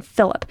Aurora and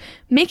Philip,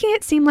 making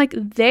it seem like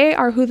they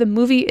are who the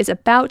movie is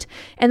about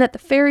and that the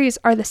fairies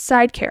are the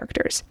side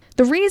characters.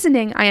 The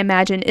reasoning, I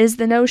imagine, is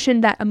the notion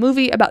that a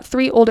movie about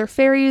 3 older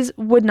fairies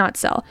would not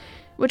sell,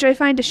 which I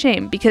find a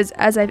shame because,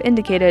 as I've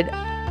indicated,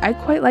 I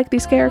quite like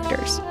these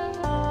characters.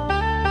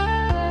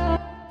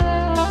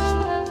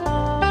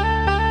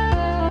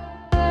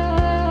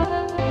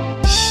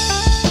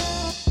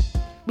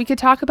 We could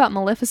talk about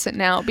Maleficent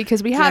now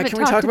because we haven't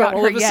talked about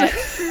her yet.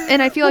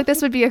 And I feel like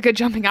this would be a good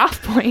jumping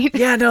off point.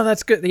 Yeah, no,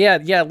 that's good.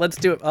 Yeah, let's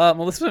do it.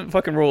 Maleficent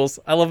fucking rules.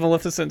 I love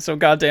Maleficent so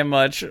goddamn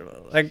much.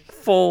 Like,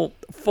 full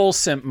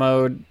simp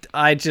mode.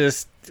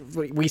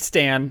 We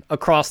stand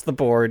across the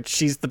board.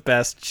 She's the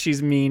best.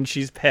 She's mean.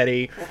 She's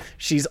petty.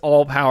 She's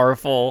all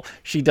powerful.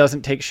 She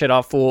doesn't take shit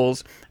off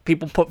fools.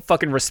 People put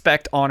fucking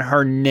respect on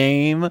her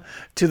name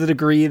to the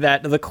degree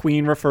that the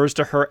queen refers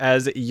to her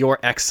as Your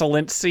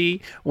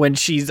Excellency when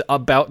she's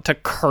about to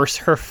curse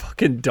her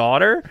fucking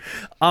daughter.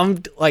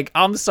 I'm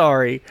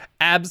sorry.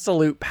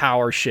 Absolute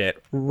power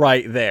shit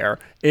right there.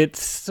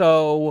 It's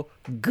so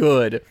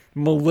good.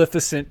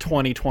 Maleficent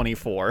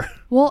 2024.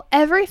 Well,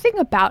 everything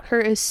about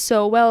her is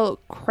so well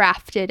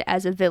crafted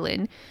as a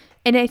villain.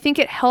 And I think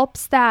it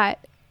helps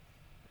that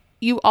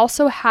you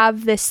also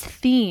have this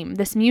theme,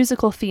 this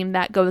musical theme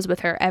that goes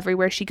with her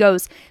everywhere she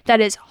goes that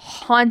is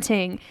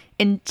haunting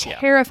and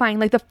terrifying.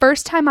 Like, the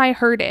first time I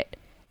heard it,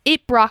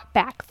 it brought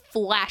back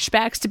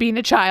flashbacks to being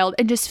a child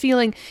and just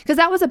feeling, because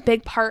that was a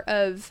big part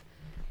of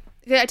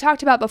I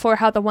talked about before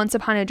how the Once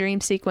Upon a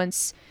Dream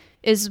sequence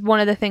is one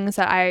of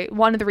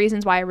the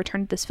reasons why I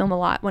returned to this film a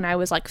lot when I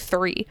was like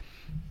 3.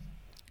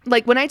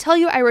 Like, when I tell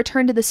you I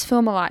returned to this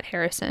film a lot,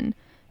 Harrison,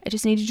 I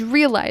just need you to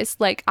realize,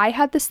 like, I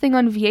had this thing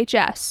on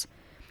VHS.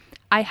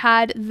 I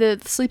had the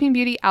Sleeping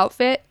Beauty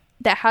outfit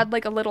that had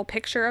like a little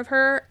picture of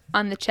her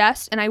on the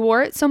chest, and I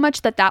wore it so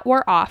much that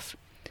wore off.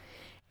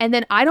 And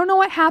then I don't know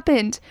what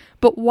happened,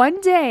 but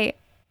one day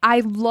I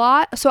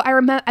lost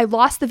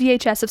the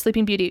VHS of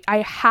Sleeping Beauty. I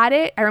had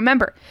it. I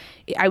remember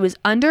it was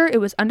under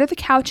the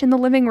couch in the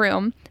living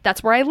room.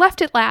 That's where I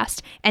left it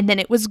last. And then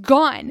it was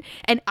gone.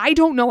 And I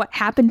don't know what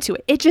happened to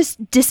it. It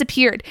just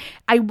disappeared.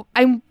 I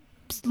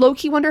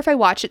low-key wonder if I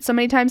watched it so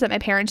many times that my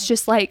parents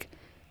just like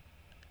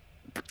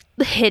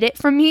hid it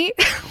from me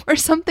or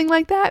something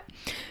like that.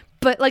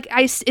 But like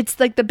it's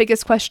like the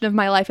biggest question of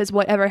my life is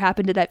whatever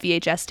happened to that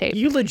VHS tape.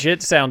 You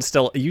legit sound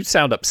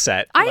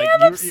upset. I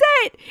am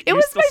upset. It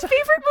was my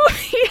favorite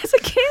movie as a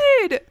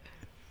kid.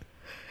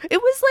 It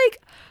was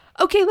like,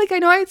 okay, like I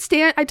know I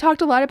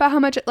talked a lot about how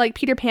much like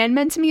Peter Pan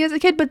meant to me as a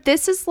kid, but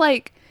this was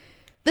like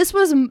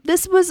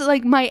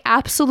my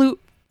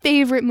absolute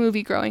favorite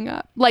movie growing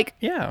up. Like,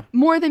 yeah,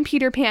 more than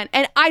Peter Pan.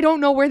 And I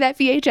don't know where that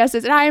VHS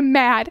is, and I am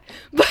mad.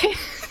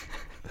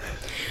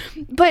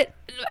 But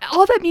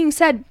all that being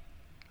said,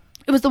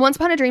 it was the Once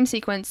Upon a Dream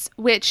sequence,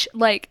 which,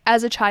 like,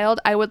 as a child,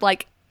 I would,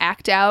 like,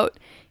 act out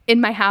in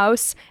my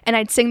house, and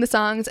I'd sing the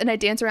songs, and I'd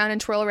dance around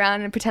and twirl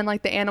around and pretend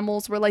like the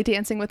animals were, like,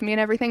 dancing with me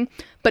and everything.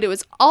 But it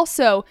was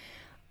also,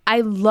 I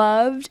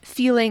loved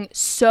feeling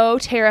so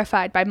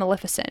terrified by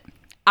Maleficent.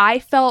 I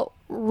felt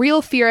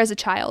real fear as a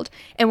child.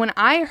 And when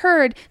I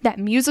heard that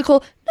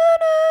musical,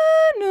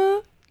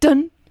 na-na-na,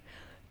 dun,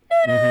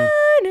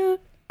 na-na-na,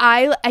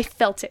 I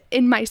felt it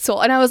in my soul.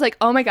 And I was like,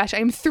 oh my gosh, I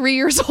am 3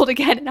 years old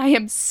again, and I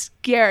am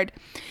scared.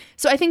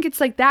 So I think it's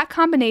like that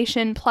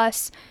combination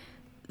plus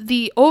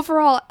the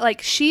overall,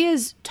 like, she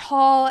is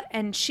tall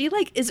and she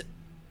like is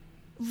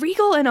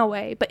regal in a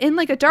way, but in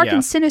like a dark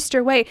and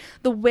sinister way.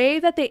 The way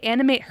that they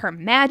animate her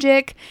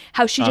magic,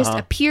 how she just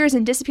appears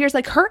and disappears,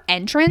 like her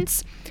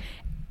entrance,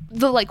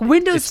 the like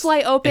windows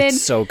fly open.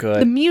 It's so good.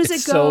 The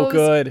music goes. So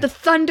good. The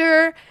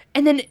thunder,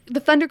 and then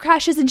the thunder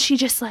crashes and she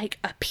just like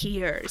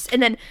appears.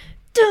 And then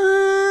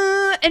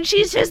duh, and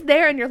she's just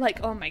there and you're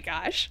like, oh my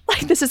gosh,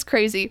 like this is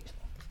crazy.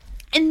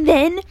 And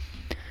then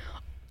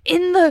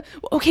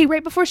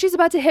right before she's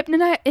about to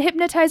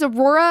hypnotize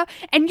Aurora,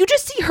 and you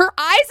just see her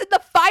eyes in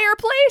the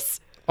fireplace.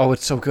 Oh,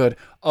 it's so good.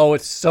 Oh,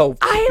 it's so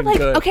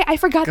good. Okay, I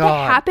forgot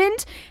that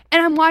happened,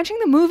 and I'm watching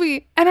the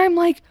movie, and I'm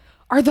like,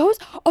 are those?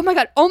 Oh my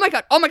god!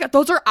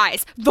 Those are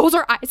eyes.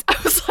 I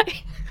was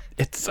like,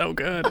 it's so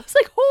good. I was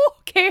like, oh,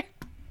 okay.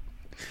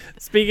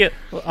 Speaking,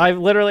 I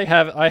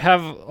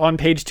have on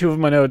page 2 of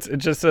my notes, it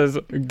just says,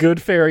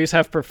 good fairies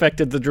have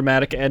perfected the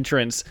dramatic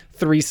entrance.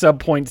 3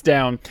 sub-points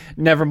down.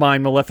 Never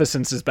mind,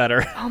 Maleficent's is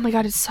better. Oh my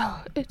god, it's so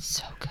good.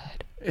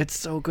 It's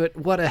so good.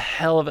 What a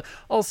hell of a...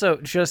 Also,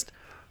 just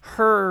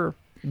her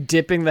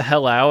dipping the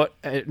hell out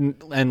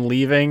and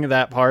leaving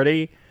that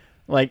party.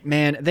 Like,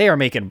 man, they are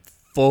making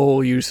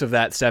full use of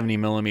that 70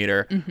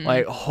 millimeter. Mm-hmm.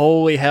 Like,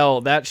 holy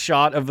hell, that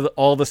shot of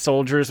all the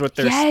soldiers with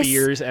their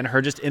spears and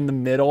her just in the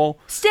middle.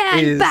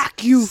 Stand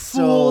back, you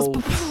fools.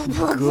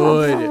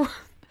 Good.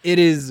 It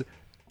is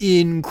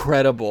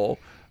incredible.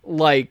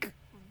 Like,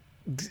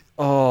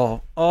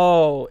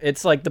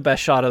 it's like the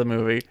best shot of the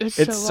movie.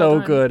 It's so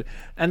good.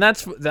 And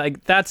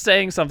that's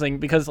saying something,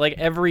 because like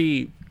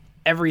every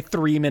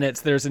 3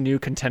 minutes there's a new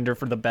contender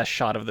for the best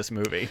shot of this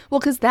movie.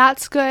 Well, because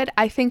that's good.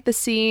 I think the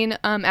scene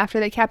after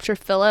they capture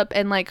Philip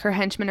and like her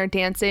henchmen are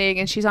dancing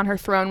and she's on her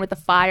throne with the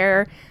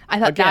fire, I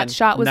thought that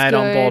shot was Night good.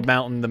 on Bald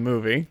Mountain, the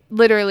movie.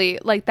 Literally,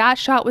 like that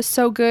shot was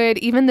so good.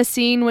 Even the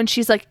scene when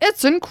she's like,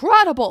 it's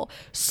incredible,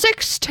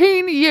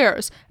 16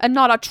 years and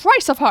not a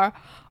trace of her.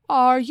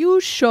 Are you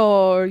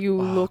sure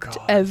you looked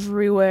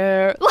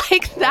everywhere?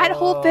 Like, that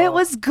whole bit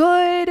was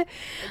good.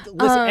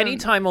 Listen,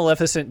 anytime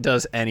Maleficent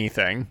does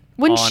anything,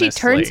 when honestly, she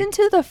turns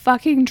into the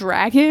fucking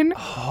dragon.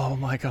 Oh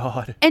my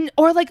god.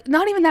 Or like,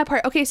 not even that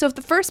part. Okay, so if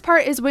the first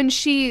part is when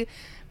she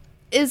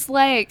is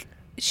like,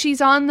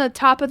 she's on the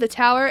top of the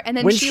tower and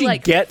then she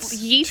like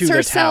yeets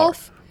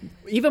herself.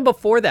 Even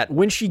before that,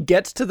 when she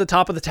gets to the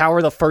top of the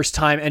tower the first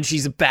time and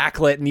she's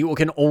backlit and you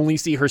can only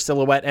see her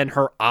silhouette and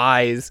her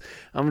eyes,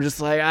 I'm just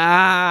like,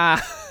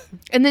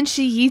 And then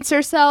she yeets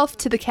herself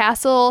to the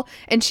castle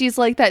and she's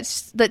like that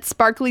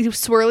sparkly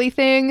swirly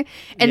thing.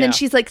 And then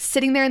she's like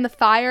sitting there in the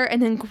fire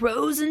and then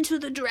grows into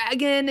the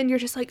dragon. And you're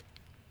just like,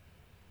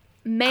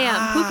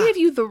 ma'am, who gave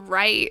you the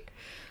right?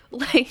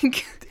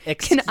 Like,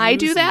 can I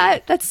do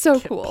that? That's so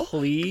cool.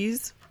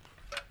 Please.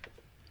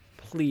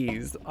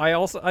 I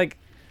also like...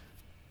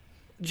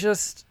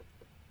 Just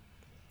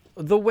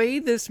the way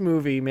this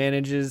movie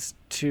manages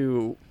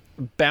to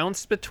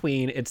bounce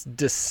between its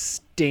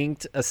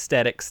distinct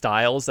aesthetic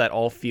styles that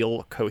all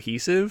feel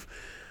cohesive.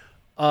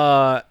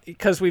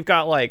 Because we've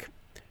got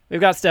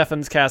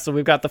Stefan's Castle,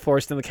 we've got the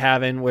Forest and the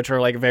Cavern, which are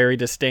like very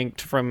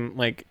distinct from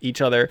like each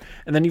other.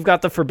 And then you've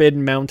got the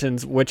Forbidden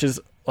Mountains, which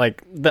is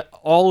Like,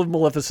 all of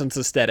Maleficent's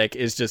aesthetic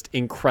is just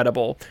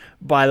incredible.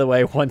 By the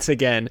way, once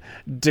again,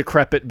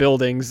 decrepit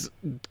buildings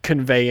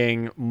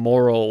conveying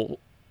moral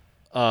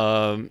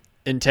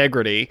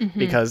integrity,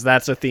 because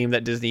that's a theme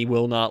that Disney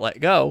will not let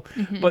go.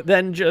 But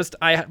then just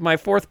my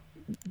fourth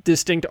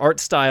distinct art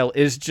style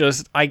is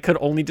just, I could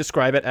only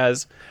describe it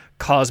as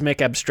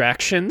cosmic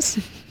abstractions.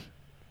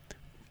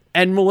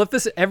 And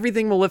Maleficent,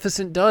 everything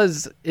Maleficent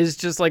does is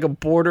just like a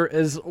border,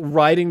 is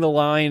riding the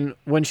line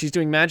when she's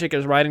doing magic,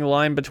 is riding the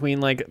line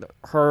between like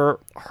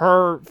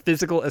her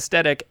physical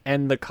aesthetic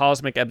and the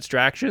cosmic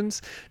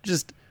abstractions.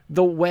 Just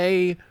the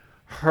way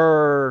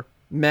her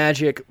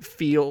magic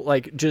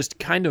just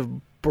kind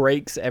of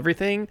breaks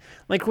everything.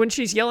 Like when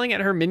she's yelling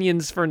at her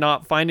minions for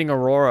not finding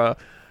Aurora,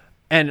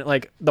 and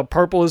like the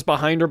purple is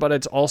behind her, but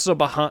it's also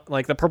behind,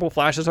 like the purple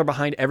flashes are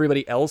behind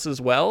everybody else as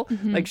well.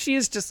 Like she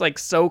is just like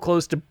so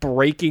close to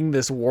breaking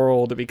this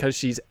world because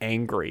she's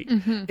angry.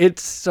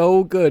 It's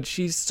so good.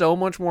 She's so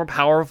much more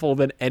powerful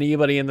than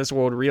anybody in this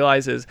world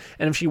realizes.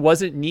 And if she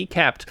wasn't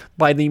kneecapped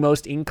by the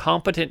most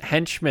incompetent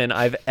henchman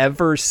I've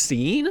ever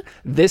seen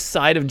this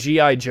side of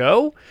G.I.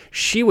 Joe,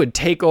 she would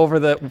take over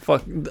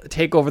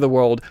the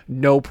world,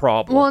 no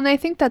problem. Well, and I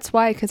think that's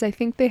why, because I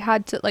think they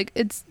had to, like,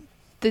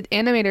 the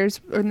animators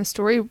and the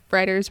story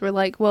writers were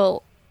like,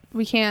 well,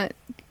 we can't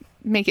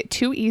make it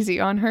too easy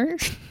on her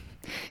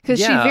because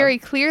she very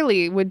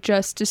clearly would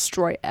just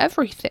destroy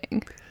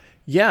everything.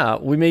 Yeah,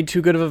 we made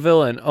too good of a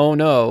villain. Oh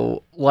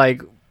no,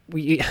 like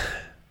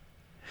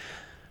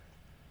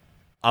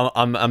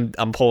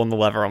I'm pulling the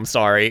lever. I'm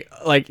sorry.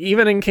 Like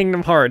even in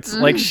Kingdom Hearts,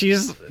 like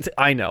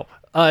I know.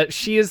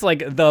 She is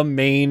like the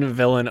main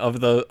villain of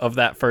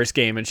that first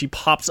game, and she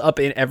pops up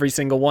in every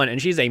single one, and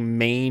she's a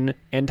main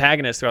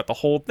antagonist throughout the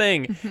whole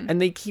thing.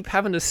 And they keep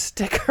having to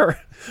stick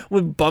her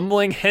with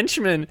bumbling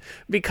henchmen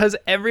because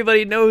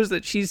everybody knows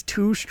that she's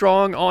too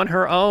strong on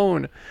her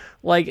own.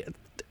 Like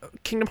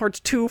Kingdom Hearts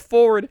 2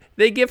 forward,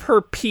 they give her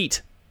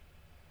Pete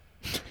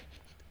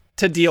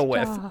to deal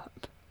with.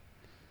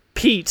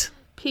 Pete.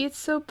 Pete's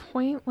so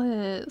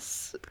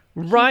pointless.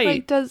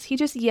 Right. He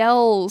just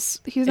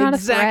yells. He's not a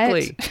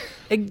threat.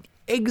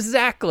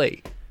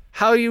 Exactly.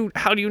 How do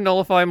you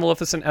nullify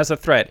Maleficent as a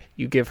threat?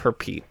 You give her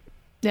Pete.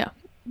 Yeah.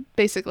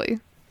 Basically.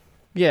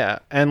 Yeah,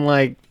 and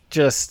like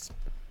just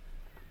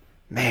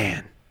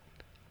man,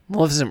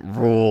 Maleficent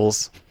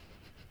rules.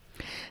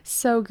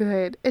 So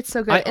good. It's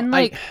so good. And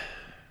like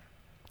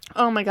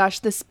oh my gosh,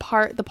 the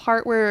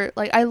part where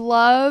like I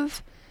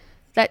love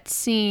that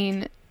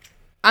scene.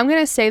 I'm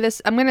going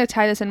to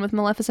tie this in with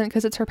Maleficent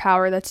because it's her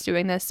power that's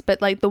doing this.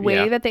 But like the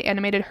way that they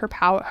animated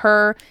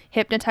her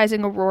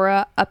hypnotizing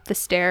Aurora up the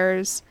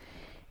stairs,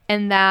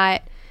 and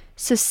that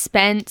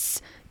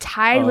suspense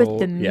tied with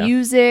the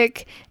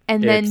music.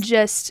 And then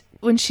just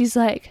when she's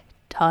like,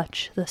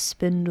 touch the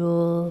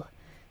spindle,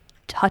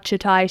 touch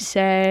it, I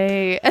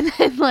say. And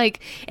then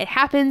like it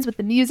happens with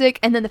the music,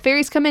 and then the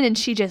fairies come in and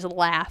she just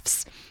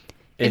laughs.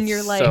 And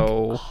you're like,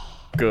 so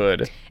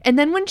good. And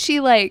then when she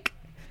like,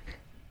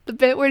 the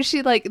bit where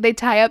she like they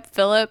tie up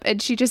Philip and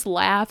she just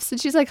laughs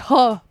and she's like,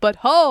 I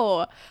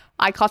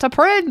caught a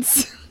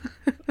prince.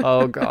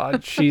 Oh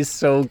god, she's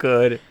so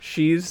good.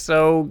 She's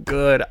so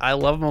good. I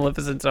love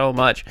Maleficent so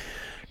much.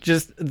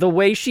 Just the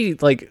way she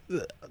like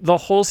the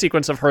whole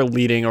sequence of her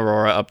leading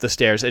Aurora up the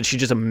stairs and she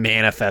just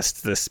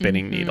manifests this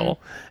spinning needle.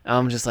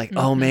 I'm just like,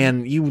 oh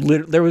man,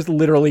 there was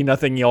literally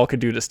nothing y'all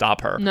could do to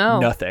stop her. No,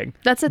 nothing.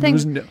 That's the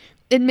thing.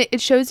 It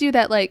shows you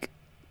that like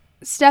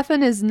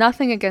Stefan is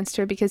nothing against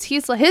her because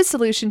his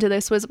solution to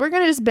this was, we're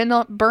gonna just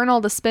burn all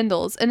the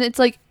spindles. And it's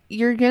like,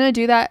 you're gonna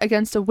do that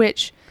against a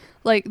witch,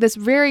 like this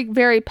very,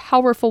 very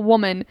powerful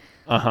woman.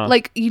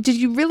 Like, did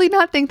you really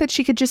not think that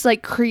she could just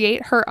like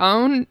create her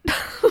own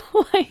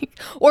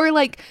or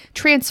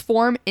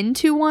transform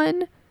into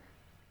one?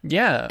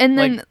 Yeah. And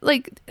then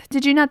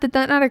did you not, did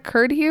that not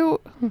occur to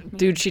you?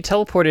 Dude, she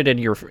teleported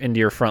into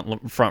your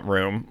front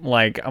room.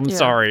 Like, I'm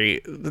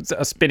sorry,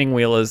 a spinning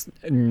wheel is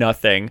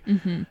nothing.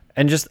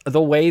 And just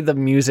the way the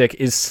music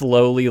is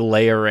slowly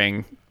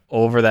layering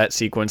over that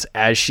sequence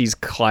as she's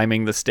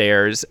climbing the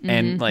stairs,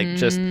 and like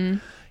just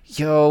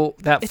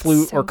that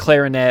flute or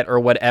clarinet or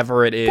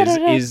whatever it is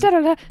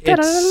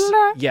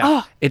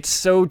it's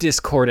so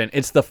discordant.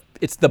 It's the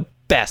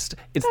best.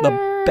 It's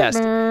the best.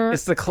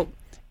 It's the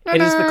it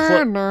is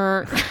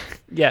the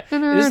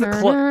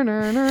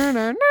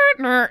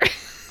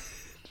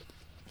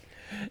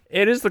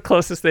it is the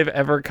closest they've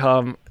ever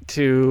come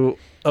to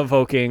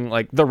evoking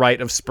like the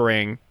Rite of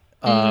Spring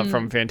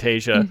from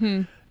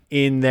Fantasia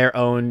in their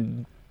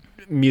own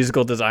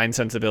musical design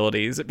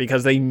sensibilities,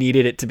 because they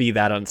needed it to be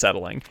that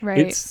unsettling. Right.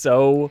 It's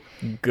so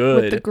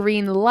good. With the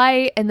green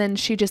light, and then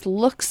she just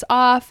looks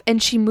off,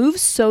 and she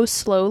moves so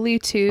slowly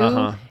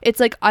too. It's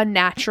like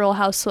unnatural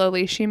how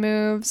slowly she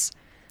moves.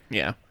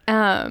 Yeah.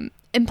 And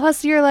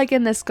plus you're like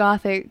in this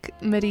gothic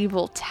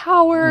medieval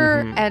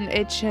tower, and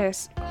it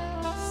just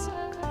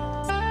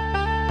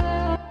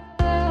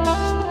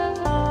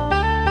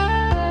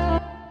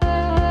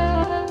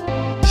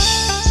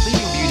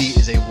Sleeping Beauty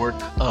is a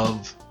work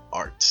of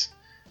art.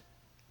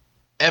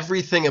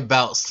 everything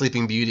about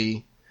Sleeping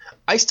Beauty.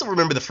 I still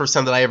remember the first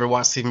time that I ever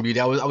watched Sleeping Beauty.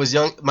 I was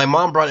young. My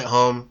mom brought it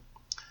home.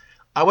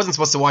 I wasn't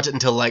supposed to watch it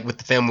until like with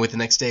the family the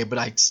next day, but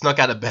I snuck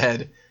out of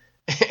bed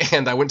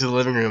and I went to the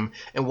living room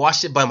and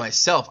watched it by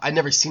myself. I'd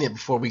never seen it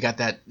before we got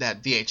that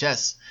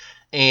VHS.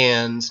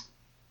 And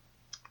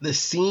the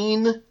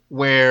scene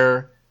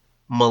where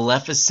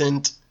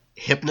Maleficent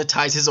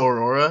hypnotizes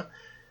Aurora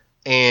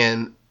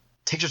and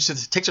takes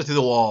her through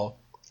the wall,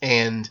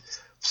 and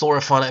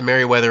Flora, Fauna, and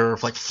Merryweather are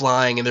like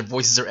flying, and their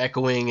voices are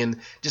echoing, and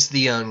just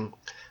the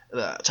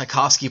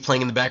Tchaikovsky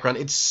playing in the background.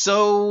 It's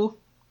so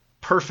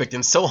perfect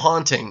and so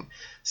haunting,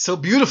 so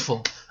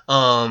beautiful,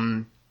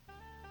 that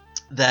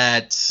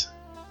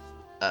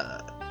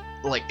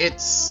like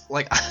it's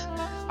like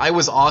I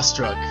was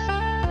awestruck.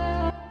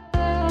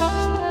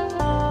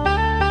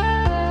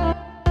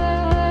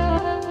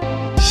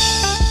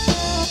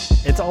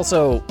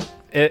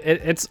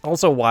 It's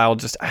also wild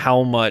just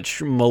how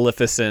much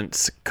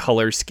Maleficent's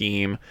color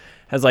scheme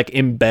has like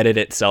embedded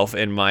itself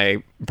in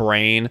my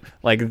brain.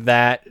 Like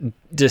that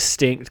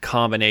distinct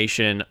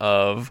combination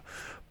of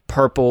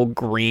purple,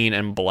 green,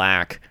 and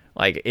black.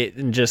 Like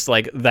it just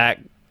like that,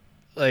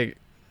 like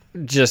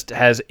just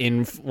has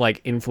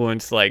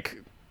influenced like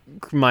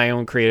my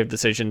own creative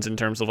decisions in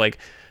terms of like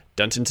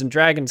Dungeons and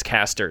Dragons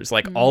casters.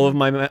 Like all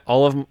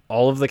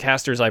of the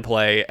casters I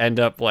play end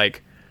up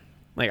like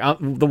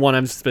the one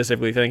I'm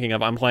specifically thinking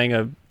of, I'm playing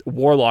a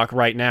warlock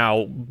right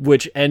now,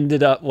 which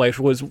ended up like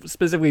was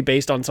specifically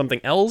based on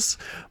something else,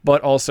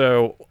 but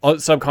also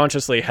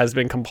subconsciously has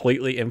been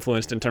completely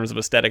influenced in terms of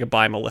aesthetic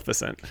by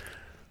Maleficent.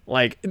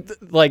 Like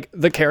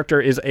the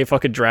character is a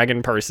fucking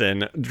dragon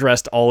person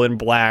dressed all in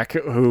black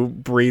who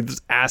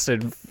breathes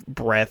acid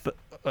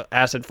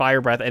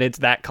fire breath, and it's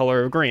that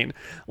color of green.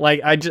 Like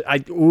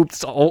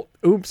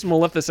oops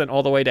Maleficent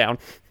all the way down.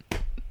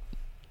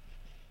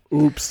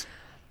 Oops.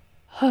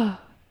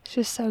 It's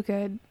just so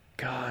good.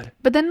 God.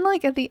 But then,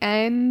 like, at the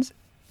end,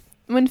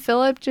 when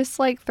Philip just,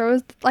 like,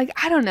 throws, like,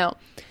 I don't know.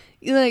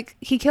 Like,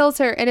 he kills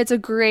her, and it's a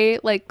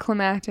great, like,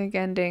 climactic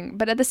ending.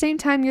 But at the same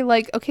time, you're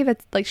like, okay,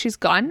 that's, like, she's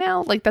gone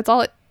now? Like, that's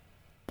all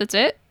that's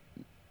it?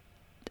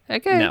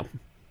 Okay. No.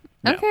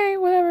 Okay,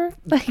 whatever.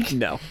 Like,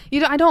 no.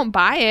 I don't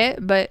buy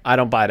it, but... I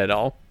don't buy it at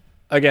all.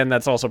 Again,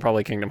 that's also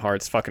probably Kingdom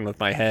Hearts fucking with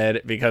my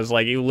head, because,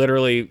 like, you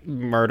literally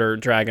murder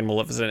Dragon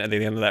Maleficent at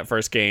the end of that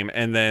first game,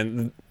 and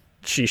then...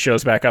 she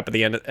shows back up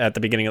at the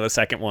beginning of the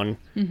second one.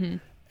 Mm-hmm.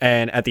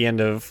 And at the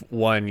end of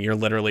one, you're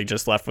literally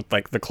just left with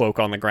like the cloak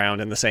on the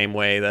ground in the same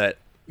way that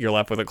you're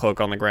left with a cloak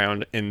on the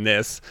ground in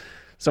this.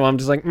 So I'm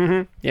just like,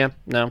 yeah,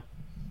 no.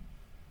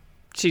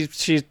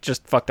 She's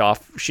just fucked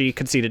off. She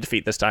conceded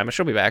defeat this time, but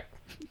she'll be back.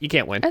 You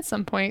can't win. At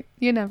some point.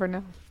 You never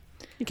know.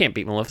 You can't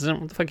beat Maleficent.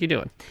 What the fuck are you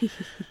doing?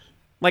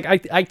 Like, I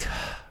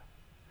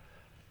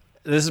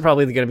this is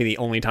probably going to be the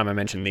only time I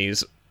mention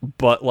these,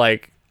 but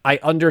like, I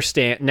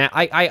understand now.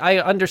 I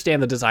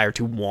understand the desire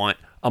to want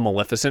a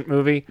Maleficent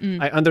movie.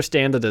 I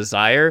understand the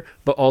desire,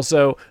 but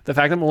also the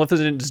fact that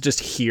Maleficent is just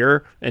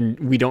here and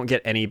we don't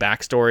get any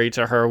backstory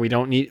to her.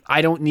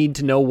 I don't need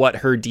to know what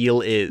her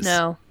deal is.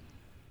 No.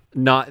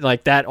 Not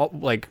like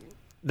that. Like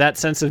that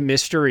sense of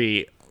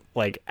mystery,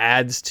 like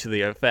adds to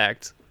the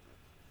effect.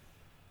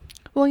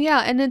 Well,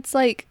 yeah, and it's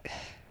like,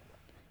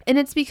 and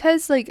it's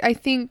because like I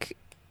think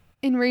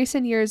in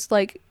recent years,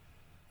 like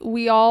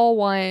we all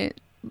want.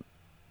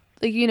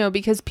 Like, you know,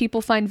 because people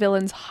find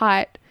villains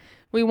hot,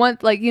 we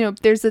want, like, you know,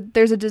 there's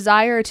a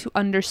desire to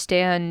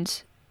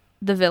understand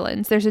the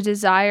villains. There's a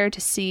desire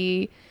to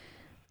see,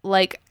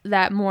 like,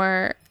 that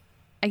more,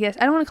 I guess,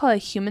 I don't want to call it a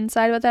human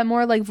side, but that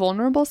more, like,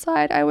 vulnerable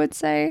side, I would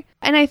say.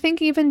 And I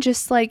think even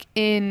just, like,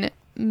 in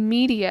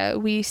media,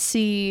 we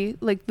see,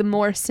 like, the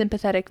more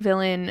sympathetic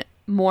villain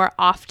more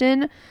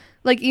often.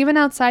 Like, even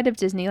outside of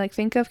Disney, like,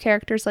 think of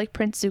characters like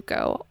Prince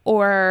Zuko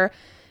or,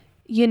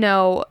 you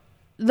know,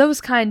 those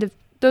kinds of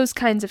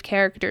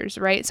characters,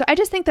 right? So I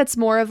just think that's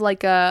more of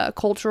like a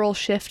cultural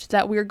shift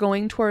that we're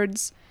going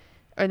towards,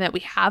 or that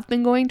we have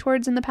been going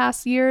towards in the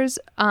past years.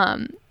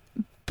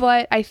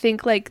 But I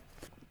think like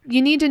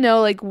you need to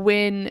know like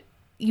when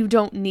you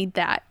don't need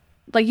that.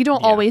 Like you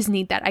don't always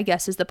need that, I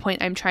guess is the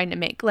point I'm trying to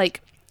make. Like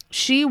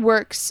she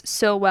works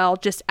so well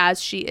just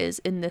as she is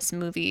in this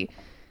movie.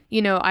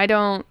 You know, I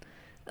don't,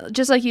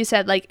 just like you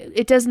said, like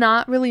it does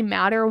not really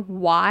matter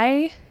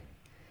why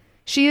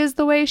she is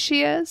the way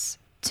she is.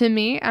 To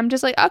me, I'm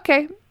just like,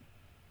 okay,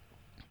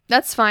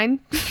 that's fine.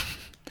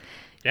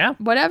 Yeah.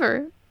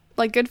 Whatever.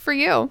 Like, good for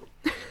you.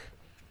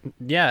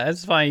 Yeah,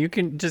 that's fine. You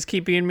can just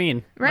keep being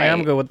mean. Right.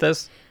 I'm good with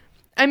this.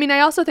 I mean,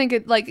 I also think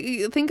it, like,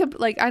 think of,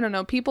 like, I don't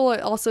know, people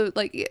also,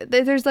 like,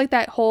 there's, like,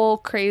 that whole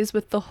craze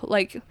with the,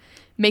 like,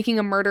 making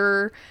a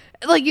murderer.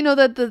 Like, you know,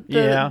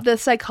 the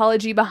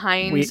psychology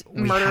behind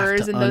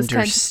murderers and those kinds.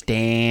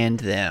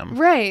 Understand them.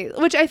 Right.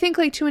 Which I think,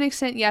 like, to an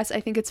extent, yes,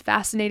 I think it's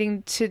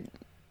fascinating to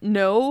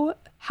know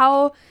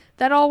how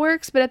that all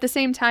works, but at the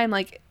same time,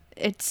 like,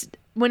 it's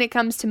when it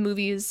comes to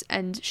movies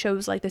and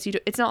shows like this,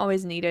 it's not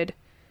always needed,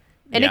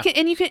 and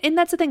and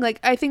that's the thing. Like,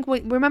 I think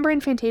remember in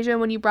Fantasia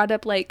when you brought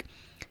up like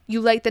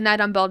you like The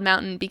Night on Bald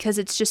Mountain because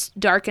it's just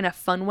dark in a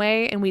fun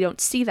way, and we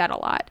don't see that a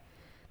lot.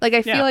 Like,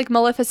 I feel like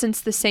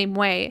Maleficent's the same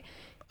way.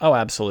 Oh,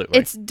 absolutely.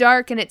 It's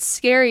dark and it's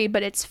scary,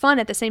 but it's fun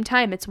at the same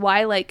time. It's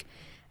why, like,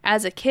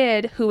 as a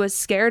kid who was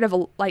scared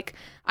of, like,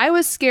 I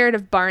was scared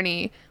of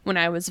Barney when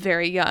I was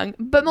very young,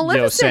 but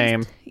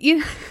Maleficent,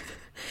 same.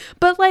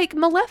 But, like,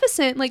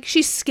 Maleficent, like,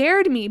 she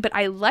scared me, but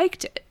I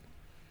liked it.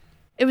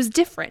 It was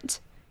different,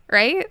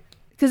 right?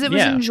 Because it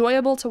was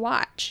enjoyable to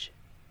watch.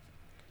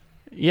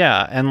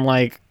 Yeah, and,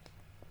 like,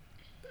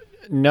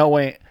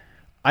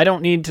 I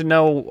don't need to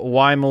know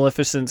why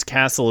Maleficent's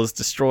castle is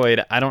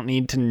destroyed. I don't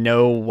need to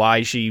know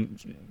why she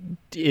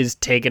is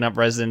taking up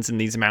residence in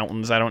these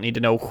mountains. I don't need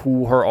to know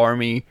who her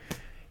army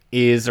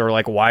is or,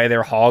 like, why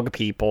they're hog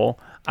people.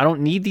 I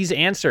don't need these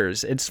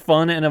answers. It's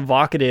fun and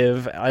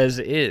evocative as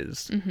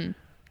is. Mm-hmm.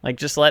 Like,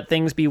 just let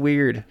things be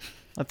weird.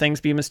 Let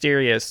things be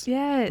mysterious.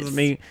 Yes.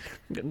 This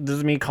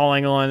is me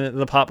calling on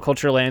the pop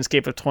culture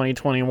landscape of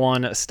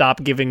 2021.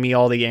 Stop giving me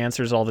all the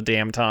answers all the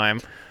damn time.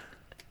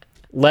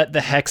 Let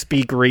the hex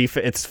be grief.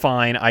 It's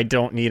fine. I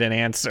don't need an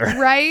answer.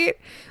 Right?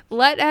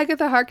 Let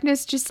Agatha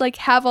Harkness just, like,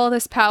 have all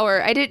this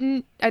power. I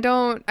don't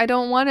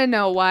want to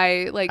know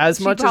why, like,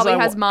 she probably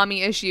has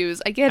mommy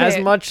issues. I get it.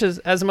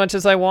 As much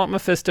as I want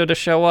Mephisto to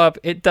show up,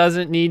 it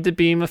doesn't need to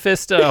be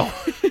Mephisto.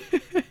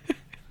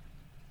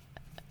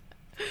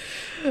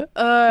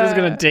 This is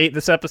gonna date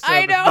this episode.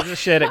 I know.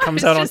 Shit, it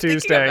comes out on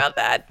Tuesday. About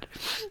that.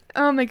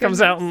 Oh my goodness.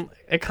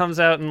 It comes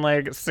out in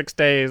like 6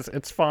 days.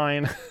 It's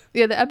fine.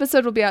 Yeah, the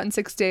episode will be out in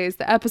 6 days.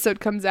 The episode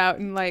comes out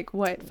in like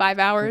what, 5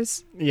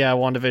 hours? Yeah,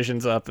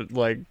 WandaVision's up at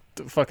like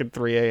fucking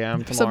 3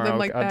 a.m. tomorrow. Something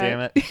like God that. damn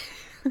it.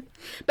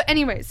 But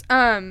anyways,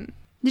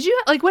 did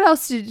you like what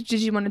else did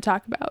you want to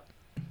talk about?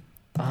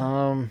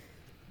 While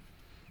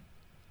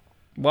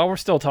we're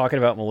still talking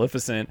about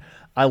Maleficent,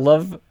 I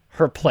love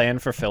her plan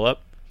for Philip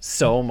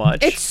so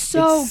much. It's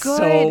so good.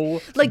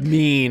 So like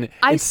mean.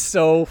 It's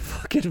so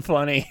fucking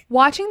funny.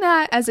 Watching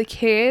that as a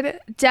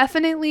kid,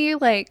 definitely,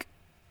 like,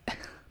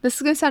 this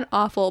is gonna sound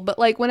awful, but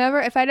like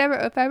if I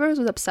ever was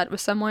upset with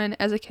someone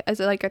as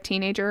a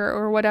teenager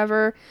or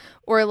whatever,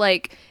 or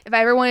like if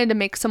I ever wanted to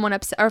make someone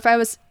upset, or if I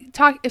was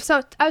talking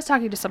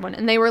to someone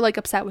and they were like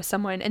upset with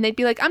someone and they'd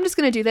be like, I'm just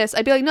gonna do this,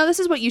 I'd be like, no,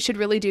 this is what you should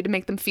really do to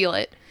make them feel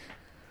it.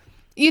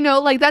 You know,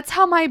 like, that's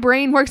how my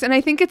brain works. And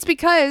I think it's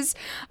because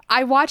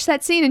I watched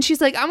that scene and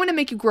she's like, I'm going to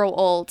make you grow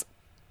old.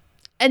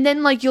 And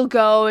then, like, you'll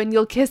go and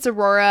you'll kiss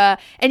Aurora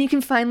and you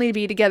can finally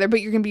be together,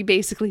 but you're going to be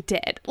basically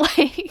dead.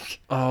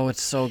 Like, oh,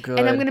 it's so good.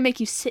 And I'm going to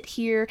make you sit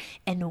here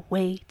and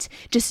wait,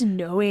 just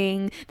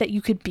knowing that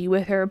you could be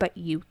with her, but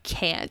you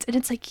can't. And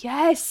it's like,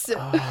 yes.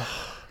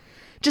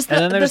 Just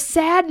the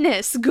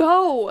sadness.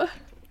 Go.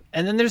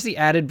 And then there's the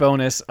added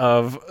bonus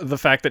of the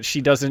fact that she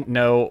doesn't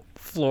know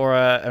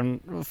Flora,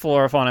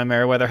 Fauna, and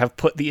Merryweather have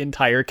put the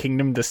entire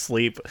kingdom to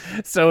sleep.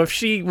 So if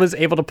she was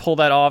able to pull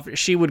that off,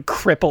 she would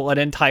cripple an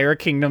entire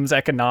kingdom's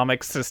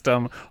economic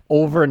system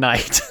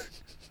overnight.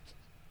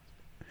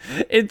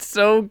 It's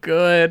so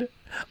good.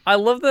 I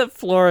love that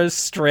Flora's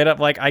straight up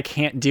like, I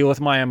can't deal with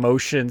my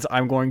emotions.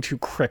 I'm going to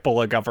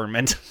cripple a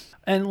government.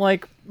 And,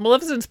 like,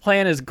 Maleficent's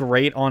plan is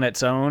great on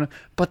its own,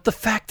 but the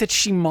fact that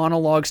she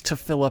monologues to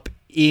Philip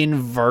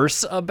in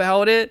verse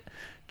about it,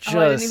 I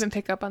didn't even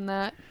pick up on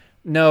that.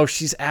 No,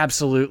 she's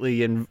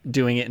absolutely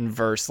doing it in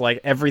verse. Like,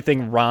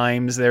 everything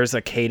rhymes. There's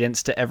a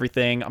cadence to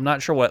everything. I'm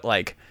not sure what,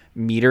 like,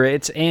 meter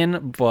it's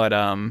in, but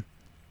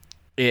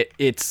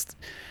it's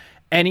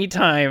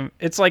anytime.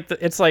 It's like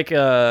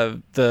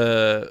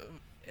the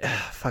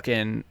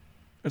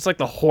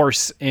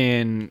horse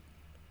in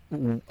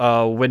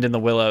Wind in the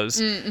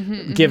Willows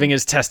giving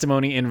his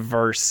testimony in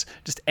verse.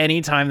 Just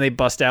anytime they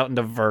bust out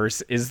into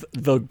verse is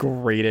the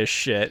greatest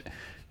shit.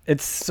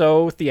 It's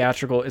so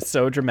theatrical, it's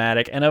so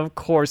dramatic, and of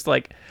course,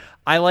 like,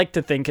 I like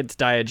to think it's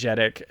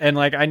diegetic, and,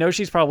 like, I know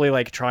she's probably,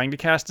 like, trying to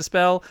cast a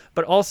spell,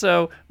 but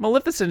also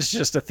Maleficent's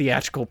just a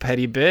theatrical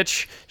petty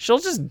bitch. She'll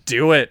just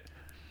do it.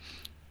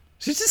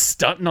 She's just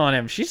stunting on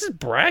him. She's just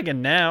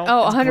bragging now.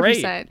 Oh,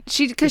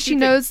 100%. Because she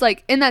knows,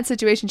 like, in that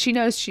situation, she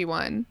knows she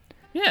won.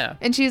 Yeah.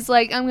 And she's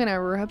like, I'm gonna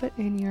rub it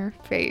in your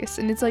face.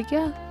 And it's like,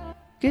 yeah,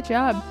 good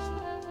job.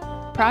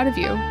 Proud of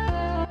you.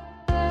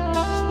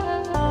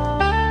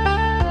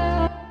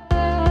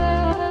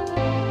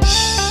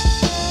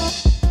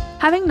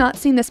 Having not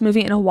seen this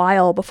movie in a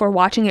while before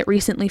watching it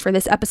recently for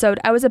this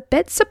episode, I was a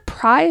bit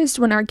surprised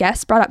when our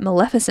guest brought up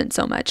Maleficent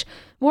so much.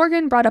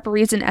 Morgan brought up a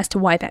reason as to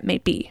why that may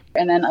be.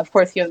 And then, of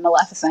course, you have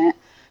Maleficent,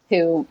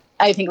 who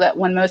I think that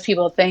when most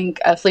people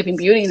think of Sleeping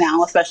Beauty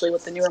now, especially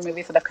with the newer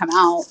movies that have come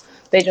out,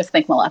 they just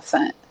think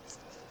Maleficent.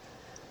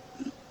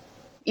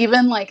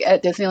 Even, like,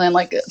 at Disneyland,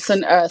 like,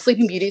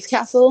 Sleeping Beauty's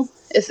castle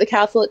is the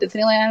castle at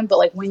Disneyland, but,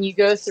 like, when you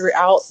go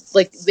throughout,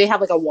 like, they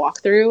have, like, a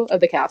walkthrough of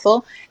the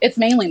castle, it's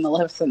mainly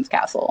Maleficent's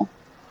castle.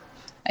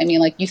 I mean,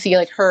 like, you see,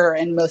 like, her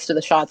in most of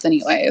the shots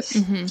anyways.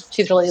 Mm-hmm.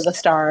 She's really the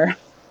star.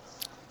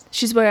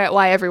 She's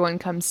why everyone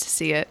comes to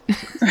see it.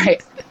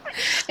 Right.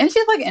 And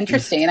she's, like,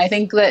 interesting. I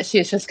think that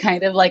she's just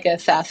kind of like a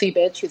sassy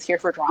bitch who's here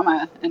for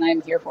drama, and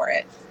I'm here for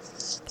it.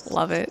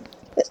 Love it.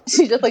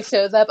 She just like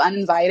shows up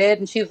uninvited,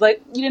 and she's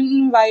like, "You didn't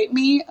invite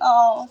me.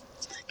 Oh,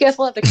 guess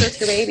we'll have to curse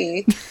your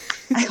baby."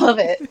 I love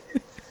it.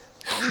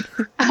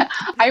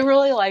 I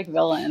really like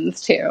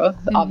villains too,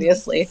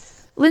 obviously.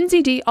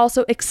 Lindsay D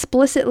also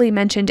explicitly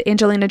mentioned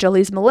Angelina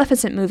Jolie's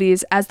Maleficent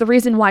movies as the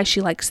reason why she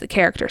likes the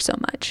character so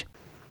much.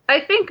 I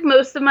think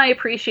most of my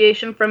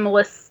appreciation for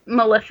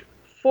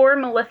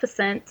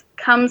Maleficent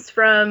comes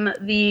from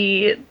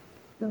the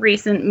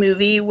recent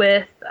movie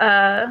with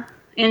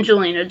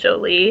Angelina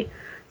Jolie.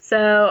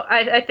 So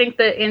I think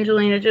that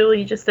Angelina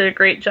Jolie just did a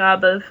great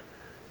job of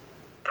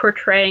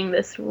portraying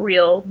this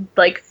real,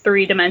 like,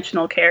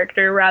 three-dimensional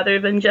character rather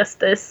than just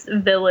this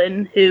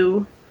villain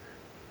who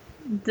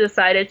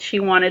decided she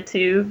wanted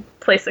to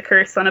place a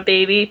curse on a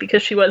baby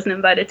because she wasn't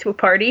invited to a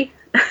party.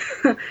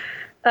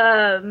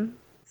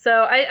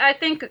 So I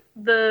think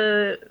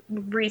the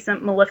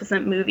recent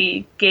Maleficent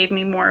movie gave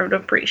me more of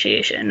an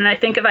appreciation. And I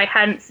think if I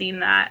hadn't seen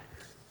that,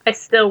 I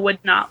still would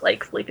not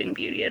like Sleeping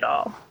Beauty at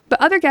all.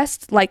 But other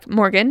guests, like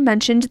Morgan,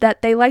 mentioned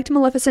that they liked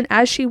Maleficent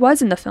as she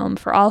was in the film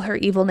for all her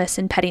evilness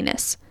and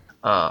pettiness.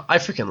 I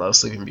freaking love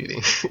Sleeping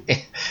Beauty.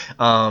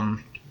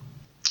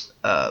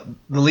 The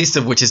least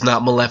of which is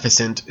not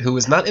Maleficent, who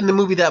is not in the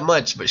movie that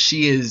much, but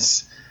she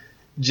is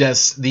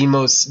just the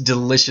most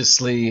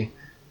deliciously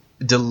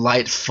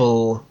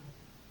delightful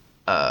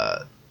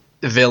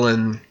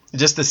villain.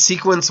 Just the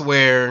sequence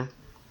where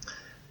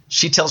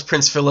she tells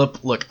Prince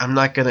Philip, "Look, I'm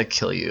not going to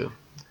kill you.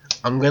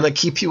 I'm going to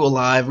keep you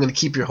alive. I'm going to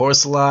keep your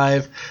horse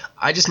alive.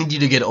 I just need you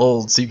to get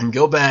old so you can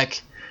go back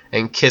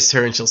and kiss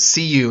her, and she'll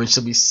see you, and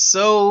she'll be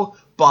so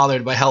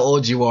bothered by how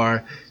old you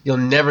are, you'll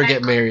never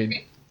get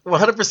married."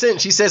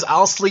 100%. She says,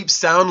 "I'll sleep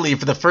soundly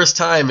for the first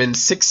time in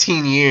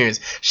 16 years.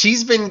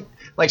 She's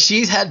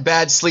had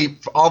bad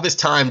sleep for all this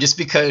time just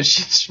because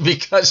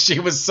she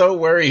was so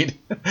worried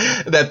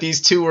that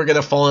these two were going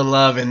to fall in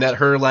love and that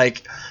her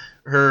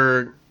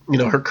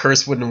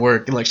curse wouldn't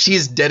work. And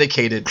she's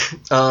dedicated.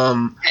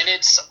 And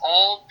it's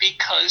all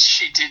because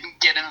she didn't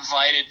get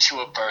invited to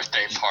a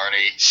birthday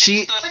party.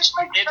 It's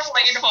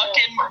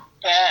fucking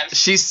best.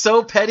 She's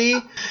so petty.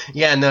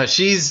 Yeah, no,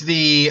 she's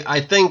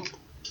I think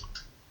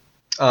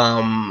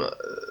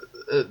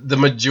the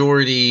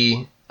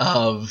majority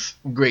of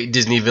great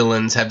Disney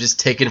villains have just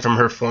taken from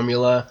her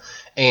formula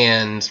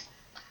and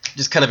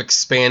just kind of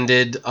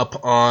expanded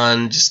up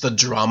on just the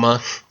drama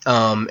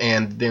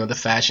and the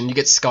fashion. You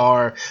get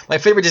Scar. My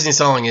favorite Disney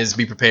song is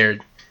 "Be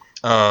Prepared,"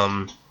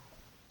 and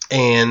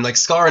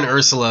Scar and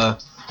Ursula,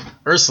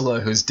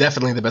 who's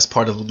definitely the best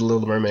part of The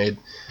Little Mermaid,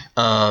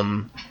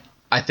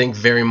 I think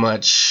very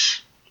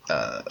much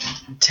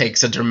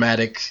takes a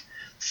dramatic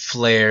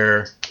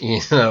flair.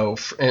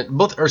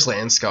 Both Ursula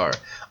and Scar,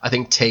 I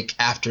think, take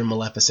after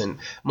Maleficent.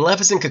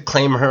 Maleficent could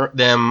claim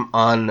them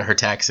on her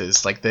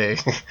taxes,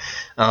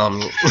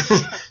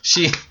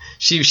 she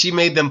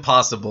made them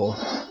possible.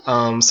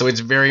 So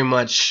it's very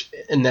much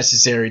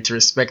necessary to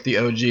respect the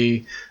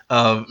OG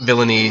of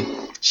villainy.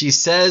 She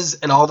says,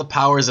 "and all the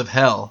powers of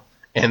hell,"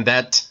 and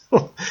that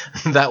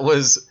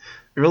was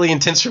really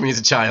intense for me as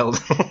a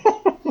child.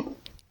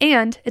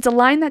 And it's a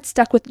line that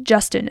stuck with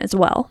Justin as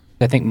well.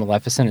 I think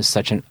Maleficent is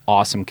such an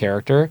awesome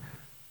character.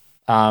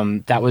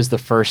 That was the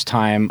first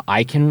time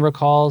I can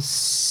recall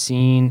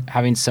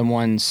having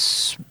someone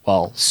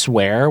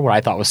swear what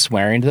I thought was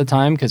swearing at the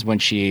time, because when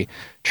she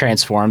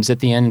transforms at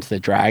the end into the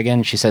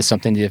dragon, she says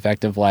something to the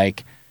effect of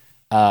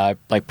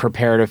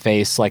prepare to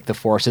face the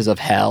forces of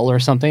hell or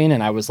something,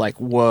 and I was like,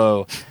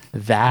 whoa,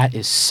 that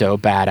is so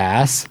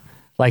badass.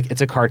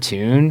 It's a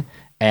cartoon,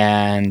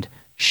 and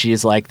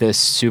she's this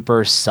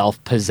super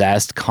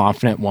self-possessed,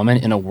 confident woman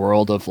in a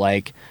world of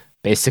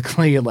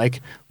basically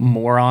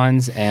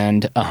morons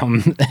and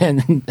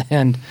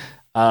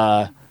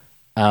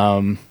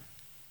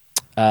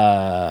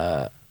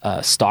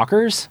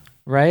stalkers,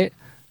 right?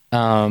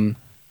 But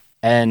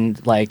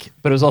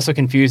it was also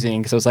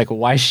confusing because I was like,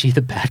 why is she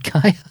the bad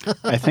guy?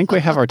 I think we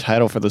have our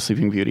title for the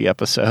Sleeping Beauty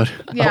episode.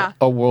 Yeah.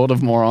 A world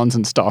of morons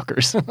and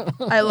stalkers.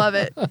 I love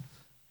it.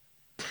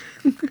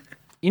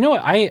 You know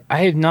what?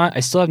 I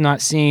still have not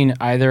seen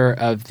either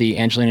of the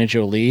Angelina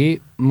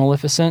Jolie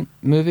Maleficent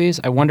movies.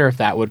 I wonder if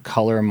that would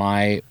color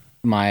my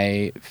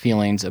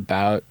feelings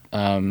about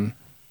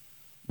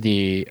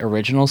the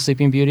original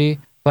Sleeping Beauty.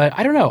 But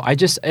I don't know.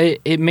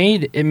 It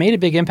made a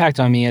big impact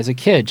on me as a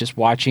kid, just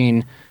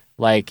watching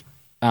I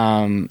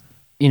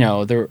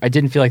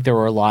didn't feel like there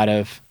were a lot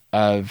of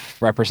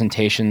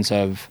representations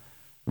of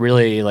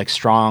really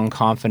strong,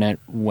 confident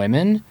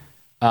women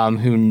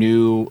who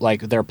knew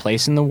their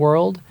place in the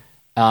world.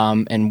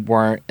 And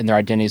their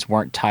identities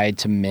weren't tied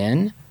to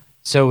men.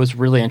 So it was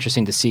really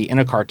interesting to see in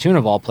a cartoon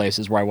of all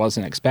places, where I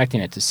wasn't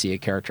expecting it, to see a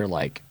character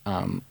like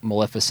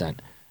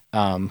Maleficent,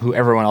 who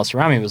everyone else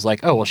around me was like,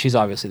 oh, well, she's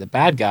obviously the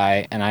bad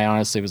guy. And I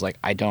honestly was like,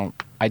 I don't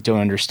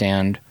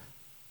understand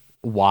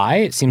why.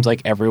 It seems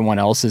like everyone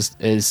else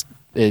is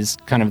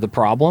kind of the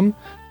problem.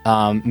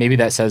 Maybe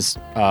that says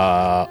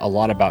a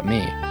lot about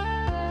me.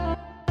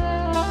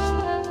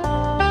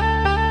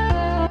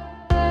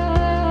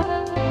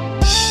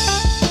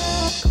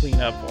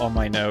 on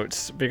my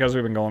notes because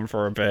we've been going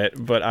for a bit,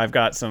 but I've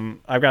got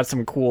some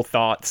cool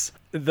thoughts.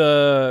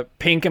 The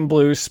pink and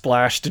blue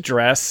splashed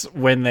dress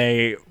when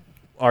they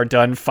are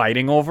done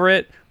fighting over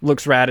it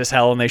looks rad as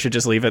hell, and they should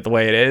just leave it the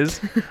way it is.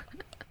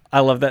 I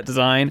love that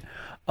design.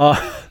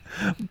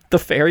 The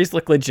fairies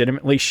look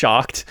legitimately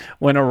shocked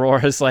when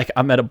Aurora's like,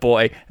 I met a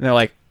boy, and they're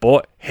like,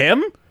 boy,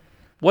 him?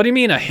 What do you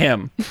mean a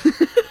him?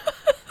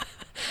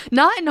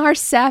 Not in our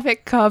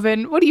Sapphic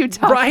coven. What are you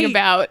talking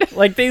about?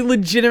 Like, they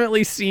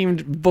legitimately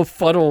seemed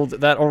befuddled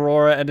that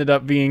Aurora ended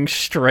up being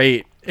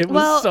straight. It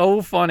was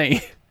so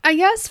funny. I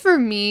guess for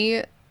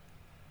me,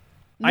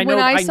 when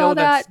I saw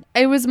that,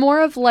 it was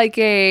more of like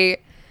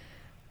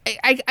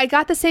I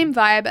got the same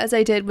vibe as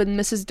I did when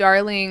Mrs.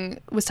 Darling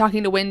was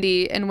talking to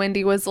Wendy, and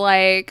Wendy was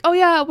like, oh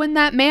yeah, when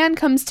that man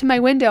comes to my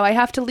window, I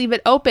have to leave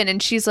it open.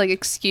 And she's like,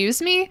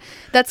 excuse me?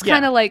 That's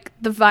kind of like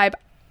the vibe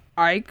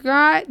I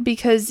got,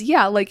 because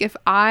like if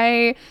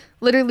I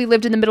literally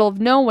lived in the middle of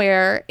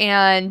nowhere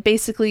and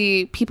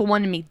basically people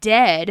wanted me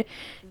dead,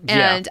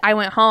 and I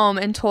went home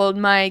and told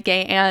my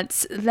gay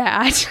aunts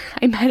that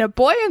I met a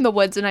boy in the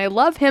woods and I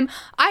love him,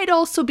 I'd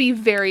also be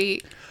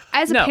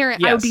as a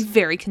parent, I would be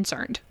very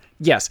concerned.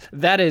 Yes,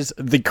 that is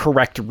the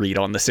correct read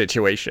on the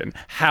situation.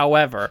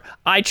 However,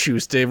 I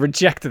choose to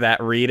reject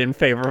that read in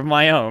favor of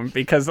my own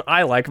because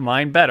I like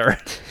mine better.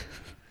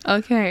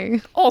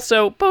 Okay.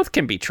 Also, both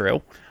can be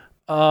true.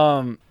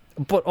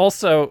 But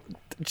also,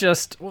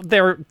 just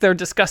they're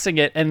discussing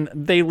it, and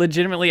they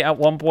legitimately at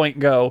one point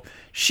go,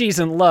 "She's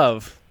in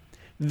love.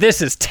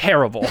 This is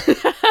terrible."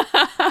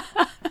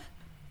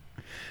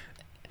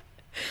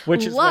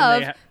 Which is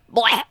love.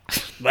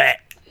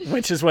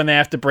 Which is when they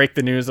have to break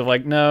the news of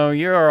like, no,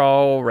 you're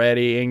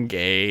already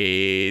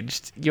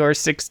engaged. You're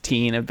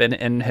 16 have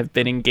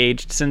been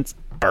engaged since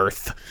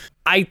birth.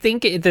 I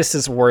think this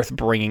is worth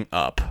bringing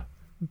up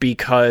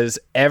because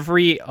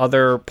every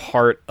other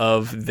part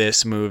of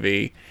this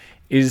movie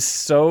is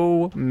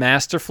so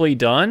masterfully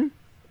done.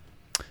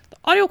 The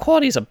audio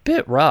quality is a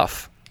bit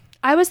rough.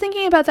 I was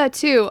thinking about that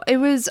too. It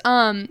was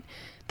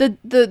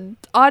the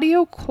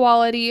audio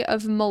quality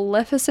of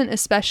Maleficent,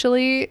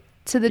 especially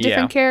to the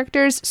different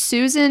characters.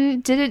 Susan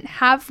didn't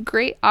have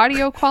great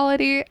audio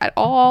quality at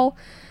all.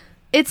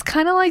 It's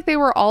kind of like they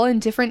were all in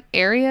different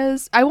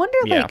areas. I wonder,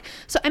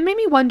 so it made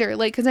me wonder,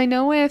 because I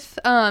know with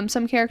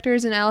some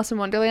characters in Alice in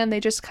Wonderland, they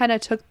just kind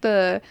of took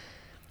the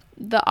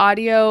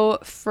audio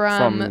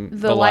from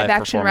the live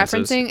action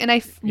referencing, and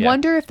I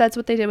wonder if that's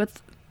what they did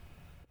with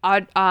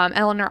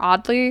Eleanor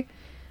Audley,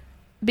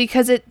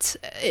 because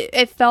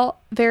it felt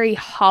very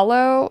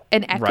hollow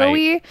and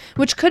echoey,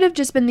 which could have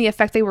just been the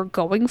effect they were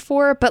going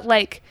for, but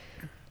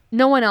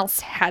no one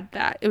else had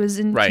that. It was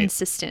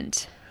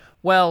inconsistent.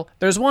 Well,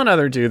 there's one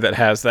other dude that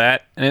has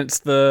that, and it's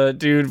the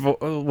dude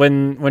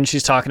when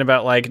she's talking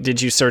about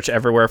did you search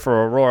everywhere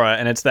for Aurora,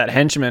 and it's that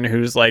henchman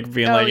who's being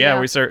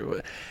we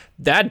searched.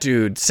 That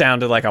dude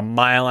sounded like a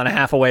mile and a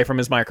half away from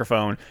his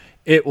microphone.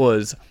 It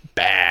was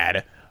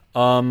bad.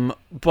 But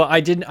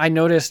I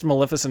noticed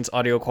Maleficent's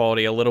audio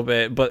quality a little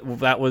bit, but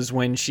that was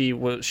when she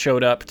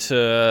showed up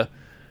to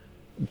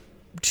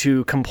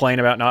complain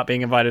about not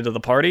being invited to the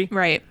party.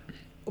 Right.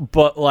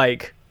 But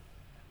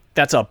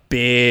that's a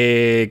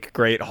big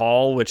Great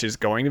Hall, which is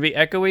going to be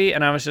echoey,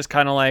 and I was just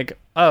kind of like,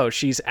 oh,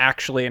 she's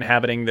actually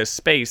inhabiting this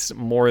space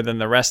more than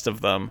the rest of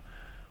them,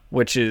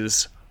 which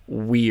is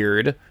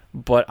weird,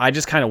 but I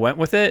just kind of went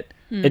with it.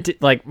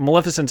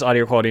 Maleficent's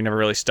audio quality never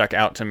really stuck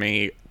out to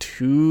me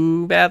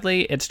too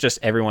badly. It's just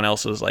everyone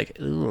else was like,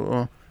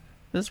 ooh,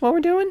 this is what we're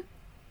doing?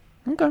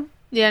 Okay.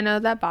 Yeah, no,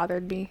 that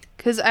bothered me.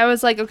 Because I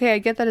was like, okay, I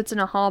get that it's in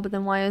a hall, but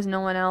then why is no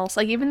one else?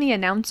 Even the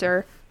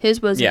announcer,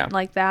 his wasn't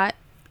like that.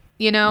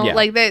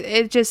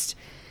 It just,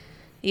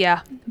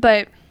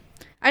 But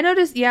I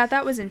noticed,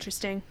 that was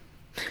interesting.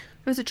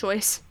 It was a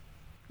choice.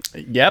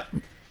 Yep.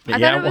 I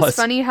thought it was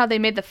funny how they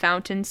made the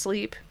fountain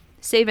sleep,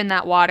 saving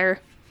that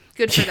water.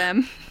 Good for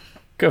them.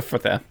 Good for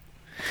them.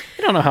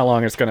 I don't know how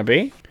long it's going to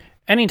be.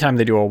 Anytime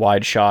they do a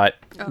wide shot,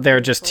 they're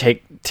just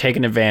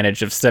taking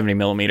advantage of 70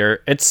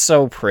 millimeter. It's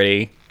so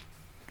pretty.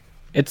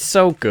 It's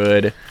so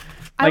good.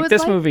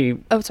 Movie...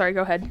 Oh, sorry,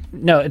 go ahead.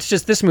 No, it's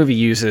just this movie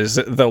uses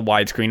the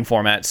widescreen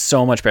format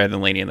so much better than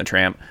Lady and the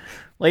Tramp.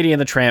 Lady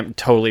and the Tramp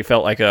totally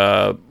felt like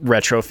a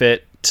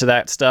retrofit to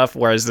that stuff,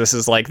 whereas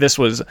this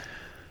was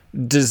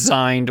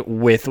designed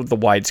with the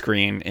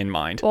widescreen in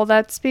mind. Well,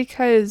 that's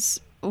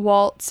because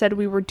Walt said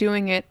we were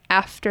doing it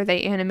after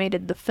they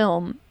animated the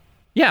film.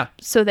 Yeah.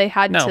 So they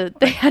had to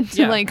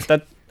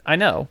that I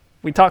know.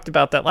 We talked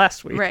about that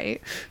last week.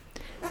 Right.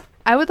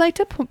 I would like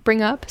to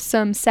bring up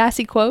some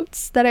sassy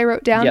quotes that I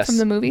wrote down from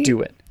the movie.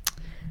 Do it.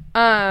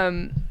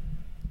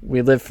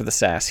 We live for the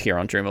sass here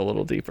on Dream a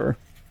Little Deeper.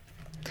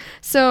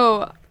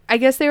 So I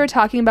guess they were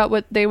talking about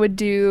what they would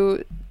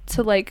do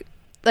to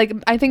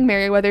I think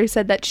Merryweather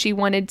said that she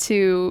wanted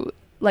to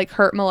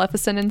hurt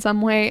Maleficent in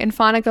some way, and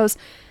Fauna goes,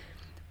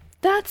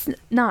 "That's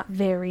not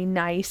very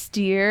nice,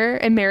 dear."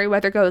 And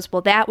Merryweather goes,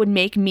 "Well, that would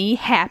make me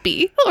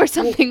happy," or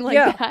something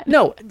that.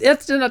 No,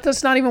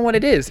 that's not even what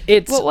it is.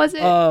 It's what was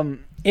it?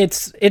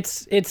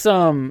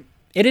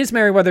 It is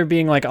Merryweather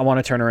being like, I want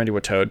to turn her into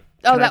a toad.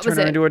 Oh, Can that I turn was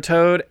her it. into a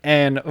toad?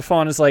 And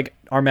Fauna's like,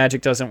 our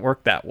magic doesn't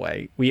work that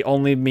way. We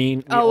only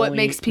mean... it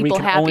makes people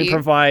happy.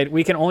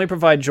 We can only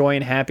provide joy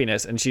and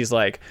happiness. And she's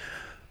like,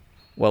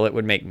 well, it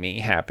would make me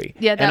happy.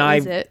 Yeah, that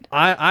was it.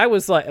 I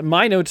was like,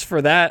 my notes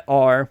for that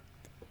are,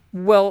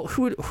 well,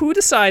 who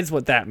decides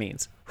what that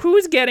means?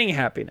 Who's getting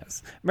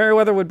happiness?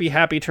 Merryweather would be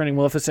happy turning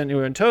Maleficent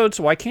into a toad,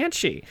 so why can't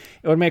she?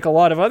 It would make a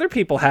lot of other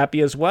people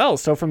happy as well.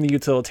 So from the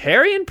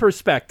utilitarian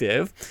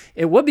perspective,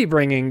 it would be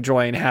bringing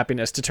joy and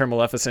happiness to turn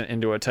Maleficent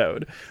into a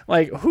toad.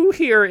 Like, who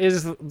here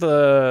is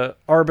the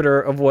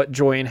arbiter of what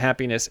joy and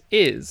happiness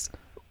is?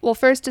 Well,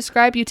 first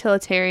describe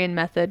utilitarian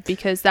method,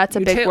 because that's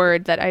a big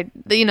word that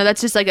that's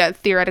just like a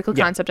theoretical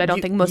concept I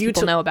don't think most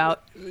people know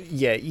about.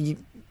 Yeah,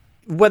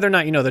 whether or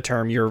not you know the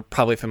term, you're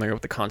probably familiar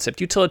with the concept.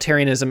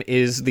 Utilitarianism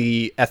is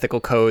the ethical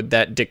code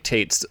that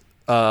dictates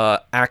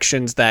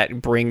actions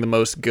that bring the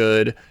most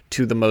good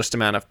to the most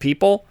amount of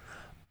people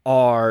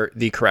are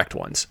the correct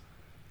ones.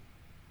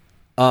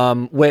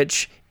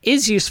 Which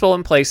is useful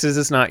in places,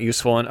 is not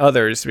useful in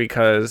others,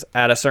 because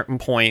at a certain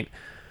point,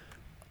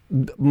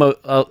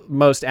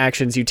 most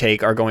actions you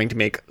take are going to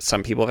make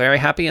some people very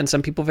happy and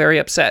some people very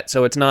upset.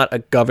 So it's not a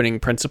governing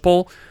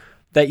principle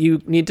that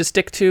you need to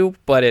stick to,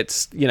 but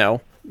it's,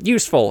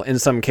 useful in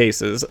some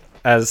cases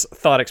as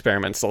thought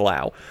experiments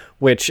allow,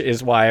 which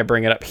is why I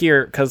bring it up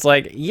here. Because,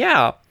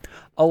 a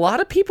lot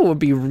of people would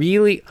be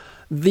really...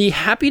 The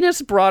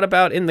happiness brought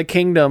about in the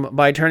kingdom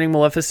by turning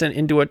Maleficent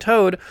into a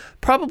toad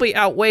probably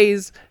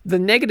outweighs the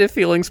negative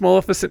feelings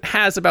Maleficent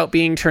has about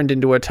being turned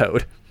into a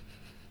toad.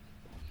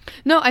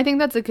 No, I think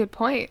that's a good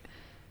point.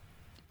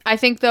 I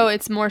think, though,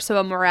 it's more so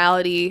a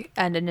morality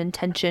and an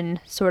intention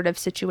sort of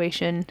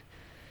situation.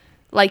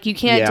 Like, you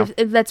can't...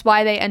 that's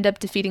why they end up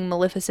defeating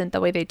Maleficent the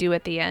way they do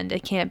at the end.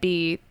 It can't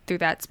be through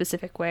that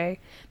specific way.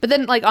 But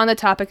then, on the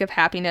topic of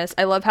happiness,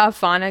 I love how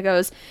Fauna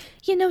goes,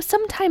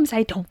 sometimes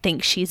I don't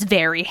think she's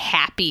very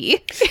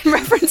happy. In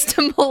reference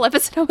to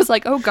Maleficent, I was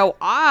like, oh, go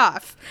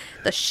off.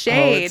 The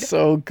shade. Oh, it's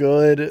so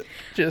good.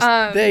 Just,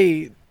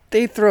 they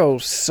throw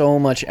so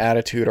much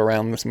attitude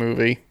around this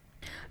movie.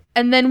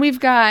 And then we've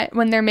got,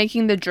 when they're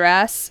making the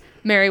dress,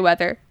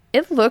 Merryweather.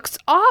 It looks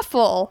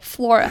awful,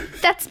 Flora.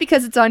 That's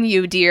because it's on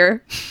you,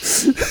 dear.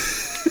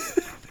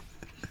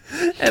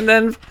 And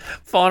then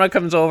Fauna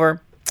comes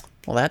over.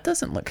 Well, that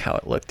doesn't look how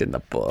it looked in the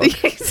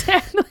book.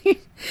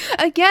 Exactly.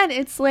 Again,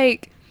 it's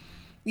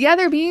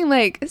they're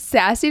being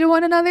sassy to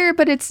one another,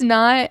 but it's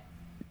not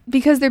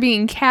because they're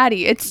being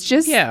catty. It's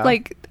just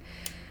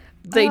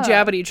they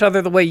jab at each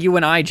other the way you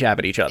and I jab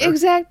at each other.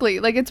 Exactly.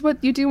 It's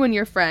what you do when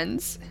you're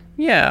friends.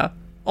 Yeah.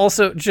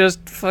 Also,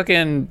 just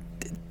fucking...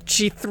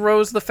 She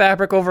throws the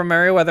fabric over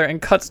Merryweather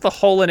and cuts the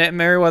hole in it, and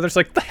Merryweather's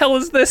like, the hell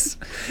is this?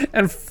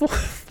 And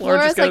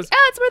Flora just goes...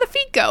 it's where the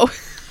feet go.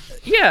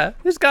 Yeah,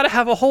 there's got to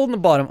have a hole in the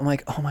bottom. I'm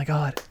like, oh my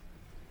god.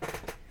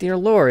 Dear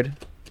Lord.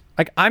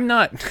 I'm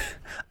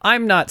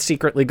not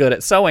secretly good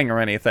at sewing or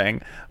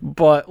anything,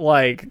 but,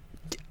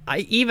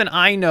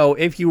 I know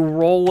if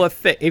you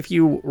if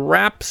you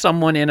wrap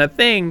someone in a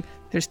thing,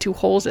 there's 2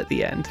 holes at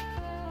the end.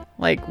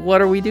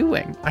 What are we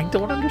doing? I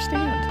don't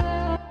understand.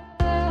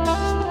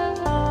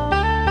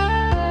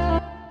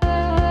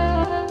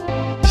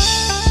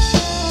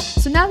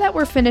 So now that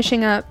we're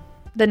finishing up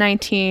the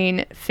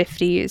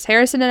 1950s,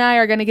 Harrison and I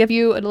are going to give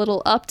you a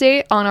little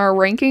update on our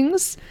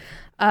rankings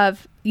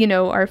of,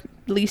 our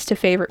least to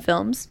favorite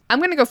films. I'm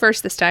going to go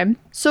first this time.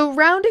 So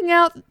rounding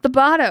out the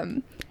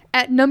bottom,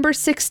 at number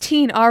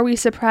 16, Are We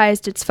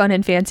Surprised It's Fun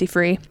and Fancy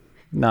Free?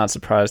 Not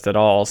surprised at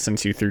all,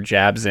 since you threw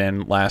jabs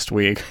in last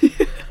week.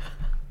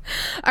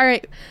 All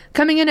right.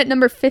 Coming in at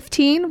number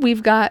 15,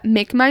 we've got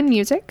Make Mine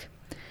Music.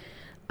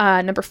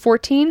 Number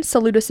 14,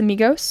 Saludos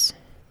Amigos.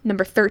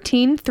 Number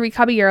 13, Three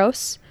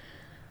Caballeros.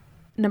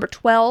 Number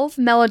 12,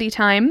 Melody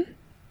Time.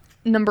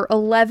 Number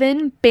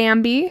 11,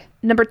 Bambi.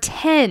 Number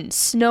 10,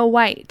 Snow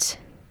White.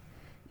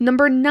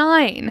 Number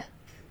 9,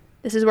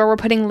 this is where we're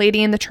putting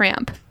Lady and the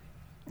Tramp.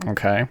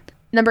 Okay.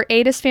 Number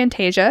 8 is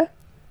Fantasia.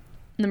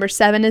 Number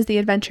 7 is The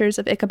Adventures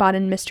of Ichabod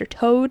and Mr.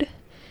 Toad.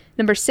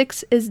 Number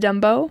 6 is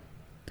Dumbo.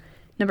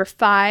 Number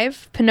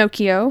 5,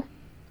 Pinocchio.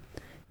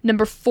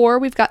 Number 4,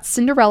 we've got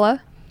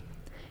Cinderella.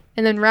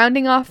 And then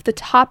rounding off the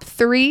top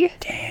 3.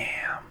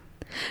 Damn.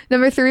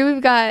 Number 3,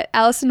 we've got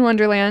Alice in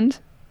Wonderland.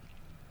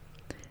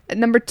 At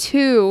number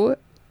 2,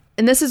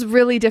 and this is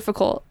really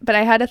difficult, but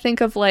I had to think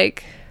of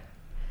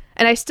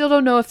and I still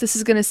don't know if this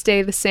is going to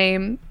stay the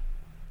same.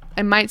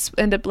 I might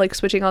end up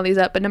switching all these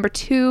up. But number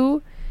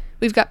 2,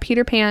 we've got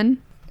Peter Pan.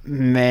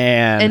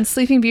 Man. And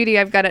Sleeping Beauty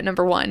I've got at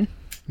number 1.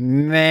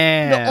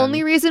 Man. The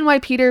only reason why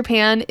Peter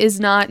Pan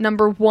is not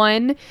number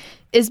 1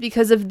 is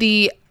because of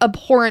the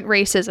abhorrent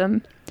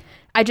racism.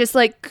 I just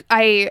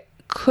I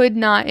could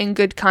not in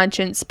good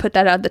conscience put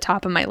that at the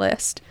top of my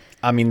list.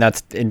 I mean,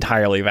 that's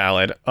entirely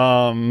valid.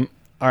 All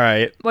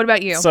right. What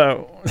about you?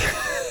 So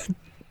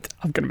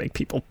I'm going to make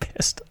people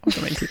pissed. I'm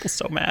going to make people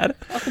so mad.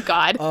 Oh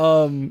God.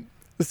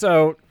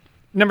 So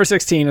number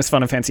 16 is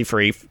Fun and Fancy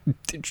Free.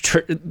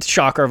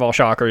 Shocker of all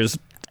shockers.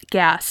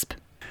 Gasp.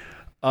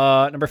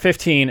 Number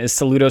 15 is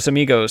Saludos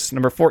Amigos.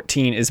 Number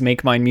 14 is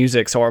Make Mine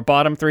Music. So our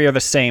bottom three are the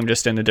same,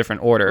 just in a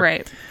different order.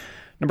 Right.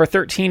 Number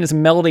 13 is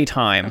Melody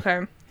Time.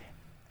 Okay.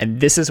 And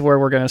this is where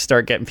we're going to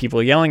start getting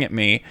people yelling at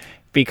me,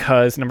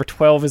 because number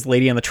 12 is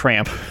Lady and the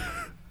Tramp.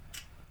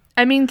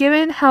 I mean,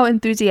 given how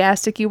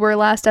enthusiastic you were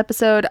last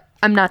episode,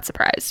 I'm not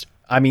surprised.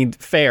 I mean,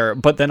 fair,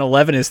 but then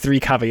 11 is Three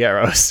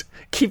Caballeros.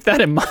 Keep that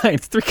in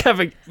mind. Three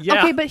Caballeros.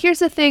 Yeah. Okay, but here's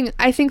the thing.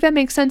 I think that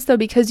makes sense though,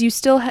 because you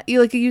still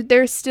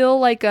there's still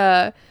like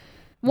a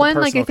one,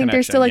 like I think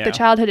there's still like the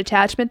childhood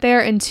attachment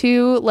there, and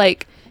two,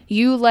 like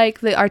you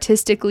like the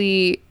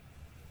artistically,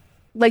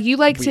 like you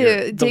like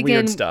to dig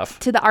in stuff.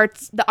 To the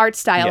art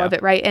style of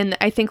it, right? And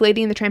I think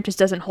Lady and the Tramp just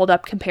doesn't hold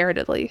up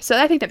comparatively. So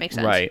I think that makes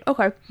sense. Right.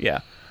 Okay.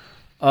 Yeah.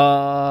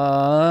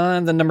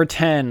 Then number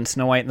 10,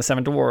 Snow White and the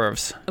Seven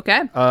Dwarfs.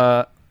 Okay.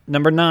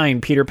 Number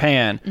 9, Peter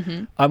Pan.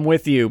 Mm-hmm. I'm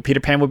with you.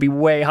 Peter Pan would be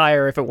way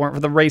higher if it weren't for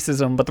the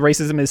racism, but the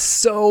racism is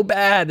so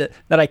bad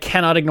that I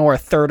cannot ignore a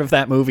third of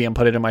that movie and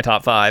put it in my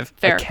top 5.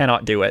 Fair. I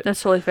cannot do it.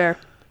 That's totally fair.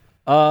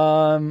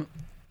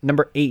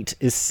 Number 8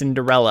 is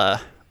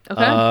Cinderella.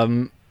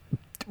 Okay.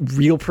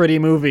 Real pretty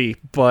movie,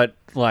 but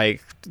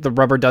like the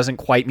rubber doesn't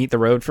quite meet the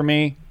road for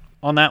me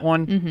on that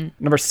one. Mm-hmm.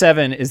 Number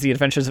 7 is The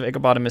Adventures of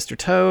Ichabod and Mr.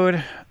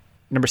 Toad.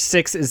 Number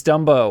 6 is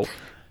Dumbo.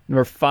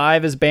 Number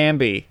 5 is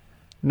Bambi.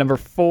 Number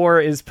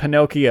 4 is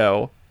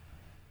Pinocchio.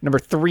 Number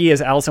 3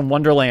 is Alice in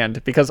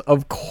Wonderland, because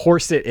of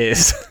course it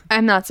is.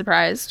 I'm not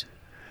surprised.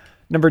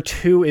 Number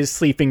 2 is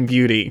Sleeping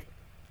Beauty.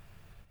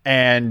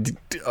 And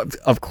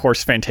of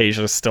course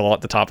Fantasia is still at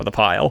the top of the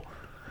pile.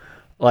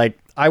 Like,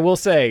 I will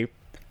say,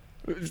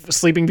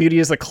 Sleeping Beauty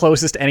is the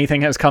closest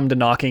anything has come to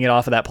knocking it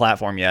off of that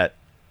platform yet.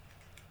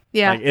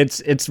 Yeah. Like,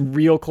 it's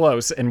real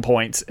close in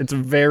points. It's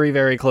very,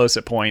 very close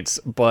at points,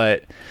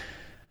 but...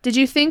 Did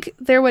you think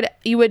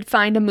you would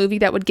find a movie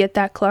that would get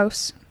that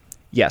close?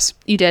 Yes.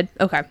 You did?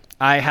 Okay.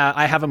 I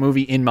have a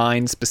movie in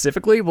mind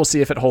specifically. We'll see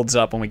if it holds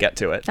up when we get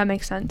to it. That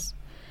makes sense.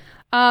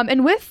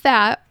 And with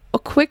that, a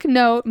quick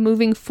note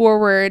moving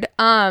forward.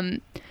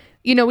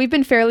 We've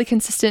been fairly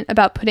consistent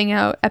about putting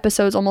out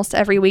episodes almost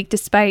every week,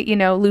 despite,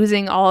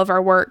 losing all of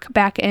our work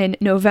back in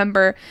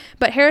November.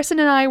 But Harrison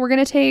and I, we're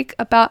going to take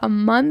about a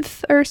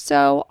month or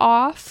so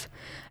off,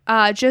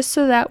 just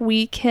so that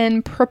we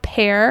can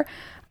prepare.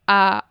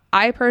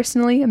 I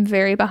personally am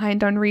very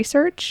behind on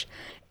research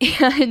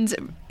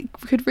and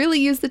could really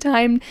use the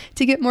time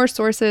to get more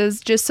sources,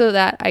 just so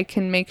that I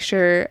can make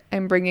sure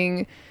I'm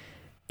bringing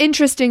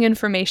interesting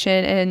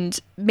information and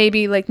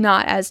maybe like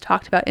not as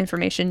talked about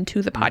information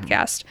to the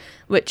podcast,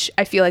 which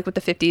I feel like with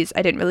the 50s,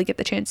 I didn't really get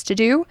the chance to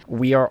do.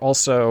 We are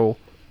also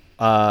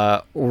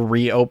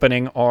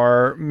reopening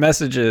our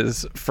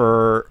messages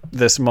for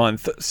this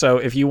month. So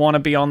if you want to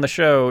be on the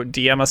show,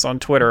 DM us on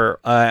Twitter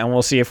and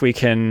we'll see if we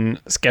can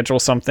schedule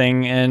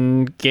something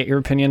and get your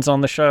opinions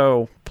on the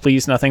show.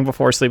 Please, nothing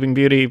before Sleeping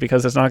Beauty,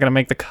 because it's not going to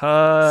make the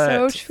cut.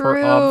 So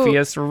true. For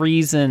obvious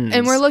reasons.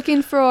 And we're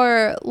looking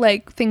for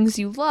like things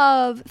you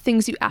love,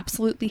 things you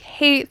absolutely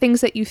hate,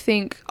 things that you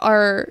think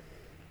are,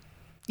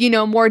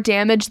 more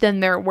damage than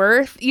they're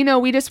worth.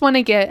 We just want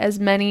to get as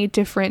many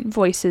different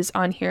voices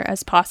on here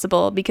as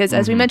possible, because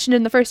as we mentioned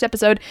in the first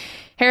episode,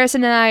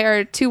 Harrison and I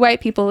are 2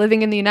 white people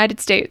living in the United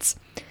States.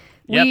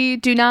 Yep. We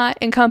do not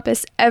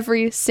encompass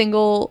every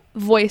single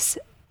voice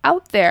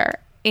out there.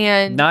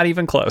 And not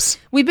even close.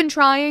 We've been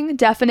trying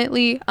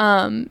definitely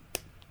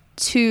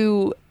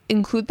to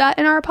include that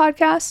in our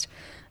podcast,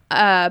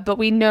 but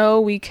we know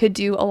we could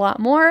do a lot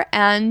more.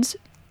 And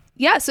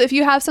yeah, so if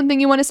you have something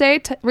you want to say,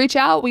 reach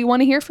out. We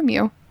want to hear from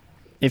you.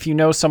 If you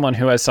know someone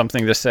who has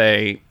something to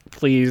say,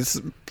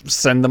 please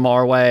send them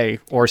our way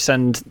or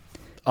send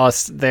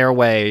us their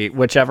way,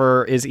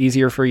 whichever is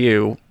easier for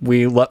you.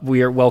 We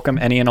are welcome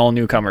any and all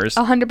newcomers.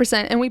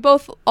 100%. And we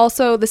both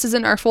also, this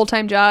isn't our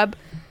full-time job.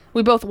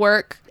 We both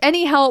work.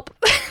 Any help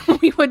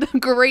we would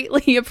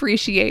greatly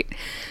appreciate,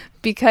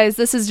 because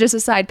this is just a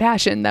side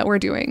passion that we're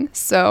doing.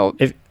 So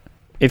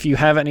if you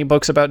have any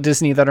books about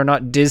Disney that are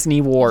not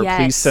Disney War,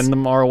 please send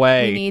them our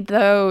way. We need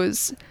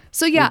those.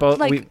 So yeah,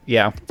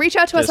 reach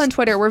out to us on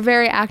Twitter. We're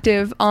very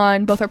active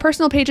on both our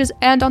personal pages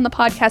and on the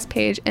podcast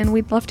page, and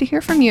we'd love to hear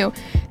from you.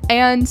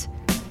 And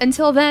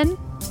until then,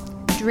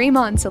 dream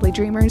on, silly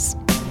dreamers.